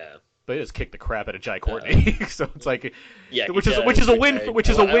 Yeah. But it just kicked the crap out of Jai Courtney, so it's like, Yeah. which is a win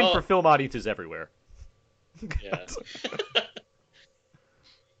for film audiences everywhere. Yeah.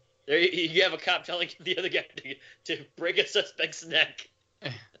 There you have a cop telling the other guy to break a suspect's neck.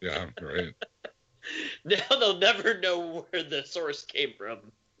 Yeah, right. Now they'll never know where the source came from.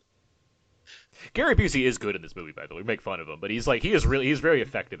 Gary Busey is good in this movie, by the way. We make fun of him, but he's very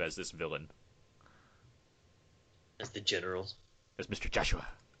effective as this villain, As the general. as Mr. Joshua.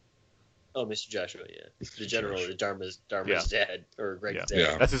 Oh, Mr. Joshua, yeah. The general, Joshua. Dharma's Yeah. dad, or Greg's dad.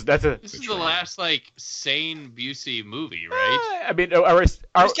 Yeah. That's a. This is the last like sane Busey movie, right? I mean, He was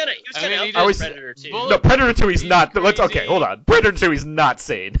kind of I mean, he out just- for Predator too. Bullet- no, Predator 2, he's He's not. crazy. Hold on. Predator 2, he's not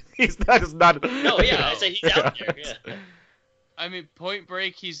sane. That is not. No, yeah, I say he's out there. Yeah. I mean, Point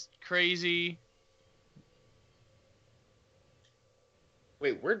Break, he's crazy.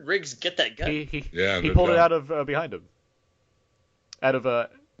 Wait, where'd Riggs get that gun? He Yeah, pulled it out of behind him. Out of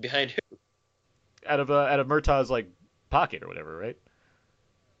Behind who? out of Murtaugh's like pocket or whatever, right?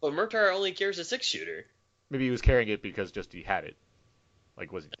 Well, Murtaugh only carries a 6-shooter. Maybe he was carrying it because just he had it.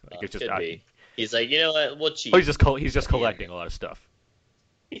 Like was he? Like it's just. Could be. He's like, you know what? We'll cheat. Oh, he's just collecting a lot of stuff.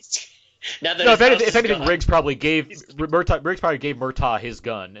 Now that No, his house if is anything, gone. Riggs probably gave Murtaugh his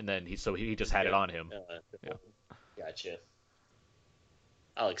gun, and then he just had it on him. Yeah. Gotcha.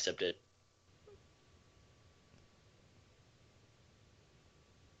 I'll accept it.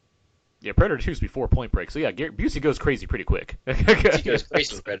 Yeah, Predator 2 is before Point Break, so yeah, Busey goes crazy pretty quick. He goes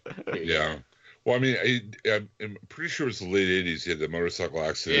crazy with Predator. Yeah. Well, I mean, I'm pretty sure it was the late 80s. He had the motorcycle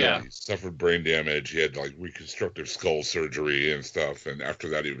accident. Yeah. He suffered brain damage. He had like reconstructive skull surgery and stuff. And after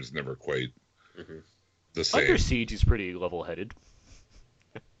that, he was never quite Mhm. the same. Under Siege, he's pretty level-headed.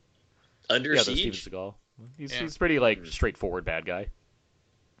 Under Yeah, the Siege? Steven Seagal. Yeah. He's pretty like straightforward bad guy.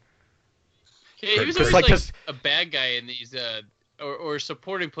 Yeah, he was Just always like- just- a bad guy in these, or a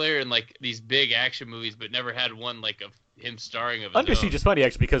supporting player in like these big action movies, but never had one like of him starring of his Under own. Siege is funny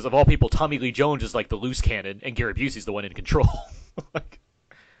actually because of all people, Tommy Lee Jones is like the loose cannon, and Gary Busey's the one in control. Like,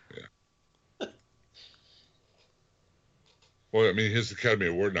 Well, I mean, his Academy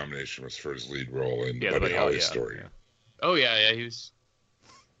Award nomination was for his lead role in yeah, the Buddy Holly yeah, story. yeah. Oh yeah, he was.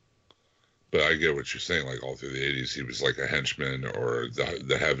 But I get what you're saying. Like all through the 80s, he was like a henchman or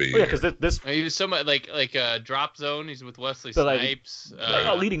the heavy. Oh, yeah, because this He was somewhat like Drop Zone. He's with Wesley But, like, Snipes.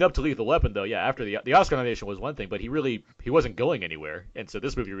 leading up to Lethal Weapon, though, yeah, after the Oscar nomination was one thing, but he wasn't going anywhere, and so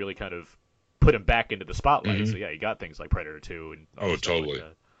this movie really kind of put him back into the spotlight. Mhm. So yeah, he got things like Predator 2 and Oh, stuff like totally.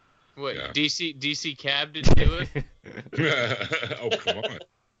 that. What Yeah. DC Cab didn't do it. Oh, come on.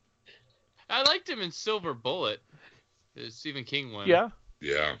 I liked him in Silver Bullet, the Stephen King one. Yeah,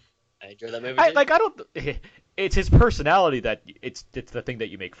 Yeah. I enjoy that movie. I too. don't. It's his personality that it's the thing that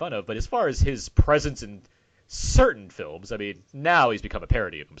you make fun of. But as far as his presence in certain films, I mean, now he's become a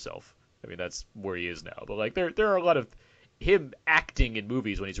parody of himself. I mean, that's where he is now. But like, there are a lot of him acting in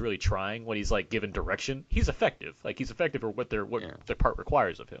movies when he's really trying, when he's like given direction. He's effective. Like he's effective for what Yeah. the part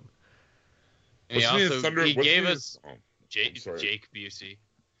requires of him. And he Wasn't in also Thunder- he wasn't gave in- us oh, Jake, I'm sorry. Jake Busey.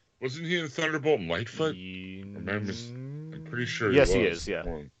 Wasn't he in Thunderbolt and Lightfoot? I'm pretty sure. Yes, he he was. is. Yeah.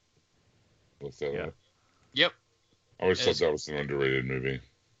 Come on. Look that Yeah. up. Yep. I always thought Yes. that was an underrated movie.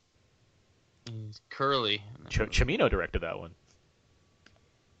 He's curly. Cimino directed that one.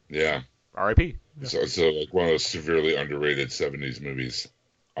 Yeah. R.I.P. So it's like one of those severely underrated 70s movies.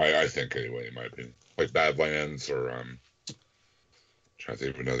 I think anyway, in my opinion. Like Badlands or trying to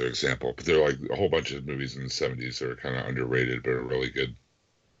think of another example. But there are like a whole bunch of movies in the 70s that are kind of underrated but are really good.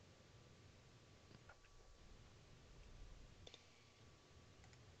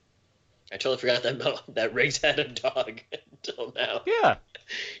 I totally forgot that Riggs had a dog until now. Yeah.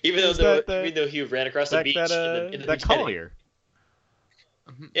 Even Is though that even though he ran across the That beach in the that beginning. Collier.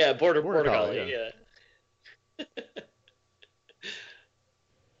 Yeah, border Border collie. collie, Yeah.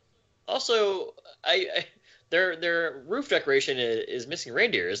 Also, I their roof decoration is missing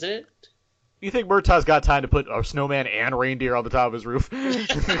reindeer, isn't it? You think Murtaugh's got time to put a snowman and reindeer on the top of his roof?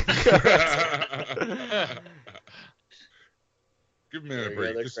 Give man a There you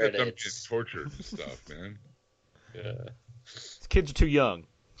break. go, the Just let them get credits. tortured and stuff, man. Yeah. These kids are too young.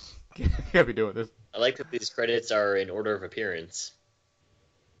 Can't be doing this. I like that these credits are in order of appearance.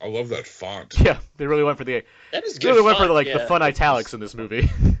 I love that font. Yeah, they really went for the That is they good. really went for font, the fun italics in this movie.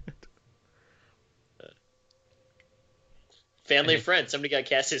 Family friend. Somebody got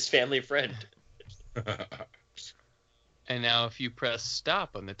cast as family friend. And now if you press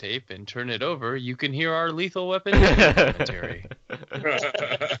stop on the tape and turn it over, you can hear our Lethal Weapon commentary.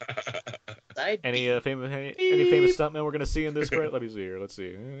 Any famous stuntmen we're gonna see in this credit? Let me see here. Let's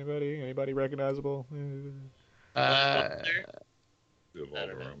see. Anybody recognizable? Uh, I don't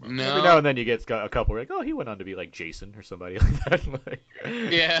know. no. Every now and then you get a couple like, oh, he went on to be like Jason or somebody like that. Like,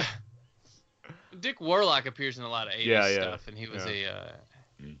 Yeah. Dick Warlock appears in a lot of 80s Yeah, stuff, and he was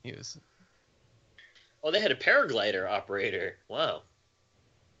he was. Oh, they had a paraglider operator. Wow.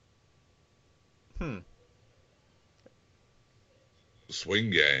 Swing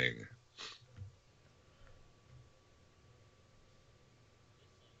Gang.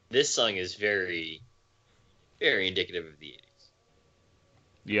 This song is very, very indicative of the 80s.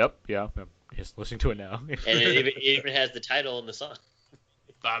 Yep. Yeah. I'm just listening to it now. And it even has the title in the song.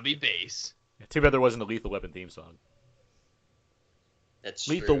 Bobby Bass. Too bad there wasn't a Lethal Weapon theme song. That's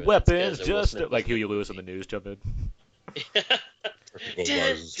Lethal true. Weapons, That's 'cause Will just Smith like was Huey Lewis on the news. Jump in.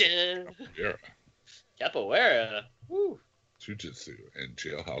 Dun, dun. Yeah. Capoeira. Woo. Jujitsu and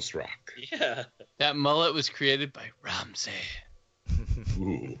Jailhouse Rock. Yeah. That mullet was created by Ramsey. Ooh, He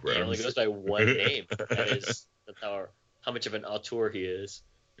only Rams. goes by one name. That's how much of an auteur he is.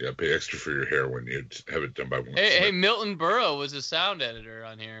 Yeah, pay extra for your hair when you have it done by one. Hey, Milton Berle was a sound editor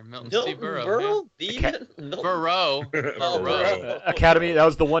on here. Milton Steve Burrow. Burrow? Yeah. Burrow. Oh, Burrow. Academy. That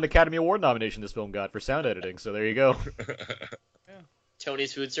was the one Academy Award nomination this film got for sound editing. So there you go.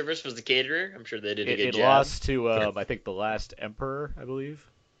 Tony's Food Service was the caterer. I'm sure they did a good It job. lost to I think The Last Emperor, I believe.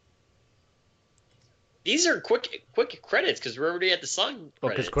 These are quick credits because we're already at the song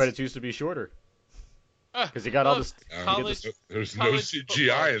Well, because credits used to be shorter. Because you got all this. College, There's no college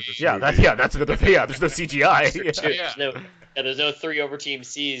CGI in this Yeah, movie. that's another thing. Yeah, there's no CGI. Yeah. There's no three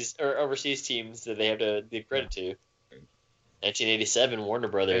overseas teams that they have to give credit to. 1987 Warner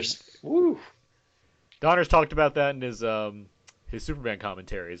Brothers. Woo. Donner's talked about that in his Superman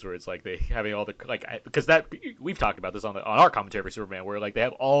commentaries, where it's like they having all the because that we've talked about this on our commentary for Superman, where like they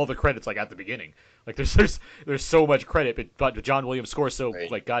have all the credits like at the beginning. Like there's so much credit, but John Williams' score is so Right.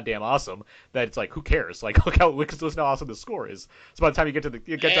 like goddamn awesome that it's like who cares? Like listen how awesome the score is. So by the time you get to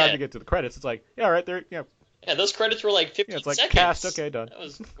the credits, it's like yeah, all right, there, yeah, Yeah, those credits were like 15 it's like seconds. cast, okay, done. That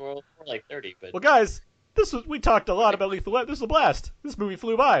was more like 30, but Well, guys, we talked a lot about Lethal Weapon. This was a blast. This movie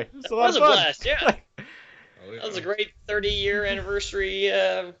flew by. This was a lot was of a fun. blast, yeah. Like, Oh, yeah. that was a great 30-year anniversary.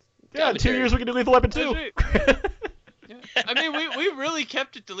 yeah, in 2 commentary. years we can do Lethal Weapon 2. Yeah. I mean, we really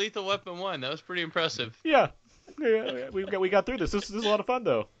kept it to Lethal Weapon 1. That was pretty impressive. Yeah, we got through this. This is a lot of fun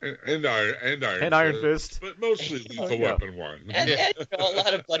though. And Iron Iron Fist. But mostly Lethal Yeah. Weapon 1. And a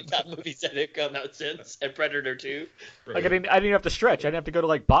lot of blood cop movies that have come out since, and Predator 2. Like I didn't even have to stretch. I didn't have to go to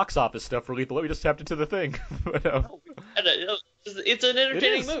like box office stuff for Lethal Weapon. We just tapped into the thing. But, It's an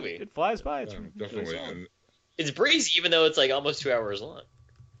entertaining is. movie. It flies by. It's Yeah, really definitely. solid. And It's breezy, even though it's like almost 2 hours long.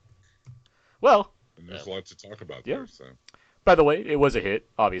 Well, there's a lot to talk about Yeah. there. So. by the way, it was a hit.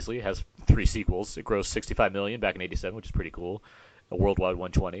 Obviously, it has 3 sequels. It grossed $65 million back in '87, which is pretty cool. A worldwide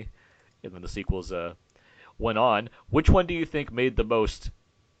 120, and then the sequels went on. Which one do you think made the most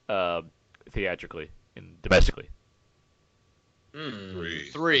theatrically and domestically?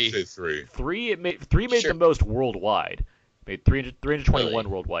 Three. I'd say 3. Three made Sure. the most worldwide. Made 321 Really?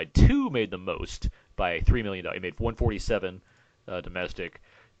 worldwide. 2 made the most by $3 million. It made 147 domestic,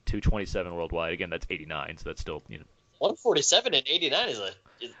 227 worldwide. Again, that's '89, so that's still 147 and 89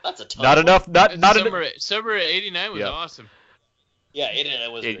 that's a ton. not enough. Not enough. Summer of '89 was Yeah. awesome. Yeah,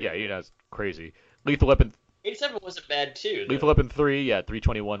 89 was. Yeah, it's crazy. Lethal Weapon 87 wasn't bad too. though. Lethal Weapon 3,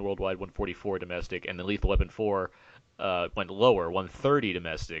 321 worldwide, 144 domestic, and then Lethal Weapon 4 went lower, 130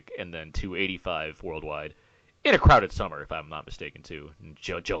 domestic, and then 285 worldwide. In a crowded summer, if I'm not mistaken, too. In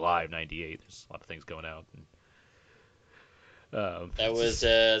July of '98, there's a lot of things going out. That was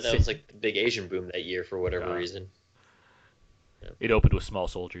like the big Asian boom that year for whatever reason. It opened with Small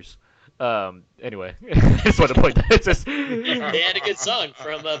Soldiers. Anyway, I just want to point that. It's just They had a good song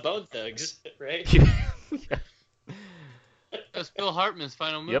from Bone Thugs, right? Yeah. That was Phil Hartman's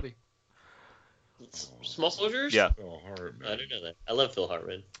final Yep. movie. Small Soldiers? Yeah. Oh, hard, I man. didn't know that. I love Phil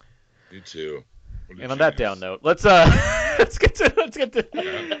Hartman. Me too. What a And on that genius. down note, let's get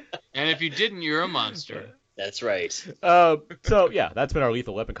to. And if you didn't, you're a monster. That's right. So yeah, that's been our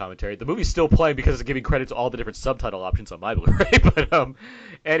Lethal Weapon commentary. The movie's still playing because it's giving credit to all the different subtitle options on my Blu-ray. But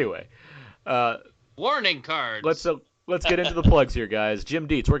anyway, Warning cards. let's get into the plugs here, guys. Jim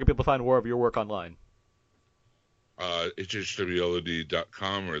Dietz, where can people find more of your work online?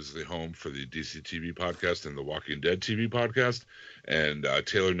 HHWLOD.com is the home for the DC TV podcast and the Walking Dead TV podcast. And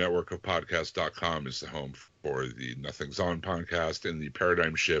Taylor Network of Podcast.com is the home for the Nothing's On podcast and the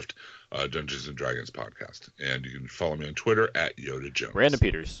Paradigm Shift Dungeons and Dragons podcast. And you can follow me on Twitter at Yoda Jones. Brandon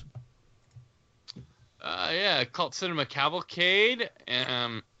Peters. Cult Cinema Cavalcade.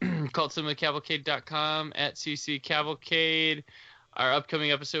 CultCinemaCavalcade.com at CC Cavalcade. Our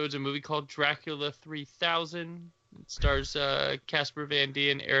upcoming episode is a movie called Dracula 3000. It stars Casper Van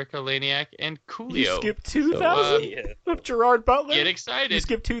Dien, Erica Laniak, and Coolio. You skipped 2000 with Gerard Butler? Get excited. You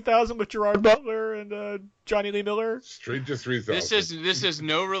skipped 2000 with Gerard Butler and Johnny Lee Miller? Straight to 3000. This has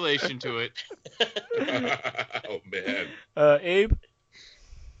no relation to it. Oh, man. Abe?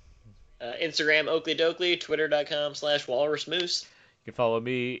 Instagram, Oakley Dokley, Twitter.com/WalrusMoose. You can follow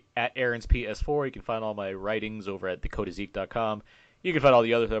me at Aaron's PS4. You can find all my writings over at thecodeofzeke.com. You can find all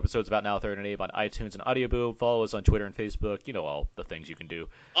the other episodes about Now Third and Abe on iTunes and Audioboom. Follow us on Twitter and Facebook. You know all the things you can do.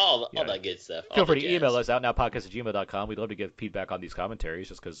 All that good stuff. Feel free to email us outnowpodcast@gmail.com. We'd love to get feedback on these commentaries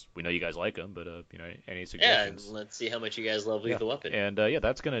just because we know you guys like them. But any suggestions? Yeah, let's see how much you guys love Lethal Weapon. And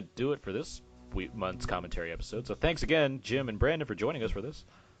that's going to do it for this month's commentary episode. So thanks again, Jim and Brandon, for joining us for this.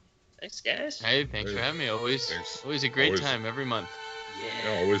 Thanks, guys. Hey, thanks for having me. Always a great time every month.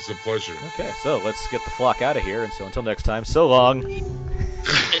 Yeah. Always a pleasure. Okay, so let's get the flock out of here. And so until next time, so long.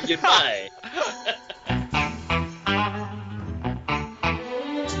 And goodbye.